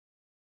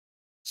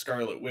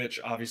Scarlet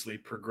Witch obviously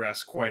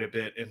progress quite a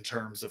bit in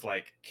terms of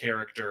like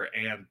character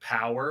and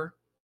power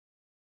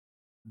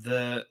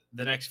the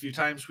next few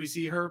times we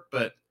see her.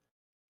 But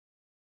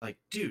like,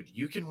 dude,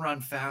 you can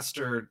run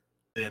faster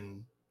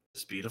than the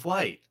speed of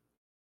light.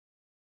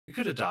 You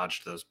could have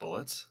dodged those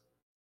bullets.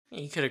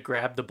 You could have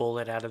grabbed the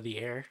bullet out of the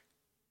air.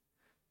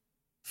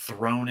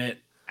 Thrown it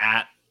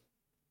at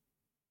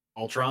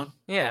Ultron.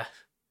 Yeah.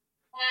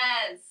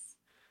 Yes.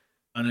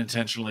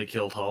 Unintentionally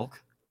killed Hulk.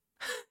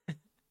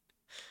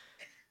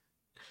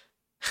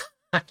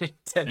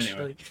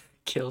 Unintentionally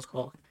killed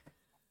Hulk.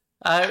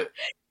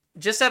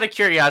 Just out of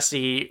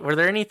curiosity, were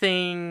there any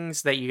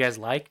things that you guys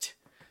liked?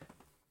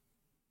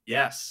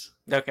 Yes.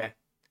 Okay.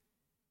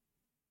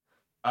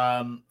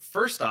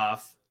 First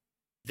off,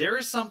 there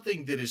is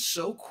something that is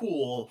so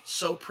cool,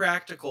 so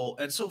practical,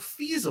 and so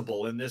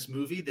feasible in this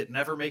movie that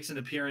never makes an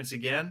appearance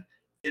again.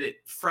 It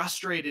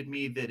frustrated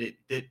me that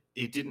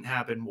it didn't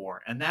happen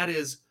more. And that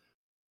is,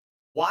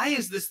 why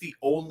is this the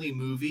only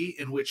movie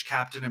in which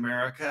Captain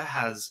America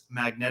has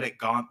magnetic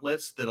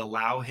gauntlets that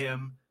allow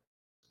him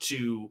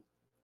to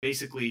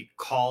basically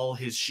call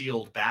his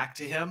shield back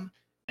to him,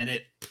 and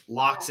it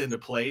locks into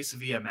place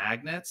via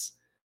magnets?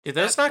 Did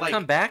those not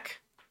come back?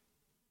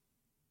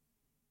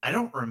 I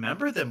don't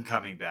remember them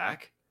coming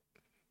back.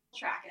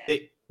 Track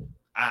it.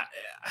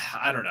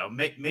 I don't know.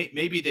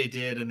 Maybe they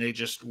did, and they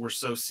just were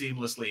so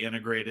seamlessly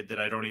integrated that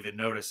I don't even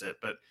notice it.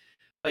 But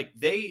like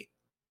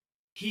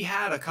he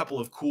had a couple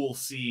of cool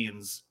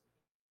scenes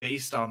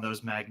based on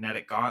those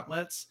magnetic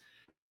gauntlets,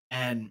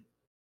 and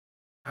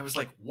I was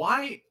like,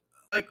 why?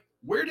 Like,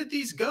 where did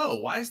these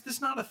go? Why is this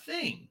not a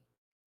thing?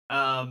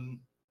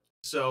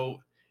 So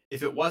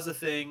if it was a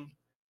thing,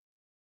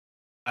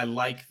 I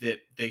like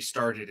that they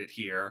started it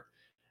here.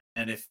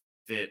 And if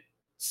it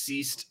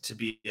ceased to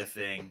be a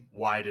thing,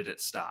 why did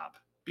it stop?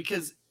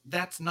 Because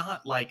that's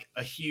not like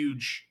a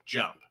huge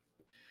jump.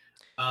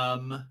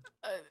 On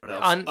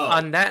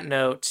that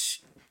note,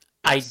 yes.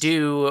 I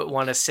do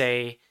want to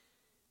say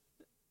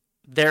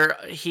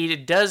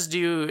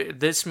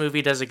this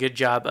movie does a good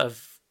job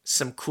of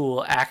some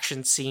cool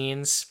action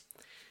scenes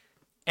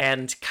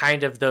and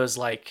kind of those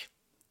like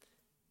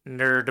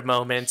nerd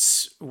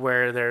moments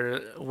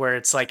where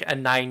it's like a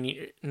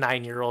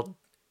 9-year-old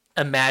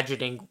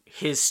imagining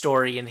his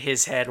story in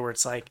his head, where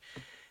it's like,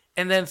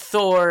 then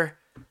Thor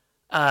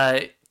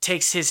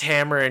takes his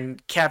hammer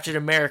and Captain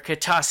America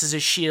tosses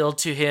his shield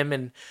to him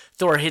and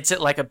Thor hits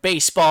it like a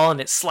baseball and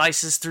it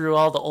slices through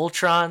all the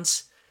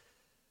Ultrons.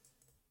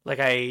 Like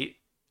I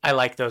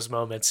like those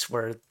moments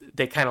where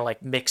they kind of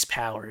like mix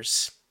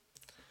powers.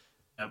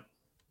 Yep.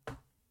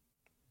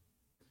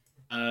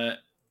 I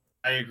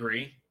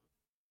agree.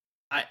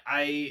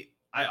 I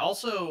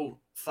also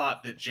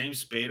thought that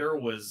James Spader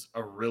was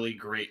a really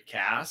great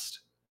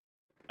cast.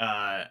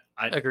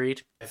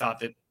 Agreed. I thought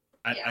that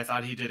I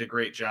thought he did a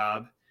great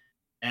job,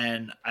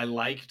 and I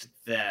liked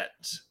that.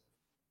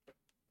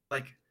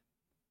 Like,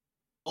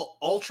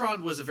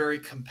 Ultron was a very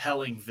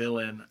compelling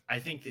villain. I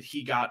think that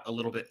he got a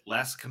little bit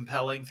less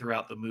compelling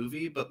throughout the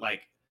movie, but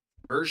like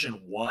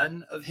version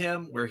 1 of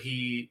him, where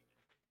he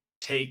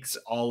takes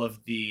all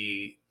of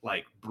the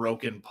like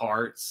broken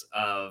parts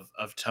of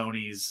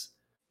Tony's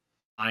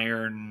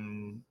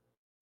iron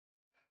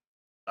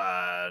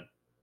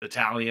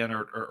battalion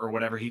or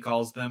whatever he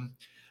calls them,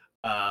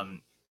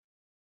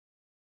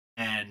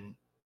 and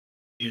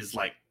is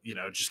like,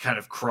 just kind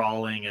of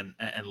crawling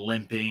and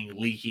limping,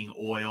 leaking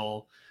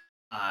oil,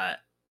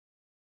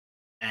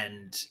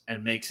 and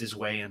makes his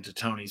way into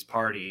Tony's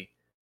party.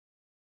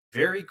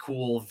 Very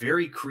cool,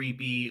 very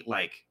creepy,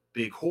 like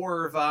big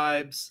horror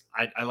vibes.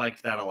 I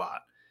liked that a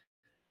lot.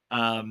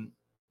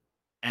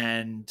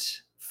 And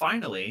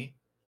finally,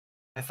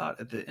 I thought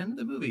at the end of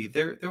the movie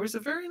there was a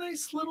very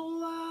nice little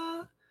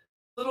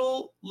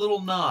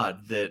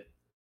nod that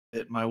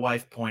my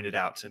wife pointed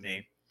out to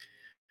me.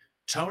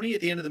 Tony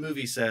at the end of the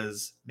movie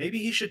says maybe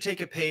he should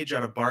take a page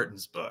out of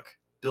Barton's book,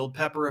 build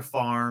Pepper a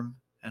farm,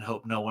 and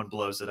hope no one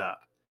blows it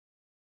up.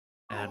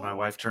 And my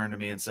wife turned to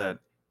me and said,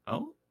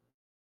 "Oh,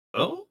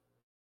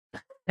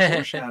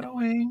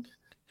 foreshadowing."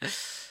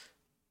 It's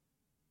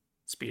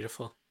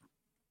beautiful.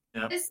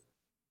 Yep. This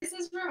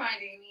is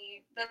reminding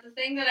me that the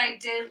thing that I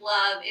did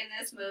love in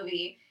this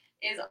movie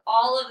is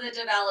all of the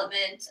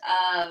development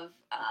of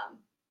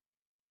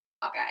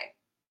Hawkeye.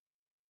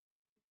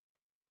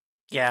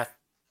 Yeah,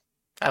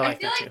 I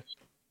like that too.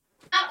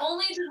 Not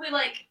only did we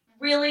like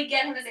really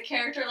get him as a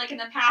character, like in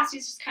the past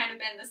he's just kind of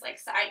been this like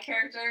side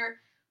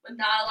character with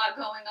not a lot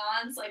going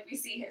on. So like we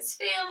see his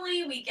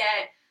family, we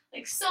get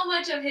like so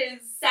much of his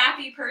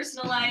sappy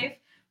personal life,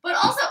 but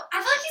also I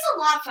feel like he's a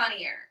lot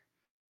funnier.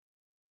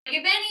 Like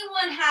if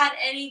anyone had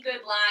any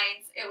good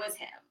lines, it was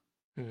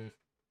him.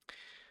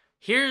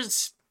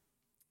 Here's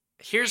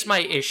my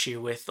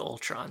issue with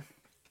Ultron.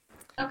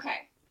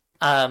 Okay.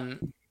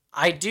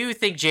 I do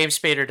think James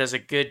Spader does a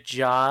good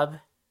job,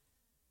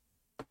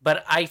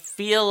 but I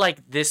feel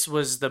like this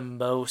was the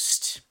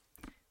most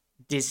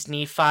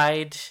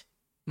Disney-fied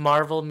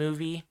Marvel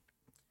movie,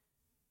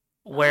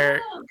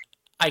 where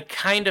I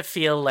kind of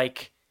feel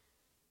like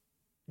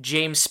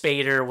James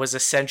Spader was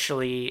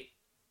essentially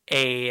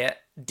a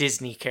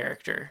Disney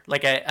character,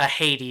 like a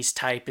Hades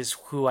type is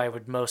who I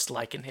would most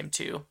liken him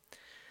to.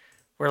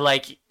 Where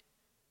like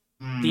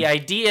the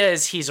idea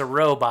is he's a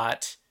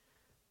robot,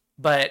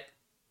 but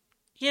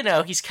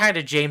he's kind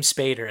of James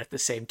Spader at the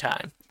same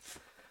time.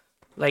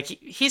 Like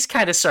he's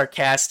kind of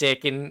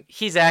sarcastic and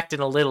he's acting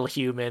a little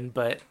human,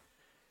 but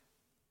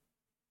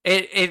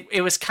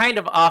it was kind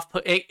of off.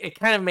 It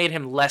kind of made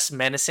him less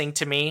menacing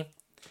to me,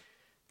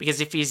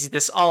 because if he's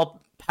this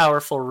all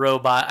powerful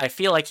robot, I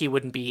feel like he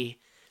wouldn't be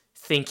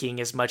thinking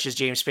as much as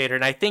James Spader,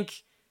 and I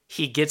think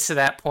he gets to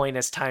that point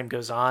as time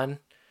goes on,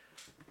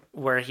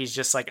 where he's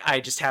just like, I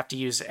just have to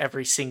use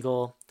every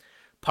single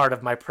part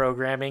of my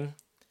programming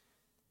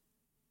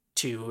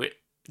to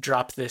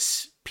drop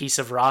this piece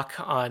of rock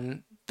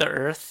on the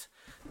Earth.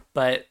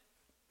 But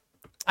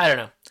I don't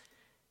know.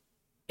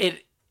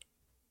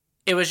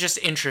 It was just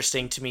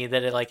interesting to me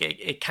that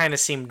it kind of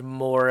seemed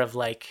more of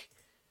like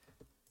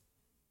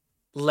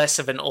less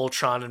of an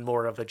Ultron and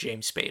more of a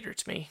James Spader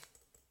to me.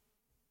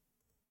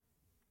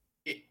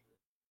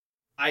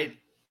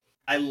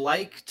 I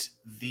liked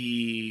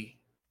the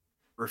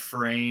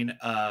refrain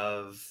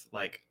of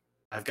like,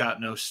 I've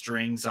got no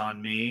strings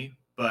on me,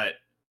 but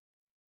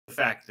the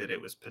fact that it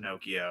was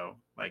Pinocchio,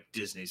 like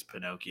Disney's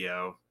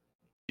Pinocchio,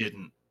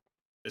 didn't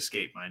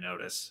escape my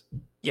notice.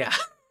 Yeah.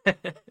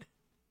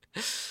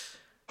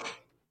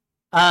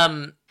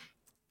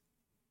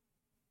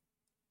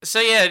 So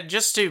yeah,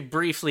 just to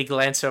briefly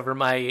glance over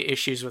my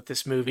issues with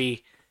this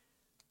movie,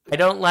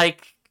 I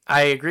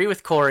agree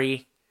with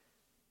Corey,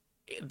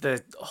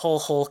 the whole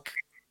Hulk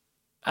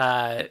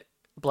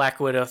Black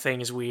Widow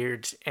thing is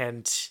weird,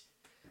 and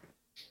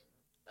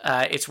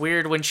it's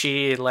weird when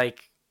she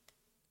like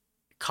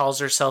calls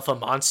herself a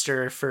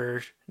monster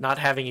for not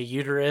having a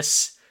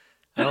uterus.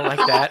 I don't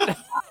like that.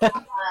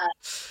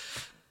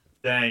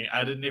 Dang,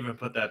 I didn't even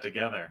put that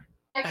together.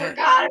 I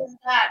forgot about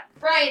that.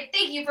 Right,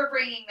 thank you for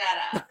bringing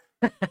that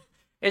up.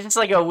 It's just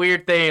like a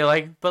weird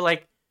thing,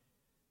 but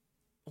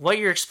what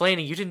you're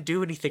explaining, you didn't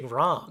do anything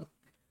wrong.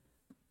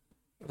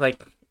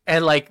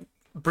 And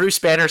Bruce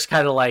Banner's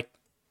kind of like,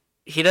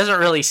 he doesn't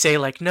really say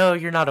like, no,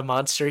 you're not a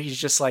monster. He's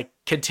just like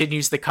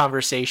continues the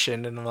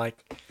conversation, and I'm like,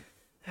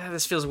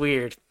 this feels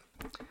weird.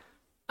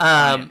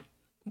 Yes.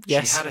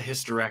 Yes. She had a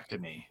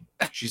hysterectomy.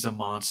 She's a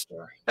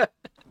monster.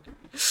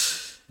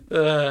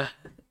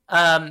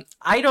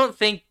 I don't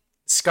think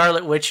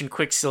Scarlet Witch and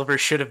Quicksilver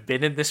should have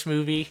been in this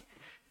movie.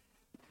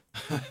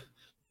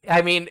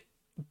 I mean,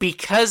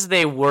 because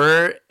they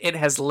were, it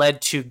has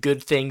led to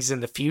good things in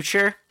the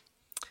future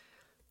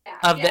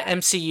of the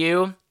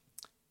MCU.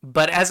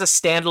 But as a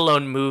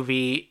standalone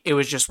movie, it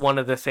was just one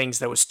of the things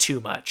that was too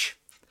much.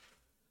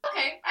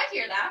 Okay, I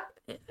hear that.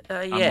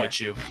 Yeah. I'm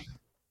with you.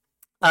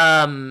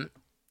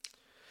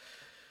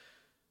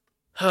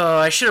 Oh,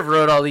 I should have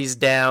wrote all these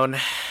down,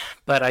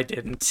 but I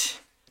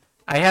didn't.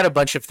 I had a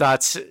bunch of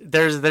thoughts.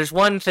 There's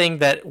one thing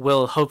that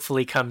will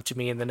hopefully come to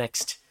me in the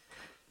next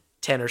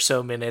 10 or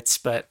so minutes,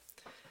 but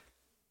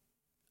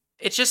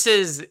it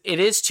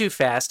is too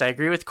fast. I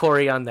agree with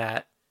Corey on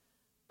that.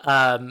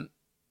 I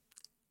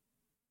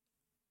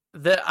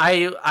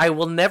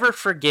will never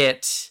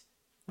forget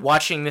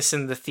watching this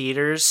in the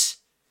theaters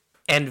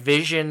and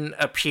Vision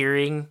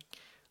appearing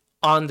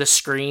on the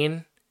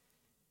screen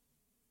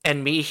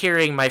and me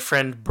hearing my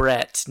friend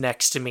Brett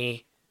next to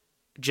me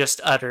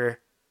just utter,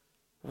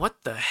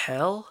 "What the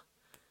hell?"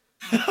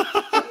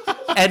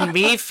 and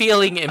me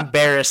feeling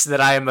embarrassed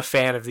that I am a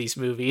fan of these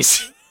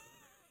movies.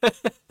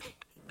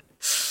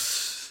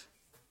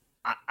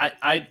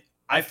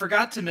 I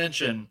forgot to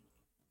mention,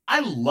 I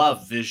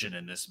love Vision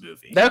in this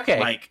movie. Okay.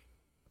 Like,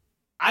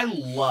 I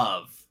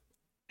love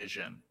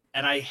Vision,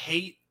 and I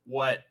hate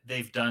what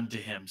they've done to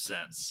him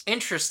since.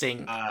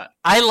 Interesting.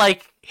 I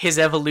like his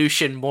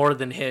evolution more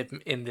than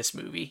him in this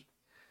movie.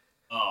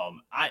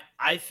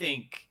 I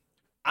think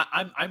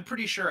I'm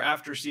pretty sure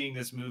after seeing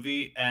this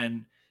movie,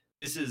 and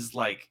this is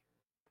like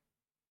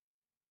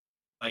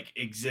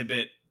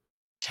exhibit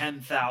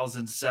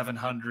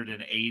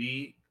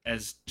 10,780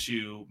 as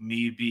to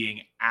me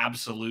being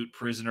absolute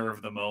prisoner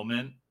of the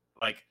moment.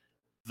 Like,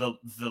 the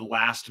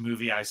last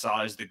movie I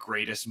saw is the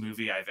greatest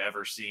movie I've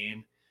ever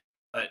seen.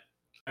 But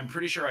I'm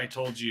pretty sure I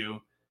told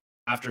you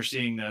after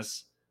seeing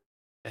this,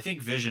 I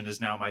think Vision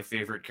is now my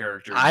favorite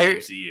character in the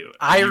MCU.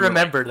 I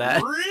remember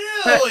that.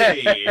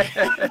 Really?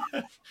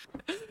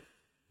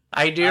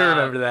 I do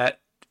remember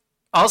that.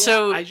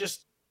 Also, yeah,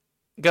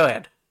 go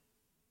ahead.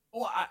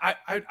 Well,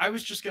 I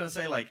was just gonna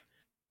say, like,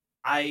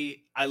 I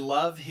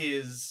love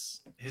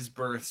his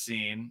birth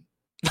scene,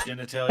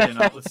 genitalia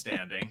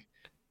notwithstanding.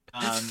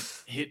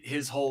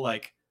 His whole,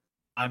 like,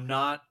 I'm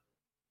not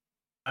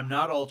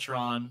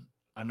Ultron,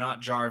 I'm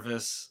not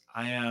Jarvis,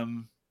 I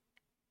am.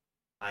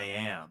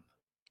 And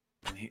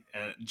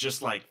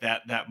just like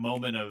that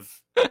moment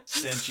of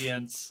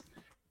sentience,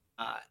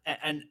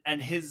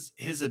 and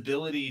his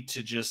ability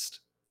to just,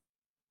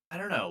 I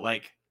don't know,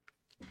 like,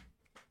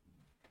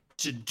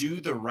 to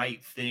do the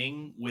right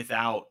thing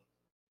without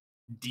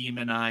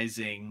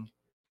demonizing,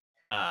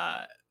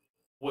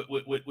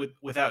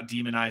 without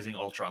demonizing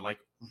Ultron, like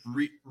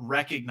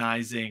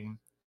recognizing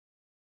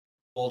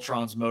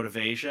Ultron's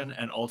motivation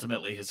and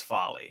ultimately his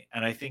folly.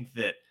 And I think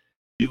that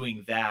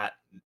doing that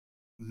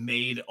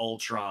made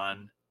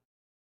Ultron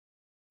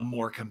a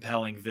more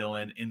compelling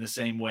villain, in the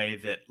same way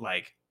that,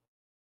 like,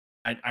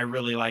 I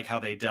really like how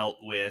they dealt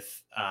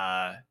with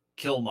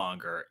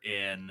Killmonger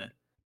in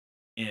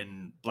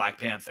Black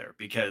Panther,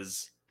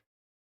 because,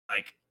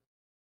 like,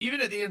 even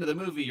at the end of the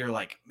movie, you're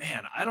like,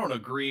 man, I don't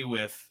agree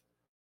with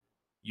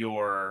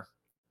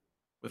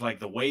like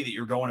the way that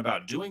you're going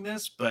about doing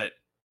this, but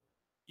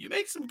you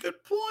make some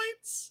good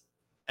points.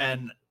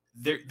 And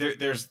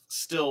there's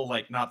still,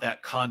 like, not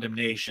that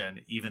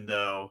condemnation, even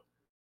though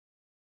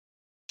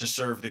to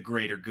serve the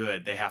greater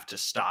good, they have to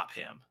stop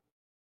him.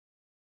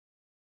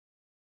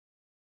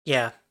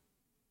 Yeah.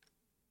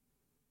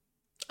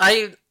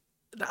 I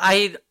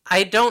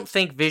don't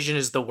think Vision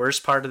is the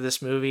worst part of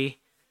this movie,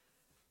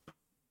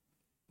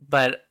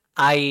 but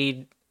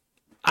I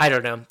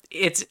don't know.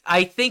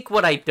 I think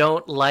what I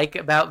don't like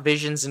about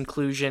Vision's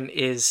inclusion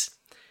is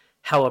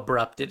how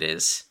abrupt it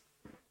is.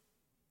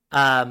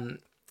 Fair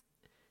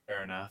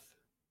enough.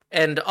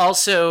 And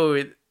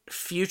also,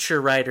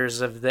 future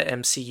writers of the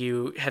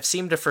MCU have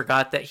seemed to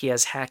forgot that he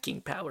has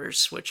hacking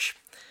powers, which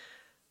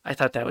I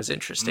thought that was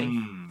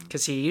interesting,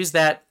 because he used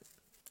that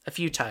a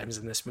few times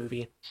in this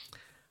movie.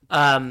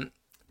 The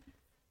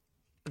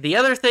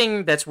other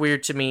thing that's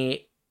weird to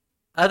me,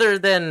 other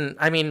than,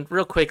 I mean,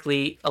 real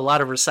quickly, a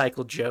lot of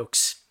recycled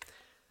jokes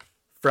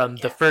from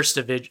the first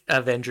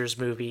Avengers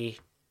movie,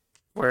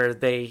 where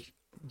they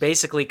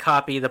basically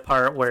copy the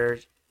part where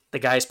the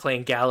guy's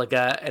playing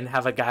Galaga and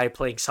have a guy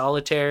playing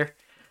solitaire.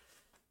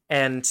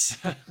 And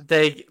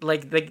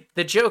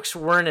the jokes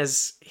weren't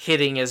as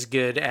hitting as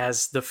good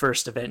as the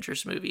first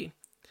Avengers movie,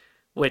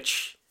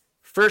 which,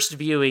 first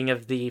viewing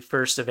of the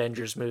first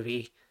Avengers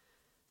movie,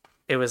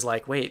 it was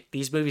like, wait,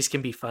 these movies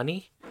can be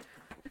funny?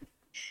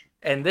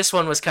 And this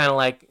one was kind of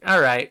like, all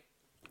right,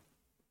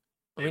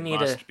 we need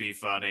to be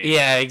funny.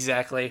 Yeah,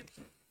 exactly.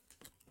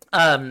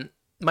 My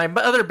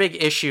other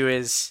big issue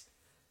is,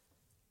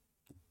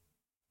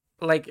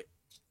 like,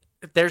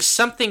 there's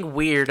something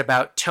weird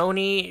about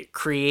Tony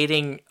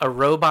creating a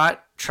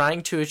robot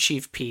trying to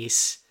achieve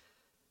peace,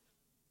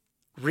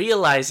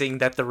 realizing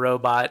that the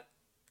robot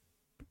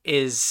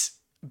is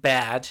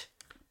bad,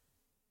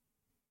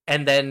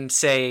 and then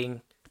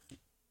saying,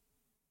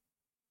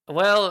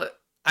 well,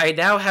 I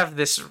now have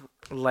this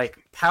like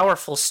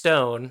powerful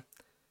stone.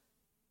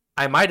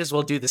 I might as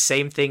well do the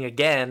same thing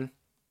again.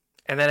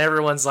 And then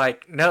everyone's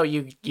like, no,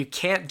 you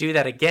can't do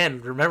that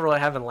again. Remember what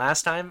happened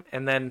last time?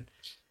 And then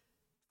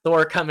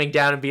Thor coming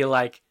down and be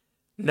like,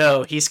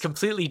 no, he's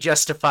completely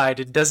justified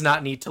and does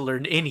not need to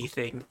learn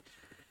anything.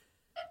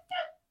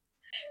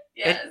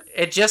 Yes.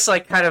 It just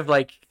like kind of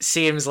like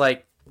seems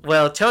like,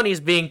 well, Tony's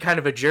being kind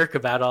of a jerk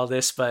about all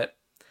this, but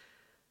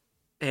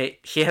hey,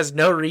 he has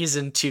no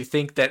reason to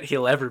think that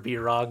he'll ever be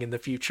wrong in the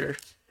future.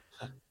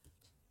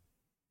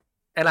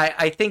 And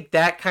I think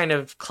that kind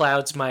of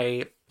clouds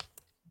my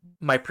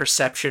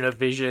perception of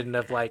Vision,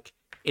 of like,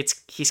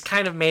 he's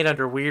kind of made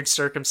under weird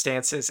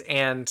circumstances,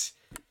 and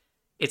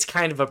it's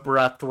kind of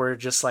abrupt where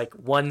just like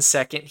 1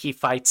 second he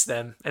fights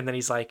them and then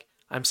he's like,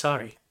 I'm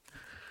sorry.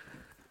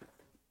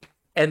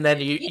 And then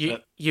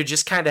you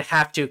just kind of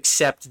have to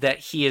accept that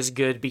he is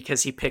good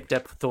because he picked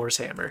up Thor's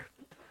hammer.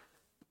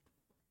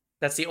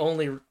 That's the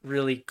only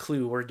really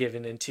clue we're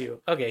given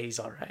into, okay, he's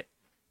all right.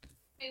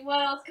 I mean,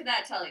 what else could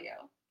that tell you?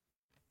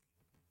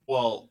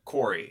 Well,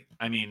 Corey,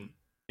 I mean,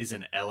 is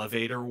an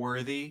elevator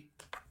worthy?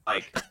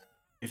 Like,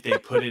 if they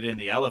put it in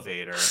the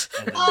elevator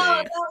and then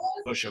they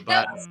push a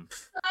button.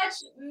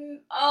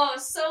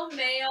 So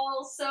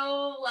male,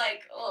 so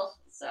like,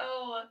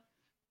 so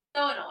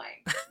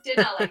annoying. Did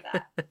not like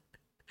that.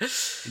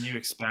 Can you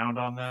expound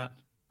on that?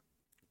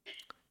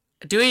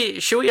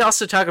 Should we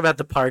also talk about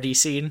the party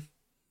scene?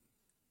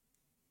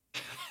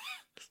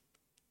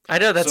 I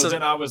know that's. So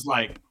then I was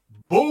like,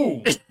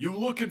 boom! You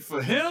looking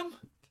for him?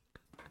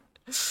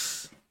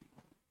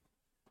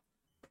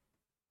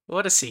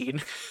 What a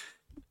scene!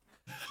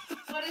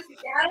 What is?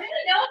 I don't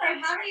really know if I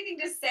have anything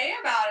to say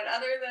about it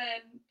other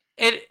than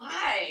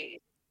why.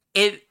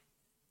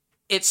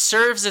 It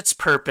serves its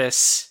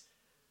purpose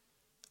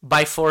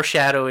by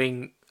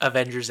foreshadowing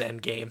Avengers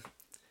Endgame.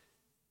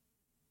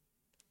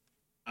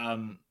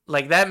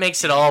 Like that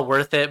makes it all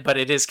worth it, but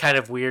it is kind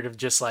of weird of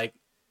just like,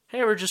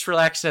 hey, we're just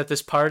relaxing at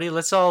this party.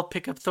 Let's all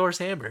pick up Thor's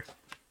hammer.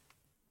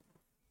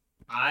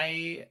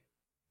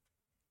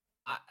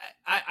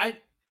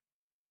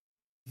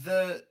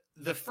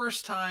 The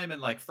first time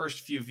and like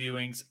first few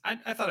viewings,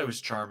 I thought it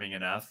was charming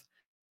enough.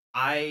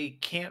 I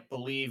can't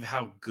believe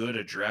how good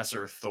a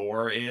dresser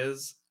Thor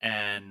is,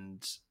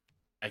 and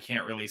I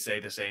can't really say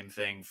the same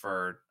thing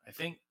for I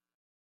think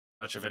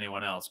much of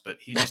anyone else,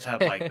 but he just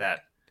had like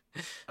that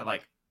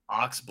like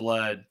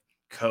oxblood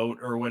coat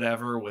or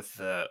whatever with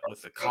the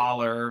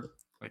collar,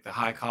 like the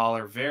high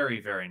collar, very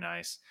very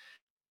nice.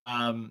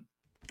 I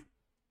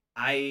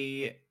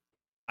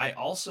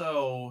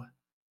also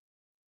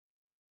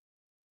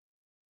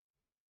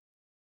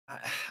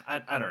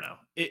I don't know.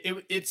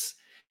 It's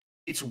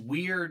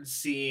weird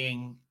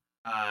seeing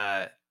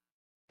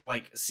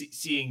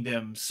seeing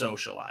them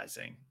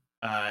socializing.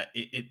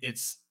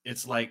 It's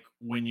like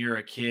when you're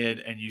a kid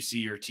and you see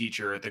your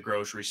teacher at the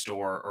grocery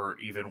store, or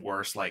even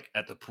worse, like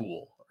at the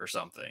pool or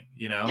something.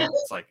 You know,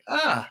 it's like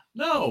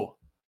no.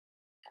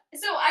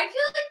 So I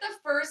feel like the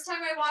first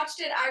time I watched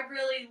it, I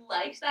really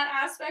liked that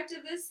aspect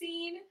of this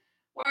scene,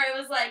 where I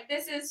was like,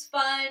 this is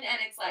fun, and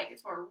it's like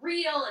it's more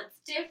real, it's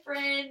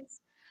different.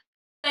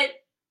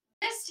 But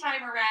this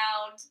time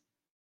around,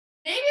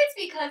 maybe it's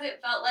because it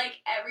felt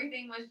like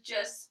everything was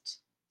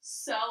just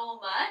so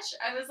much.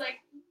 I was like,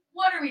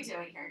 what are we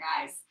doing here,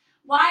 guys?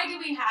 Why do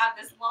we have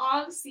this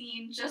long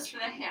scene just for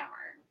the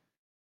hammer?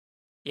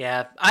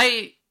 Yeah,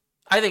 I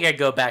think I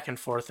go back and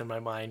forth in my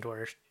mind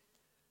where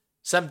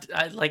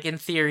like in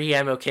theory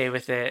I'm okay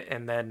with it,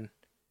 and then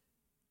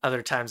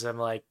other times I'm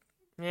like,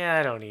 yeah,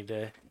 I don't need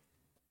to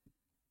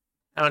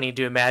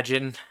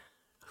imagine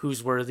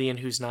who's worthy and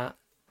who's not.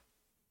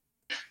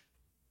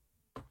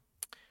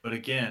 But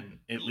again,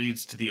 it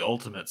leads to the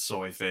ultimate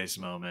soy face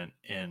moment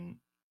in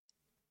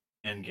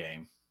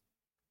Endgame.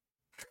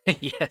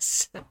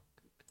 Yes.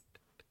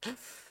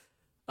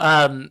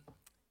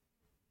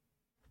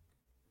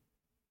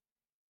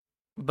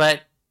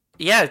 But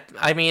yeah,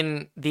 I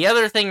mean, the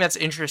other thing that's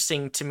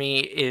interesting to me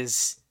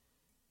is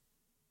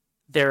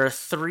there are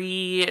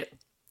 3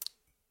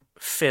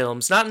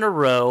 films, not in a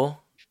row,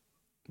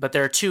 but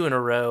there are 2 in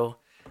a row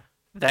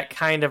that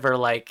kind of are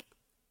like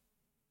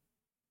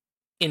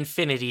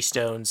Infinity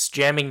Stones,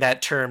 jamming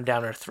that term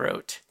down our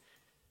throat.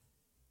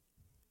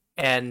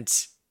 And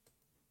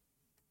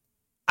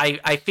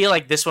I feel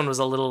like this one was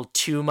a little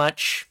too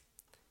much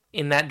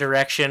in that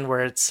direction,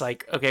 where it's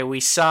like, okay,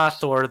 we saw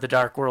Thor: The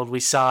Dark World,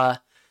 we saw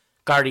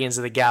Guardians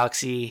of the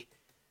Galaxy.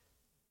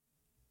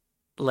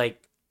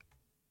 Like,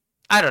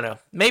 I don't know.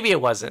 Maybe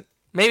it wasn't.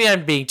 Maybe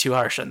I'm being too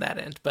harsh on that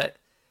end, but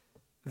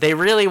they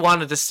really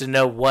wanted us to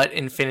know what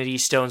Infinity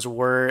Stones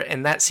were,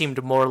 and that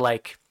seemed more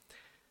like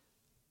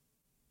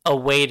a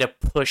way to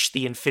push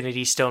the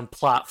Infinity Stone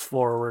plot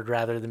forward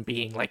rather than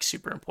being like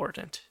super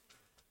important.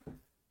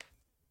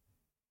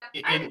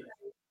 In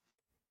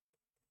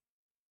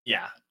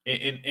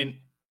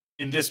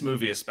this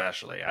movie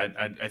especially,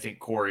 I think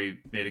Corey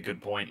made a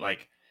good point.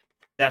 Like,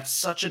 that's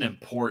such an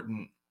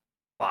important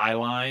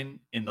byline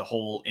in the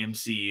whole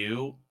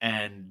MCU,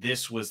 and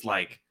this was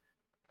like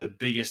the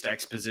biggest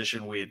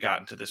exposition we had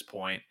gotten to this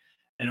point.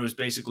 And it was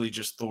basically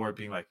just Thor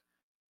being like,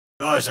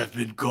 guys, I've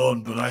been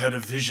gone, but I had a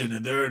vision,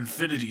 and there are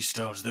Infinity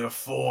Stones. There are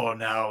 4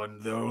 now,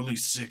 and there are only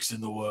 6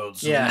 in the world,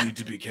 so we need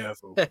to be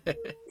careful.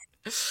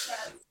 Yes.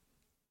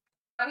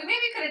 I mean, maybe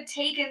could have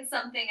taken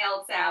something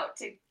else out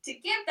to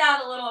give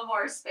that a little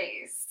more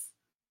space.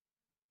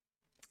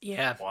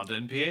 Yeah. Wanda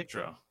and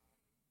Pietro.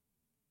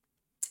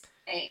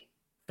 Hey.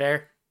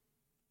 Fair.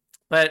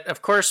 But,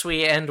 of course,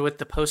 we end with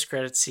the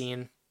post-credit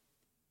scene.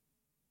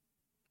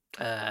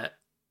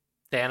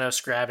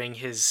 Thanos grabbing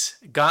his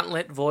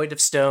gauntlet void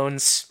of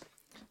stones,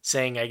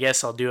 saying, I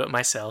guess I'll do it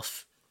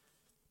myself.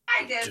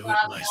 I did do love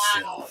it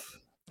myself.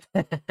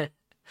 That. That's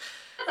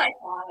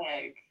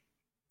iconic.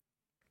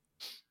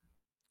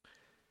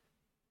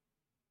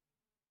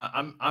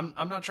 I'm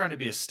not trying to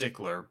be a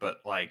stickler, but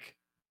like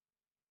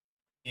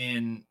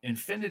in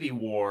Infinity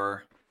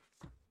War,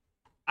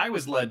 I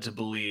was led to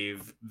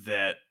believe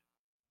that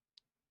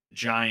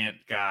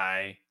giant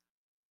guy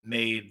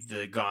made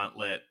the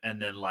gauntlet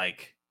and then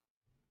like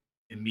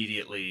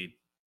immediately,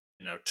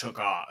 took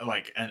off,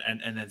 like, and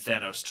then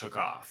Thanos took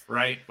off,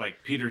 right?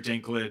 Like Peter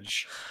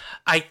Dinklage.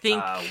 I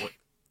think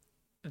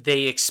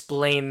they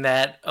explain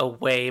that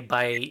away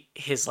by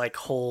his like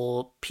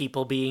whole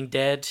people being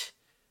dead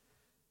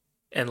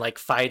and like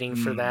fighting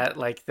for that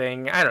like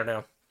thing. I don't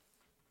know.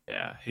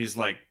 Yeah, he's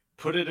like,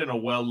 put it in a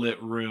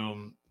well-lit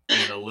room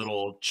in a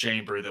little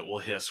chamber that will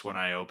hiss when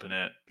I open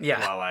it.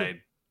 Yeah.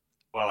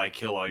 while I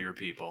kill all your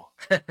people.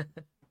 Fair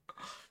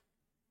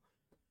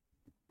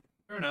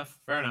enough.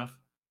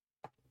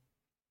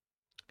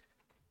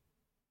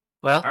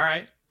 Well, all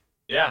right.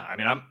 Yeah, I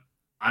mean,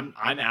 I'm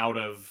out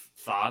of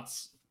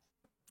thoughts.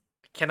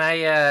 Can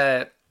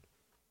I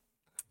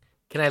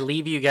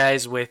leave you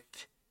guys with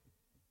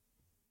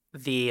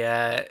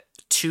the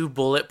 2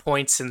 bullet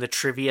points in the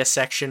trivia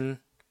section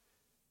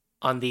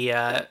on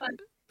the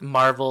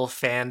Marvel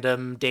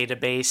fandom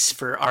database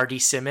for Artie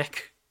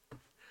Simic?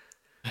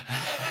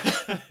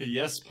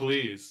 Yes,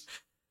 please.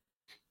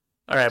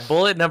 All right,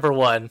 bullet number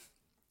 1.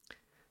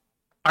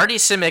 Artie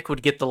Simic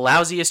would get the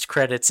lousiest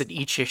credits in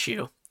each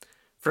issue.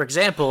 For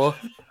example,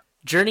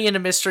 Journey into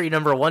Mystery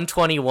number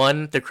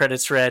 121, the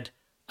credits read,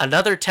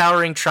 Another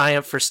towering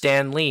triumph for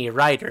Stan Lee,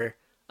 writer.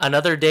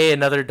 Another day,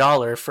 another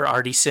dollar for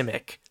Artie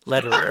Simic,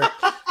 letterer.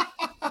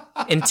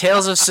 In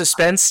Tales of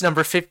Suspense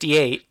number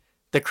 58,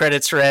 the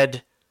credits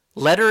read,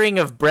 Lettering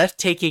of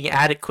breathtaking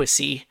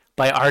adequacy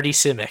by Artie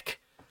Simic.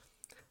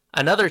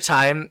 Another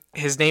time,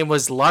 his name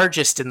was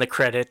largest in the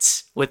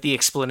credits with the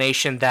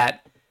explanation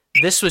that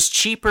this was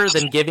cheaper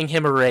than giving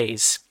him a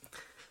raise.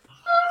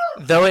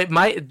 Though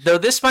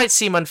this might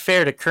seem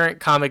unfair to current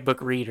comic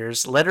book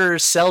readers,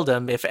 letterers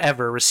seldom, if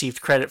ever,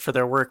 received credit for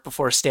their work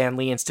before Stan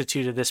Lee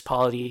instituted this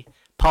policy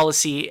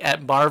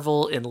at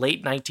Marvel in late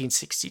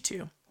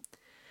 1962.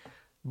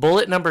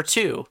 Bullet number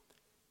 2.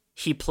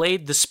 He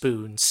played the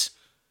spoons.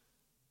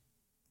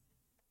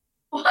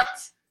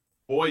 What?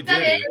 Boy,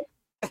 did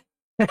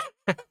he.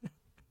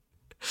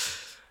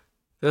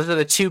 Those are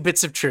the 2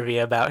 bits of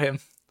trivia about him.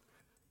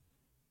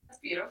 That's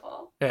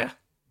beautiful. Yeah.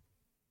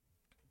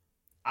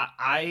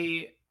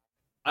 I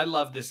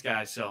love this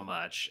guy so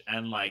much,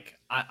 and like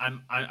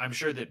I'm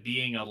sure that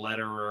being a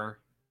letterer,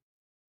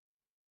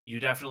 you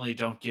definitely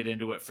don't get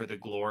into it for the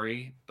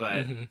glory,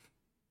 but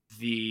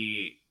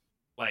the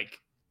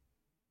like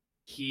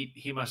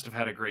he must have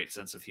had a great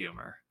sense of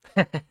humor.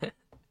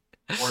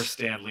 Or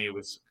Stan Lee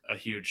was a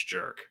huge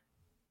jerk.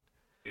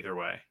 Either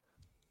way.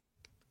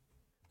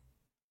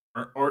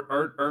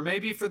 Or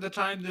maybe for the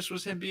time this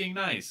was him being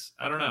nice.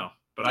 I don't know.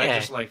 But I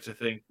just like to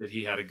think that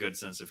he had a good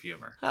sense of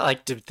humor. I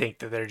like to think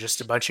that they're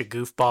just a bunch of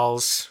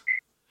goofballs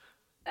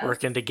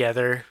working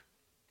together,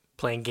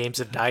 playing games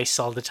of dice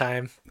all the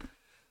time.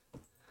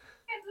 And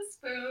the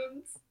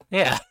spoons.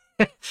 Yeah.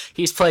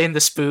 He's playing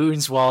the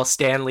spoons while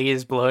Stan Lee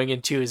is blowing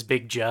into his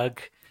big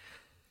jug.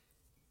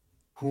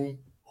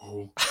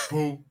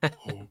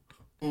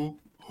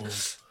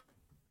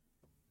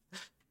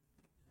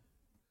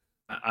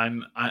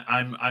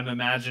 I'm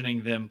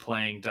imagining them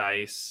playing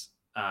dice,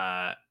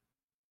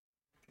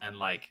 and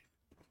like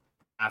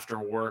after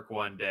work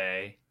one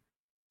day,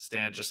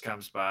 Stan just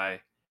comes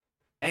by.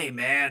 Hey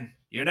man,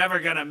 you're never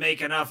gonna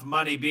make enough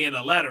money being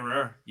a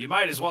letterer. You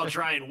might as well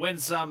try and win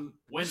some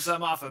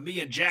off of me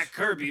and Jack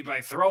Kirby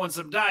by throwing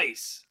some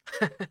dice.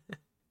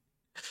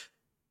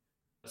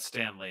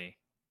 Stan Lee.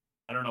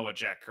 I don't know what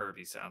Jack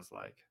Kirby sounds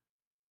like.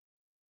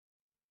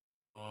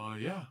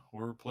 Yeah,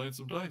 we're playing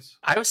some dice.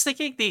 I was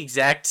thinking the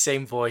exact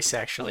same voice,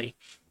 actually.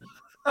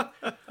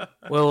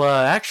 Well,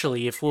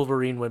 actually, if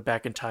Wolverine went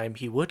back in time,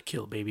 he would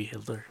kill baby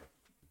Hitler.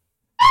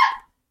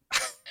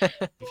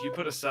 If you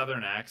put a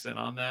southern accent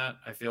on that,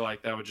 I feel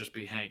like that would just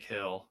be Hank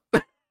Hill.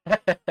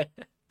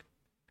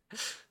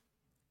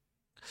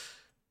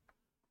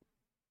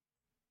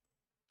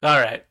 All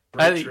right.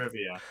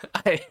 Trivia.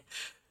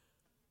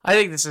 I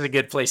think this is a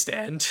good place to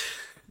end.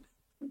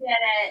 Get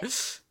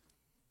it.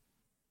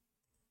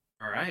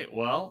 All right.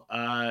 Well,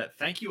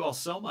 thank you all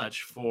so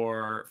much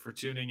for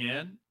tuning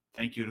in.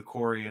 Thank you to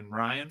Corey and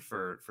Ryan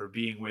for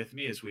being with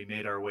me as we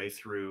made our way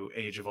through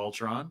Age of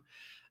Ultron.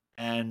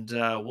 And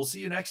we'll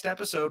see you next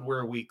episode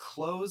where we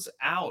close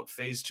out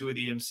Phase 2 of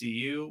the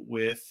MCU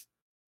with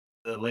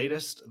the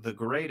latest, the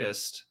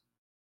greatest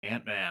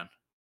Ant-Man.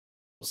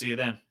 We'll see you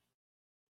then.